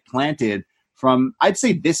seeds they've planted from, I'd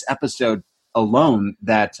say, this episode alone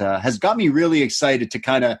that has got me really excited to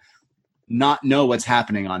kind of not know what's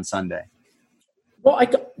happening on Sunday. Well,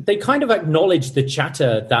 they kind of acknowledge the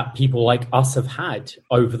chatter that people like us have had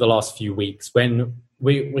over the last few weeks when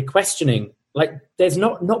we're questioning. Like, there's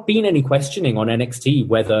not been any questioning on NXT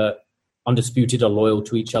whether Undisputed are loyal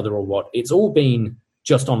to each other or what. It's all been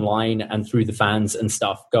just online and through the fans and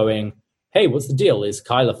stuff going, hey, what's the deal? Is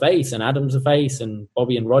Kyle a face and Adam's a face and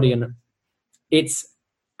Bobby and Roddy? And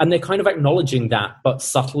they're kind of acknowledging that, but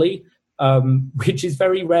subtly, which is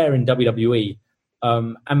very rare in WWE.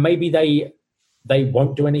 And maybe they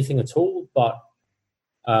won't do anything at all, but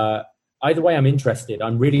either way, I'm interested.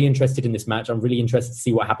 I'm really interested in this match. I'm really interested to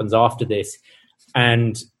see what happens after this.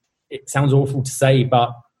 And it sounds awful to say,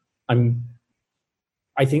 but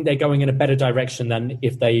I think they're going in a better direction than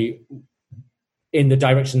in the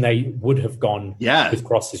direction they would have gone with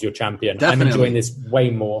Cross as your champion. Definitely. I'm enjoying this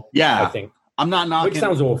way more, I think. I'm not knocking. Which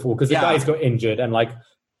sounds awful, because the guys got injured, and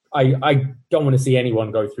I don't want to see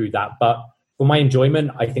anyone go through that. But for my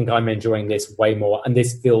enjoyment, I think I'm enjoying this way more. And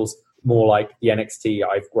this feels more like the NXT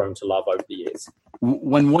I've grown to love over the years.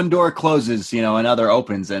 When one door closes, another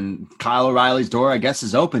opens, and Kyle O'Reilly's door, I guess,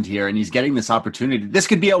 is opened here, and he's getting this opportunity. This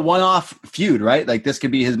could be a one-off feud, right? Like, this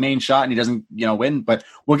could be his main shot, and he doesn't, win. But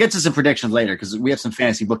we'll get to some predictions later, because we have some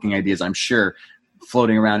fantasy booking ideas, I'm sure,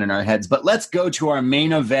 floating around in our heads. But let's go to our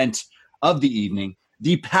main event of the evening.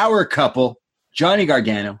 The power couple, Johnny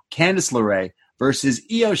Gargano, Candice LeRae, versus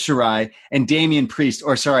Io Shirai and Damian Priest.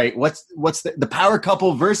 Or sorry, what's the power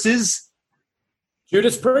couple versus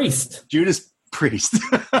Judas Priest.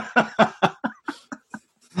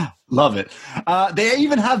 Love it. They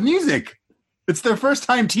even have music. It's their first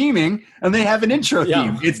time teaming, and they have an intro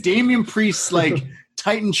theme. It's Damian Priest's like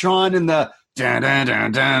Titantron and the dun dun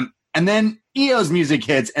dun dun, and then Io's music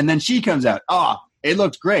hits, and then she comes out. It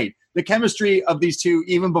looked great. The chemistry of these two,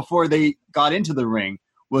 even before they got into the ring,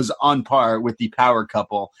 was on par with the power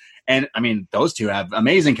couple. And I mean, those two have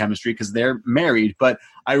amazing chemistry because they're married. But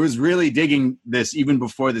I was really digging this even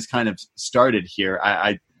before this kind of started here.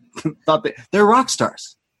 I thought that they're rock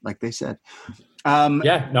stars, like they said.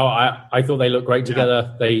 I thought they looked great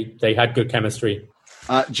together. They had good chemistry.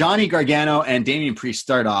 Johnny Gargano and Damian Priest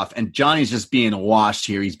start off, and Johnny's just being washed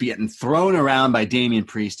here. He's getting thrown around by Damian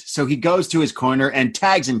Priest. So he goes to his corner and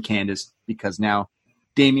tags in Candice because now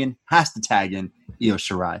Damian has to tag in Io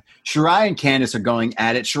Shirai. Shirai and Candice are going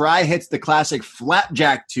at it. Shirai hits the classic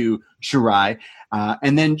flapjack to Shirai.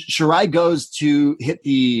 And then Shirai goes to hit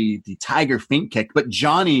the tiger feint kick, but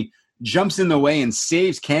Johnny jumps in the way and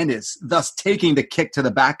saves Candice, thus taking the kick to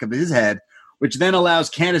the back of his head, which then allows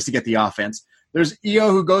Candice to get the offense. There's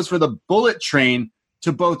Io who goes for the bullet train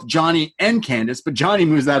to both Johnny and Candice, but Johnny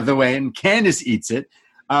moves out of the way and Candice eats it.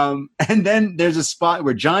 And then there's a spot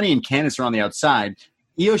where Johnny and Candice are on the outside.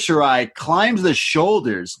 Io Shirai climbs the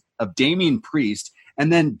shoulders of Damian Priest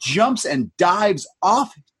and then jumps and dives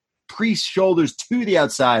off Priest's shoulders to the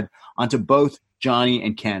outside onto both Johnny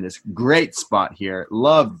and Candice. Great spot here.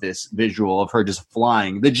 Love this visual of her just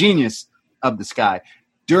flying. The genius of the sky.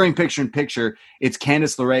 During picture-in-picture, it's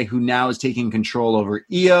Candice LeRae who now is taking control over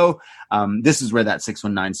Io. This is where that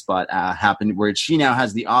 619 spot happened, where she now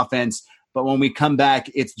has the offense. But when we come back,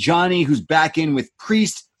 it's Johnny who's back in with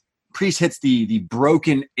Priest. Priest hits the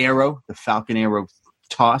broken arrow, the Falcon Arrow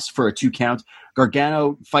toss for a 2 count.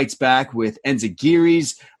 Gargano fights back with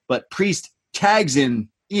Enzuigiris, but Priest tags in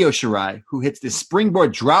Io Shirai, who hits the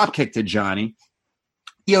springboard dropkick to Johnny.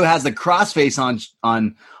 Io has the crossface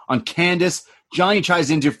on Candice. Johnny tries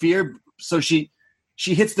to interfere, so she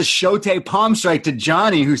hits the Shote palm strike to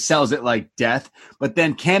Johnny, who sells it like death. But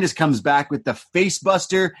then Candice comes back with the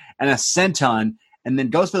facebuster and a senton, and then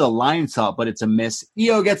goes for the lion salt, but it's a miss.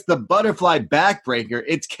 Io gets the butterfly backbreaker.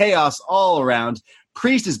 It's chaos all around.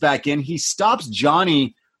 Priest is back in. He stops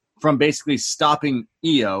Johnny from basically stopping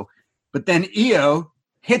Io, but then Io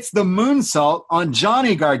hits the moonsault on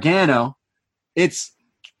Johnny Gargano. It's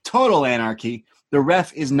total anarchy. The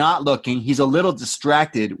ref is not looking. He's a little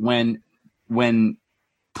distracted when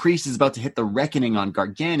Priest is about to hit the reckoning on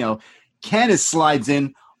Gargano. Candice slides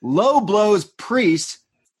in, low blows Priest.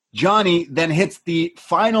 Johnny then hits the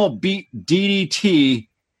final beat DDT,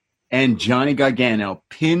 and Johnny Gargano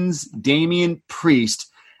pins Damian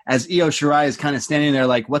Priest as Io Shirai is kind of standing there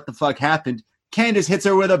like, what the fuck happened? Candice hits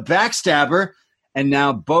her with a backstabber, and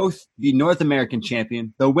now both the North American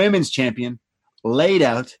champion, the women's champion, laid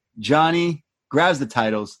out. Johnny grabs the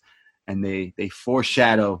titles, and they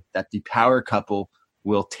foreshadow that the power couple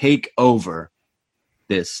will take over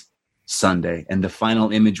this Sunday. And the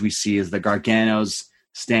final image we see is the Garganos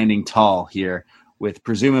standing tall here with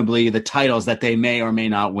presumably the titles that they may or may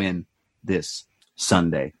not win this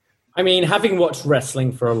Sunday. I mean, having watched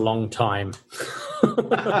wrestling for a long time.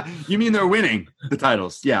 You mean they're winning the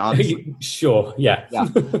titles? Yeah, obviously. Sure, yeah.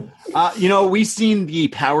 We've seen the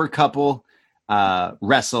power couple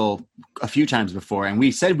wrestle a few times before, and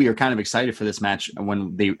we said we were kind of excited for this match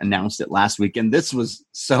when they announced it last week, and this was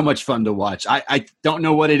so much fun to watch. I don't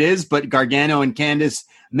know what it is, but Gargano and Candice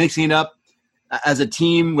mixing it up as a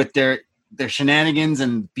team with their shenanigans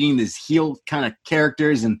and being these heel kind of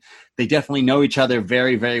characters, and they definitely know each other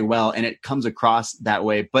very, very well, and it comes across that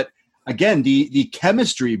way. But again, the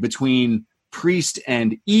chemistry between Priest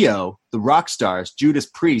and Io, the rock stars, Judas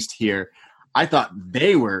Priest here, I thought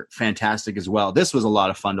they were fantastic as well. This was a lot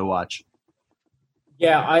of fun to watch.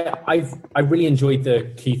 Yeah, I really enjoyed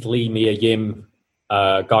the Keith Lee, Mia Yim,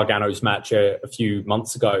 Gargano's match a few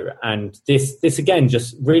months ago, and this again,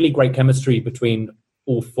 just really great chemistry between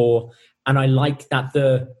all four. And I like that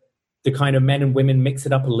the kind of men and women mix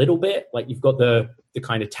it up a little bit. Like you've got the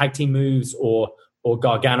kind of tag team moves, or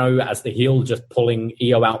Gargano as the heel just pulling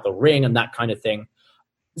Io out the ring and that kind of thing.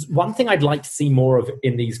 One thing I'd like to see more of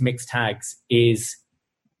in these mixed tags is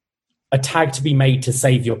a tag to be made to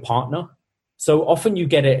save your partner. So often you'll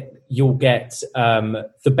get the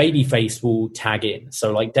babyface will tag in.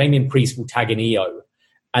 So like Damian Priest will tag in Io,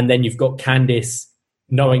 and then you've got Candice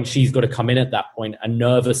knowing she's got to come in at that point and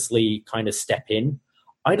nervously kind of step in.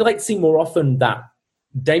 I'd like to see more often that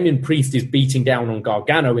Damian Priest is beating down on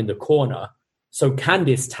Gargano in the corner, so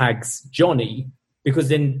Candice tags Johnny, because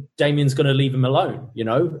then Damian's going to leave him alone,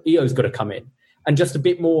 Io's got to come in. And just a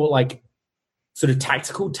bit more like sort of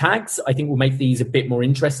tactical tags, I think will make these a bit more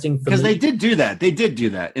interesting for me. Because they did do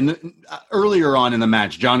that. Earlier on in the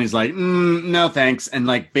match, Johnny's like, no thanks, and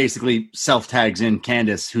like basically self-tags in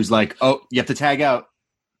Candice, who's like, oh, you have to tag out.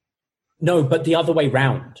 No, but the other way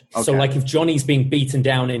round. Okay. So like if Johnny's being beaten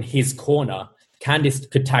down in his corner, Candice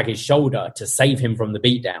could tag his shoulder to save him from the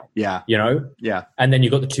beatdown. Yeah. You know? Yeah. And then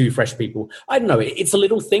you've got the two fresh people. I don't know. It's a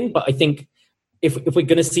little thing, but I think if we're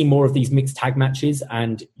going to see more of these mixed tag matches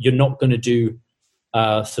and you're not going to do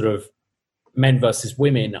sort of men versus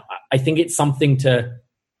women, I think it's something to,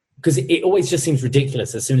 because it always just seems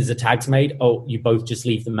ridiculous as soon as a tag's made, you both just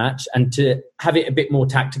leave the match. And to have it a bit more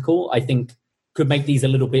tactical, I think could make these a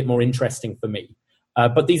little bit more interesting for me.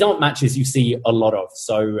 But these aren't matches you see a lot of.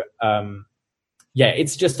 So,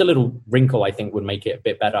 it's just a little wrinkle I think would make it a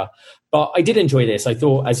bit better. But I did enjoy this. I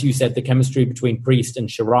thought, as you said, the chemistry between Priest and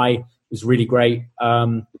Shirai was really great.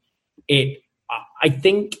 I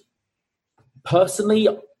think, personally,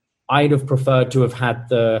 I'd have preferred to have had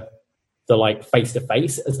the like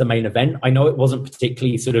face-to-face as the main event. I know it wasn't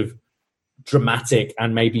particularly sort of dramatic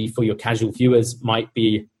and maybe for your casual viewers might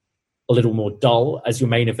be a little more dull as your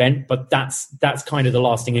main event, but that's kind of the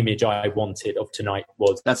lasting image I wanted of tonight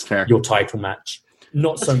was that's fair. Your title match.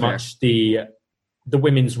 Not that's so fair. Much the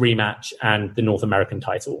women's rematch and the North American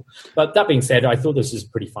title. But that being said, I thought this was a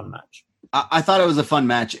pretty fun match. I thought it was a fun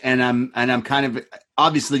match, and I'm kind of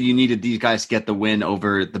obviously you needed these guys to get the win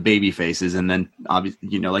over the baby faces, and then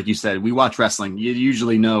obviously like you said, we watch wrestling. You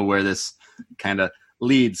usually know where this kind of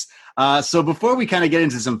leads. So before we kind of get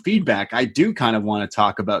into some feedback, I do kind of want to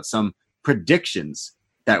talk about some predictions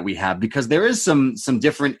that we have because there is some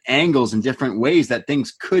different angles and different ways that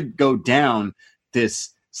things could go down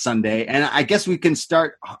this Sunday, and I guess we can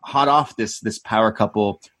start hot off this power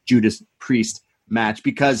couple Judas Priest match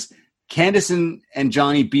because Candice and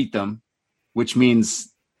Johnny beat them, which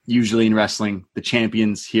means usually in wrestling, the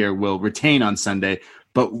champions here will retain on Sunday.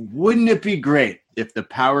 But wouldn't it be great if the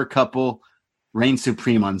power couple reign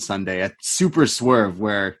supreme on Sunday? A super swerve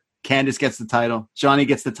where Candice gets the title, Johnny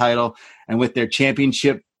gets the title, and with their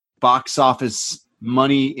championship box office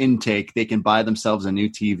money intake, they can buy themselves a new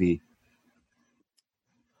TV.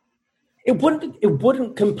 It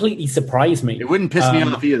wouldn't completely surprise me. It wouldn't piss me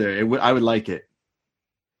off either. I would like it.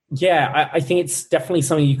 Yeah, I think it's definitely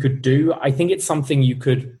something you could do. I think it's something you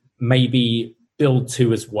could maybe build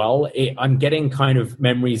to as well. I'm getting kind of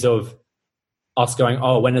memories of us going,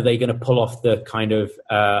 when are they going to pull off the kind of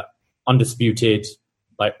undisputed,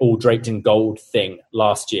 like all draped in gold thing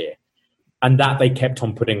last year? And that they kept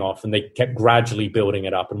on putting off and they kept gradually building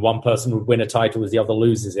it up. And one person would win a title as the other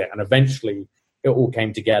loses it. And eventually it all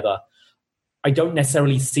came together. I don't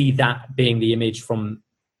necessarily see that being the image from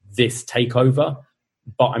this takeover,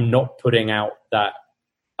 but I'm not putting out that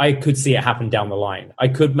I could see it happen down the line. I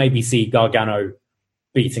could maybe see Gargano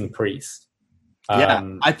beating Priest.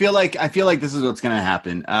 I feel like this is what's going to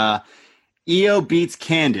happen. Io beats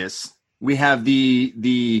Candice. We have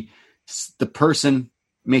the person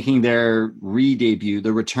making their re-debut,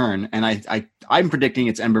 the return, and I'm predicting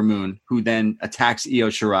it's Ember Moon who then attacks Io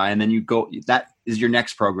Shirai, and then you go. That is your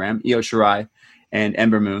next program, Io Shirai and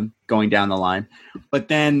Ember Moon going down the line, but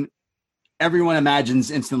then everyone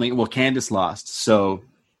imagines instantly, well, Candice lost, so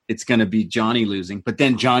it's going to be Johnny losing. But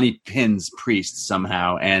then Johnny pins Priest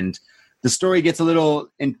somehow, and the story gets a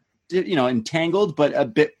little, entangled, but a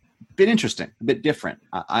bit interesting, a bit different.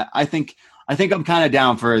 I think I'm kind of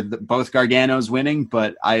down for both Garganos winning,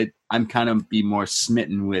 but I'm kind of be more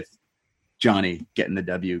smitten with Johnny getting the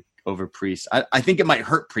W over Priest. I think it might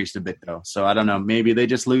hurt Priest a bit though, so I don't know. Maybe they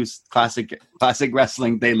just lose. Classic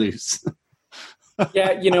wrestling, they lose.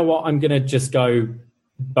 Yeah, you know what? I'm going to just go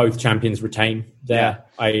both champions retain there.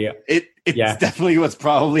 Yeah. It's definitely what's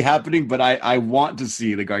probably happening, but I want to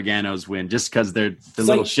see the Garganos win just because they're the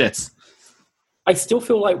little shits. I still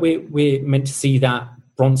feel like we're meant to see that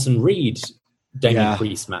Bronson Reed Damian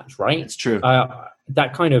Priest match, right? It's true.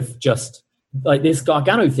 That kind of just like this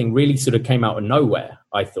Gargano thing really sort of came out of nowhere,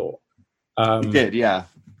 I thought. It did, yeah.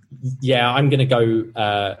 Yeah, I'm going to go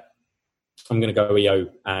Io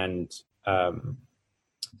and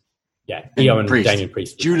Io and Priest. Damian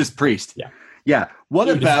Priest. Judas Priest. Yeah. What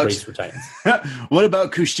Judas about Priest retains. What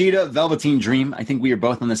about Kushida, Velveteen Dream? I think we are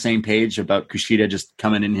both on the same page about Kushida just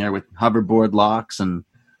coming in here with hoverboard locks and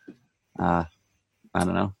I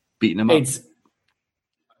don't know, beating him up.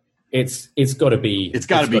 It's got to be. It's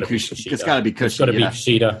got to be Kushida. It's got to be Kushida. It's got to be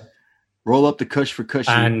Kushida. Roll up the Kush for Kush.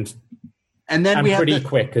 And then we have pretty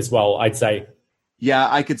quick as well, I'd say. Yeah,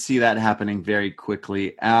 I could see that happening very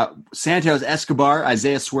quickly. Santos Escobar,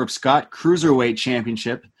 Isaiah Swerve Scott, Cruiserweight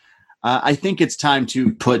Championship. I think it's time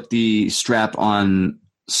to put the strap on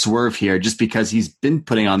Swerve here just because he's been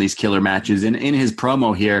putting on these killer matches. And in his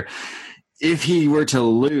promo here, if he were to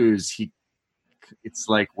lose, it's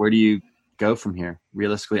like, where do you go from here,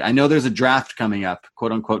 realistically? I know there's a draft coming up,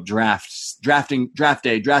 quote-unquote draft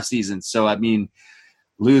day, draft season. So, I mean,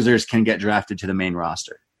 losers can get drafted to the main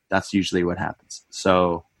roster. That's usually what happens.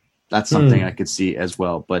 So that's something I could see as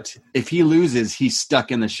well. But if he loses, he's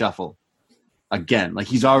stuck in the shuffle again. Like,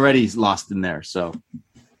 he's already lost in there. So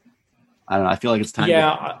I don't know. I feel like it's time.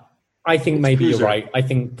 Yeah, I think maybe you're right. I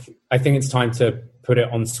think it's time to put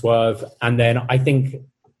it on Swerve. And then I think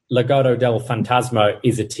Legado del Fantasma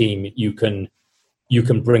is a team you can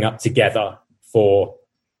bring up together for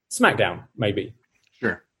SmackDown, maybe.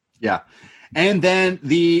 Sure. Yeah. And then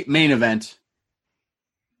the main event,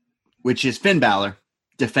 which is Finn Balor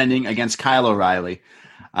defending against Kyle O'Reilly.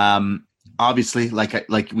 Obviously,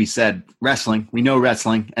 like we said, wrestling. We know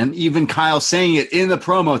wrestling. And even Kyle saying it in the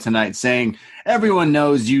promo tonight, saying, everyone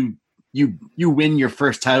knows you win your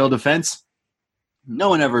first title defense. No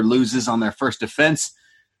one ever loses on their first defense,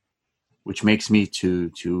 which makes me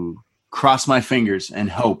to cross my fingers and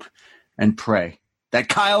hope and pray that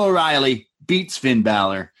Kyle O'Reilly beats Finn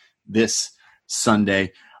Balor this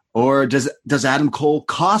Sunday. Or does Adam Cole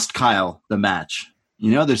cost Kyle the match?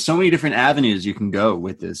 You know, there's so many different avenues you can go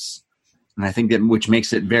with this. And I think that which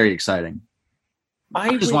makes it very exciting.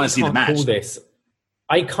 I just want to see the match. Call this.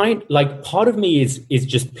 I part of me is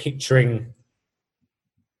just picturing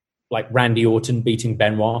like Randy Orton beating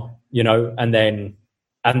Benoit, you know, and then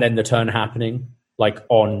the turn happening like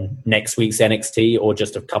on next week's NXT or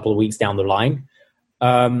just a couple of weeks down the line.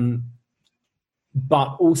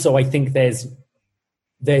 But also I think there's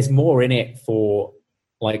more in it for,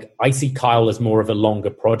 like, I see Kyle as more of a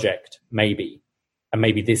longer project, maybe. And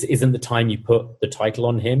maybe this isn't the time you put the title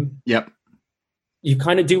on him. Yep. You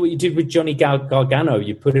kind of do what you did with Johnny Gargano.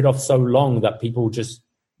 You put it off so long that people just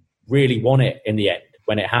really want it in the end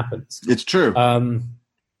when it happens. It's true.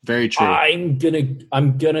 Very true. I'm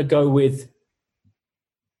gonna go with.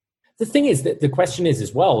 The thing is that the question is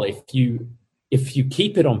as well, if you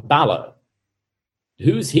keep it on Balor,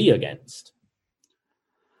 who's he against?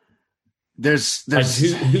 There's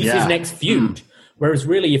who's his next feud? Whereas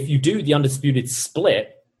really, if you do the Undisputed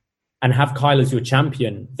Split and have Kyle as your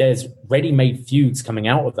champion, there's ready-made feuds coming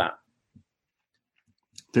out of that.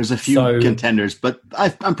 There's a few contenders, but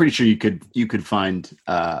I'm pretty sure you could find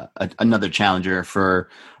another challenger for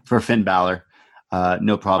Finn Balor.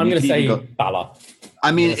 No problem. I'm going to say Balor.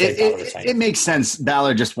 I mean, it makes sense.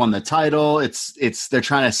 Balor just won the title. They're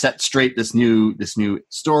trying to set straight this new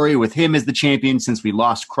story with him as the champion since we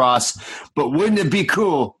lost Cross. But wouldn't it be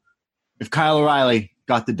cool if Kyle O'Reilly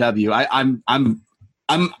got the W? I'm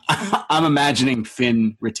imagining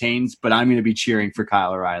Finn retains, but I'm going to be cheering for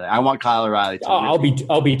Kyle O'Reilly. I want Kyle O'Reilly to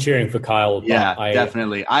I'll be cheering for Kyle. Yeah,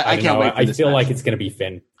 definitely. I can't wait for this. I feel match. like it's going to be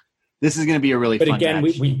Finn. This is going to be a really fun match. But again,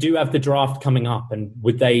 we do have the draft coming up, and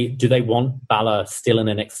do they want Balor still in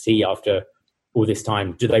NXT after all this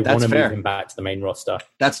time? Do they want to move him back to the main roster?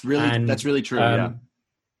 That's really true. Yeah.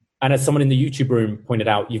 And as someone in the YouTube room pointed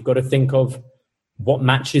out, you've got to think of what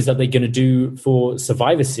matches are they going to do for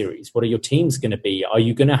Survivor Series? What are your teams going to be? Are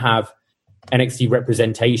you going to have NXT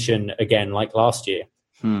representation again like last year?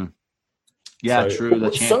 Yeah,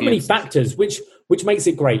 true. So many factors, which makes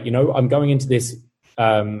it great. You know, I'm going into this.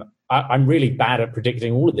 I'm really bad at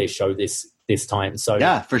predicting all of this show this time. So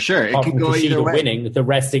yeah, for sure, it could go either way. Winning the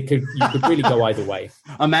rest, you could really go either way.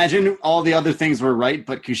 Imagine all the other things were right,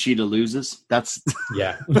 but Kushida loses. That's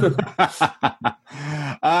yeah.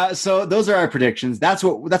 So those are our predictions. That's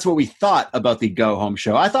what we thought about the Go Home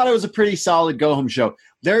show. I thought it was a pretty solid Go Home show.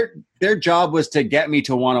 Their job was to get me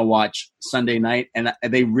to want to watch Sunday night, and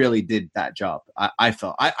they really did that job. I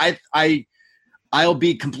felt I'll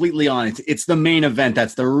be completely honest. It's the main event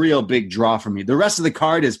that's the real big draw for me. The rest of the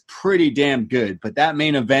card is pretty damn good, but that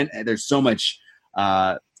main event, there's so much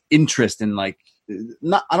interest in, like,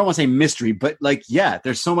 I don't want to say mystery, but like, yeah,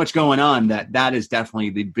 there's so much going on that is definitely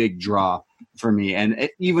the big draw for me. And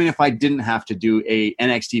even if I didn't have to do a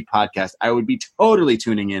NXT podcast, I would be totally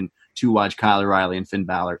tuning in to watch Kyle O'Reilly and Finn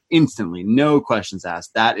Balor instantly. No questions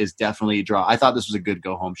asked. That is definitely a draw. I thought this was a good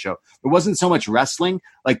go-home show. There wasn't so much wrestling.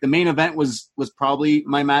 Like, the main event was probably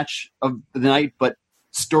my match of the night, but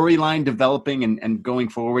storyline developing and going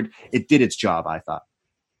forward, it did its job, I thought.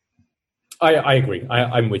 I agree.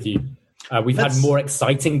 I'm with you. We've had more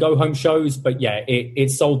exciting go-home shows, but yeah,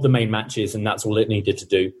 it sold the main matches, and that's all it needed to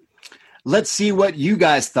do. Let's see what you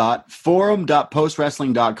guys thought.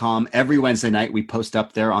 Forum.postwrestling.com. Every Wednesday night, we post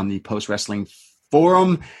up there on the Post Wrestling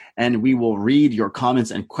Forum, and we will read your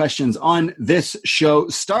comments and questions on this show,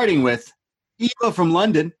 starting with Eva from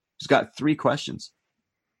London, who's got 3 questions.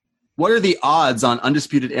 What are the odds on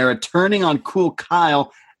Undisputed Era turning on Cool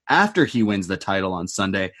Kyle after he wins the title on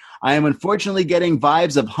Sunday? I am unfortunately getting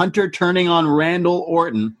vibes of Hunter turning on Randall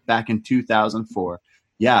Orton back in 2004.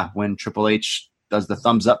 Yeah, when Triple H does the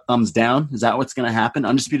thumbs up, thumbs down. Is that what's going to happen?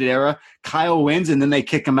 Undisputed Era, Kyle wins and then they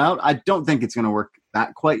kick him out. I don't think it's going to work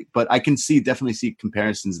that quite, but I can definitely see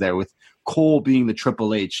comparisons there with Cole being the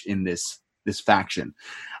Triple H in this faction.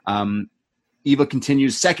 Eva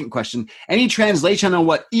continues, second question. Any translation on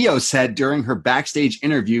what Io said during her backstage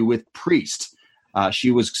interview with Priest?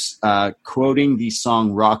 She was quoting the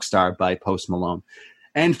song Rockstar by Post Malone.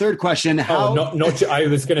 And third question, how... Oh, not I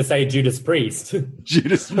was going to say Judas Priest.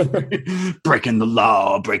 Judas breaking the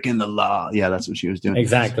law. Yeah, that's what she was doing.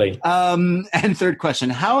 Exactly. And third question,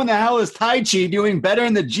 how in the hell is Taichi doing better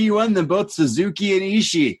in the G1 than both Suzuki and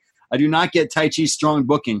Ishii? I do not get Taichi's strong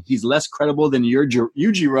booking. He's less credible than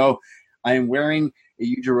Yujiro. I am wearing a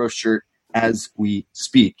Yujiro shirt as we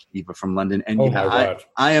speak, Eva from London. And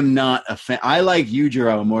I am not a fan. I like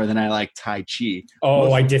Yujiro more than I like Taichi.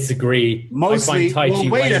 I disagree. Mostly. I find Taichi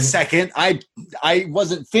wait a second. I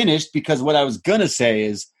wasn't finished because what I was going to say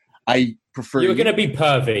is I prefer... You were going to be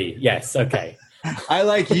pervy. Yes, okay. I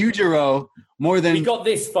like Yujiro more than we got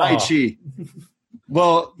this far. Taichi.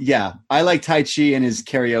 Well, yeah. I like Taichi and his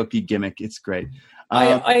karaoke gimmick. It's great.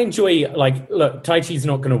 I enjoy, look, Taichi's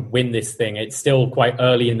not going to win this thing. It's still quite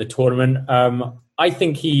early in the tournament. I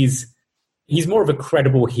think he's more of a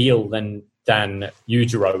credible heel than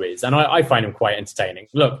Yujiro is, and I find him quite entertaining.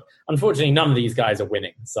 Look, unfortunately, none of these guys are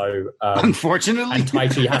winning. So, unfortunately, and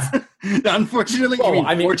Taichi has. Unfortunately,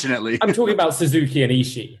 fortunately, I'm talking about Suzuki and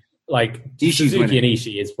Ishii. Like Suzuki and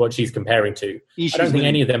Ishii is what she's comparing to. I don't think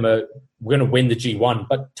any of them are going to win the G1,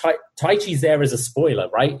 but Taichi's there as a spoiler,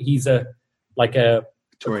 right? He's a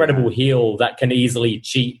credible heel that can easily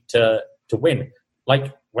cheat to win.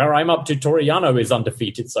 Like where I'm up to, Toriano is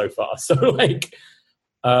undefeated so far. So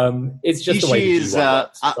it's just Ishii the way the G1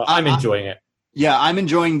 works. I'm enjoying it. Yeah, I'm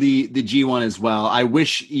enjoying the G1 as well. I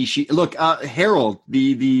wish Ishii. Look, Harold,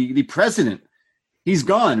 the president, he's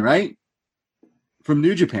gone, right, from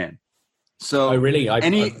New Japan. So really? I've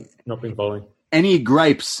not been following. Any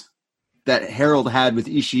gripes that Harold had with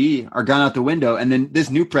Ishii are gone out the window. And then this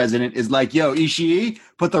new president is like, yo, Ishii,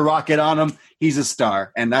 put the rocket on him. He's a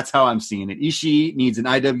star. And that's how I'm seeing it. Ishii needs an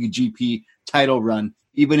IWGP title run,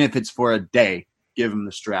 even if it's for a day. Give him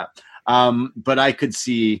the strap. But I could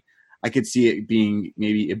see it being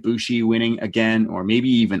maybe Ibushi winning again, or maybe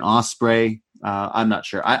even Ospreay. I'm not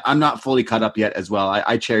sure. I'm not fully caught up yet as well.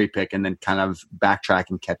 I cherry pick and then kind of backtrack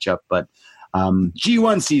and catch up. But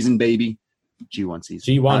G1 season, baby. G1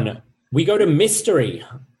 season. G1. We go to Mystery.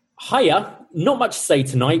 Hiya. Not much to say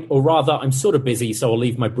tonight, or rather, I'm sort of busy, so I'll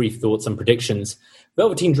leave my brief thoughts and predictions.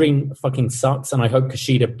 Velveteen Dream fucking sucks, and I hope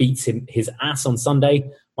Kushida beats his ass on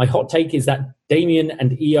Sunday. My hot take is that Damian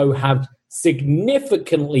and Io have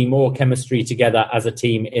significantly more chemistry together as a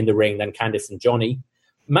team in the ring than Candice and Johnny.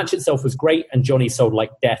 The match itself was great, and Johnny sold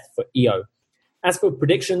like death for Io. As for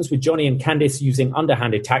predictions, with Johnny and Candice using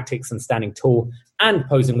underhanded tactics and standing tall and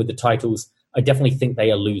posing with the titles, I definitely think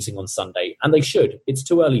they are losing on Sunday, and they should. It's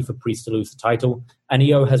too early for Priest to lose the title, and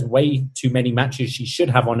Io has way too many matches she should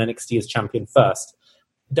have on NXT as champion first.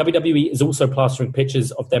 WWE is also plastering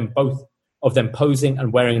pictures of them posing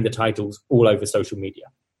and wearing the titles all over social media.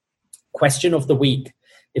 Question of the week.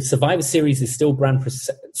 If Survivor Series is still brand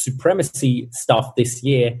supremacy stuff this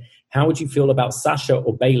year, how would you feel about Sasha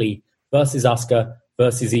or Bayley versus Asuka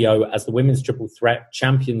versus Io as the Women's Triple Threat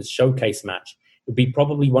Champions Showcase match? It would be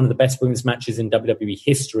probably one of the best women's matches in WWE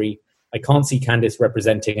history. I can't see Candice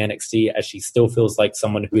representing NXT as she still feels like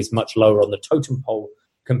someone who is much lower on the totem pole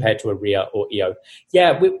compared to a Rhea or Io.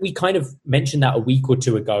 Yeah, we kind of mentioned that a week or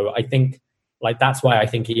two ago. I think that's why I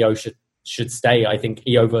think Io should stay. I think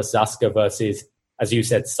Io versus Asuka versus, as you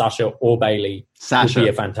said, Sasha or Bayley would be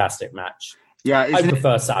a fantastic match. Yeah, I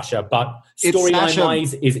prefer Sasha, but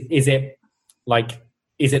storyline-wise, is it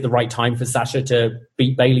the right time for Sasha to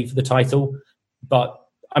beat Bayley for the title? But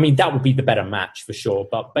I mean, that would be the better match for sure.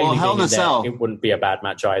 But Bayley being in there, it wouldn't be a bad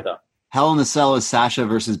match either. Hell in the Cell is Sasha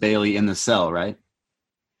versus Bayley in the cell, right?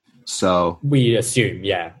 So we assume,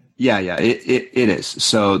 yeah. Yeah, it is.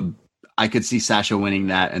 So I could see Sasha winning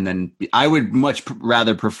that, and then I would much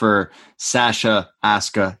rather prefer Sasha,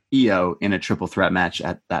 Asuka, Io in a triple threat match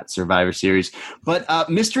at that Survivor Series. But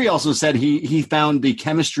Mystery also said he found the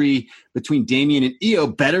chemistry between Damian and Io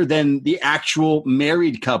better than the actual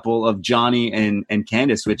married couple of Johnny and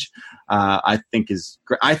Candice, which I think is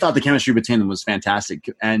great. I thought the chemistry between them was fantastic.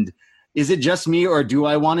 And is it just me, or do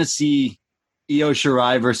I want to see Io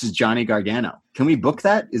Shirai versus Johnny Gargano? Can we book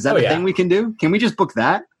that? Is that a thing we can do? Can we just book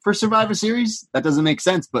that for Survivor Series? That doesn't make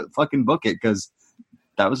sense, but fucking book it, because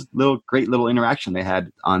that was a great little interaction they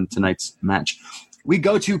had on tonight's match. we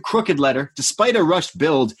go to Crooked Letter. Despite a rushed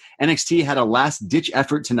build, NXT had a last-ditch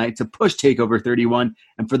effort tonight to push TakeOver 31,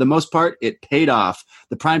 and for the most part, it paid off.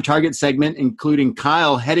 The Prime Target segment, including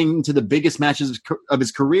Kyle heading into the biggest matches of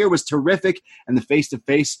his career, was terrific, and the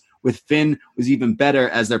face-to-face with Finn was even better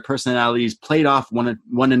as their personalities played off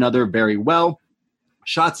one another very well.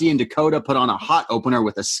 Shotzi and Dakota put on a hot opener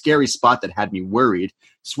with a scary spot that had me worried.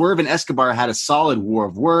 Swerve and Escobar had a solid war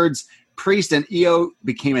of words. Priest and Io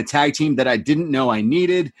became a tag team that I didn't know I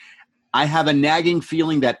needed. I have a nagging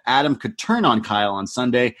feeling that Adam could turn on Kyle on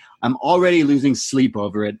Sunday. I'm already losing sleep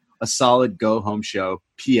over it. A solid go-home show.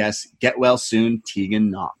 P.S. Get well soon,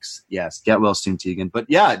 Tegan Knox. Yes, get well soon, Tegan. But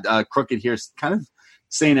yeah, Crooked here is kind of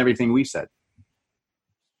saying everything we said.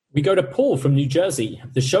 We go to Paul from New Jersey.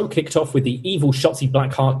 The show kicked off with the evil Shotzi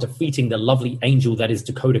Blackheart defeating the lovely angel that is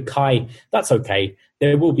Dakota Kai. That's okay.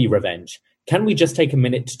 There will be revenge. Can we just take a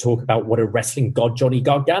minute to talk about what a wrestling god Johnny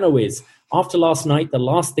Gargano is? After last night, the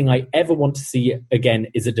last thing I ever want to see again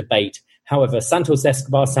is a debate. However, Santos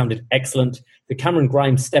Escobar sounded excellent. The Cameron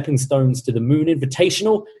Grimes Stepping Stones to the Moon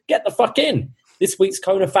Invitational, get the fuck in. This week's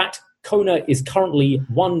Kona fact, Kona is currently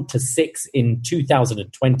 1-6 in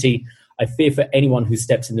 2020. I fear for anyone who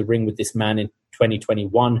steps in the ring with this man in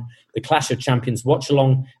 2021. The Clash of Champions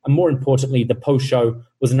watch-along, and more importantly, the post-show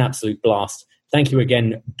was an absolute blast. Thank you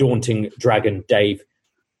again, Daunting Dragon Dave.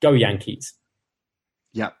 Go Yankees.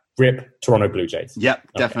 Yep. Rip Toronto Blue Jays. Yep, okay.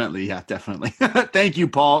 Definitely. Yeah, definitely. Thank you,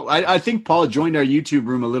 Paul. I think Paul joined our YouTube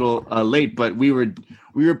room a little late, but we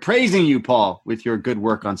were praising you, Paul, with your good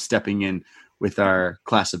work on stepping in with our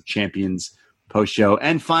Clash of Champions post-show.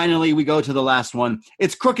 And finally, we go to the last one.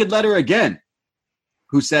 It's Crooked Letter again,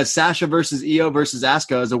 who says Sasha versus Io versus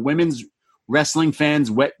Asuka is a women's wrestling fan's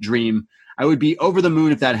wet dream. I would be over the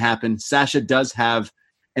moon if that happened. Sasha does have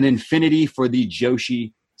an infinity for the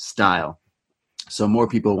Joshi style. So more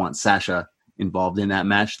people want Sasha involved in that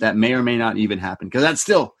match. That may or may not even happen because that's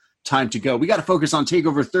still time to go. We got to focus on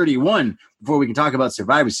TakeOver 31 before we can talk about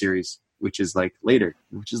Survivor Series, which is like later,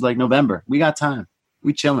 which is like November. We got time.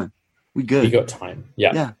 We chilling. We good. We got time.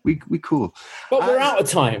 Yeah. Yeah, we cool. But we're out of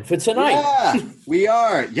time for tonight. Yeah, we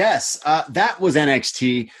are. Yes. That was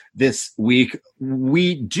NXT this week.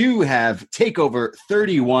 We do have TakeOver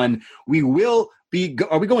 31. We will be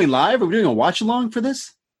are we going live? Are we doing a watch along for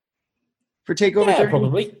this? For TakeOver 31?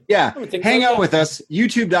 Probably. Yeah. Hang out with us.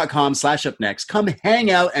 YouTube.com/upNXT. Come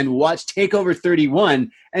hang out and watch TakeOver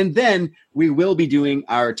 31. And then we will be doing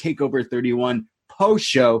our TakeOver 31 post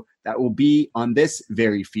show. That will be on this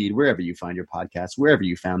very feed, wherever you find your podcast, wherever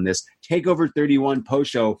you found this. TakeOver 31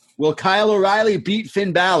 post-show. Will Kyle O'Reilly beat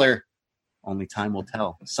Finn Balor? Only time will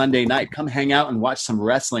tell. Sunday night, come hang out and watch some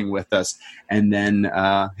wrestling with us, and then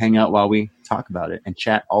hang out while we talk about it and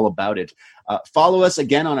chat all about it. Follow us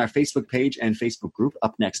again on our Facebook page and Facebook group,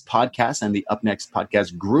 upNXT Podcast, and the upNXT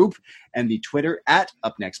Podcast group, and the Twitter at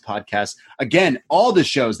upNXT Podcast. Again, all the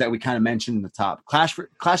shows that we kind of mentioned in the top. Clash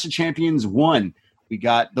of Champions 1. We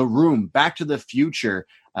got The Room, Back to the Future.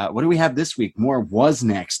 What do we have this week? More Was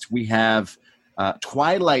Next. We have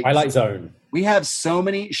Twilight Zone. We have so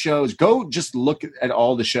many shows. Go just look at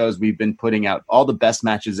all the shows we've been putting out. All the best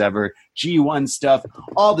matches ever. G1 stuff.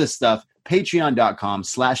 All this stuff.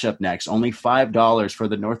 Patreon.com/upNXT. Only $5 for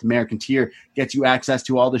the North American tier gets you access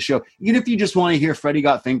to all the show. Even if you just want to hear Freddie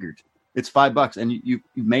Got Fingered, it's $5, and you've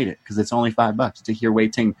made it because it's only $5 to hear Wei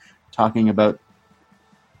Ting talking about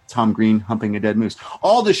Tom Green humping a dead moose.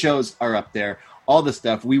 All the shows are up there. All the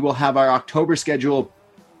stuff. We will have our October schedule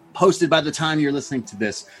posted by the time you're listening to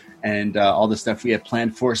this, and all the stuff we have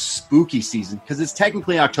planned for spooky season, because it's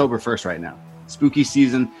technically October 1st right now. Spooky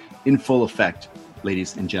season in full effect,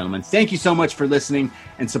 ladies and gentlemen. Thank you so much for listening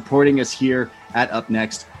and supporting us here at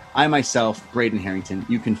UpNXT. I myself, Braden Harrington.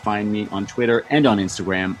 You can find me on Twitter and on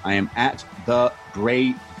Instagram. I am at the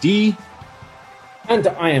Brady. And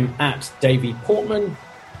I am at Davey Portman.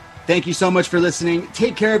 Thank you so much for listening.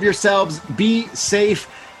 Take care of yourselves. Be safe.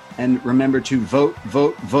 And remember to vote,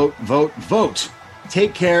 vote, vote, vote, vote.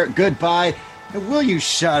 Take care. Goodbye. And will you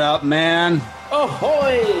shut up, man?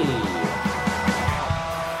 Ahoy!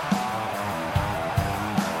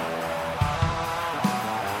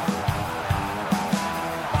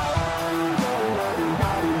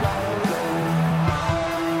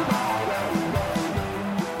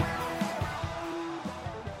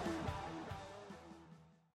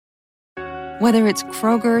 Whether it's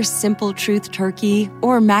Kroger's Simple Truth Turkey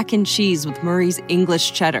or mac and cheese with Murray's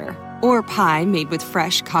English Cheddar or pie made with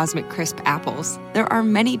fresh Cosmic Crisp apples, there are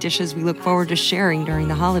many dishes we look forward to sharing during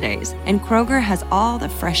the holidays. And Kroger has all the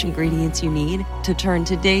fresh ingredients you need to turn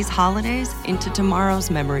today's holidays into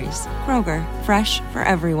tomorrow's memories. Kroger, fresh for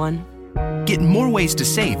everyone. Get more ways to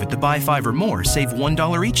save at the Buy 5 or More Save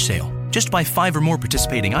 $1 each sale. Just buy 5 or more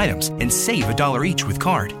participating items and save $1 each with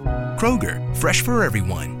card. Kroger, fresh for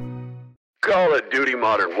everyone. Call of Duty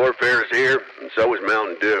Modern Warfare is here, and so is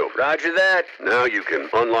Mountain Dew. Roger that. Now you can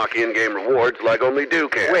unlock in-game rewards like only Dew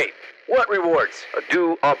can. Wait, what rewards? A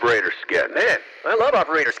Dew Operator Skin. Man, I love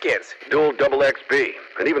Operator Skins. Dual double XP,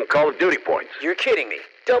 and even Call of Duty points. You're kidding me.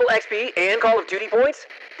 Double XP and Call of Duty points?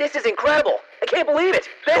 This is incredible. I can't believe it.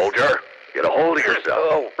 Soldier, get a hold of yourself.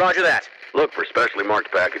 Oh, roger that. Look for specially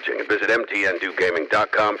marked packaging and visit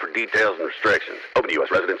mtndewgaming.com for details and restrictions. Open to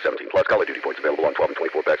U.S. residents 17 plus. Call of Duty points available on 12 and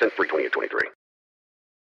 24 packs and free 20 and 23.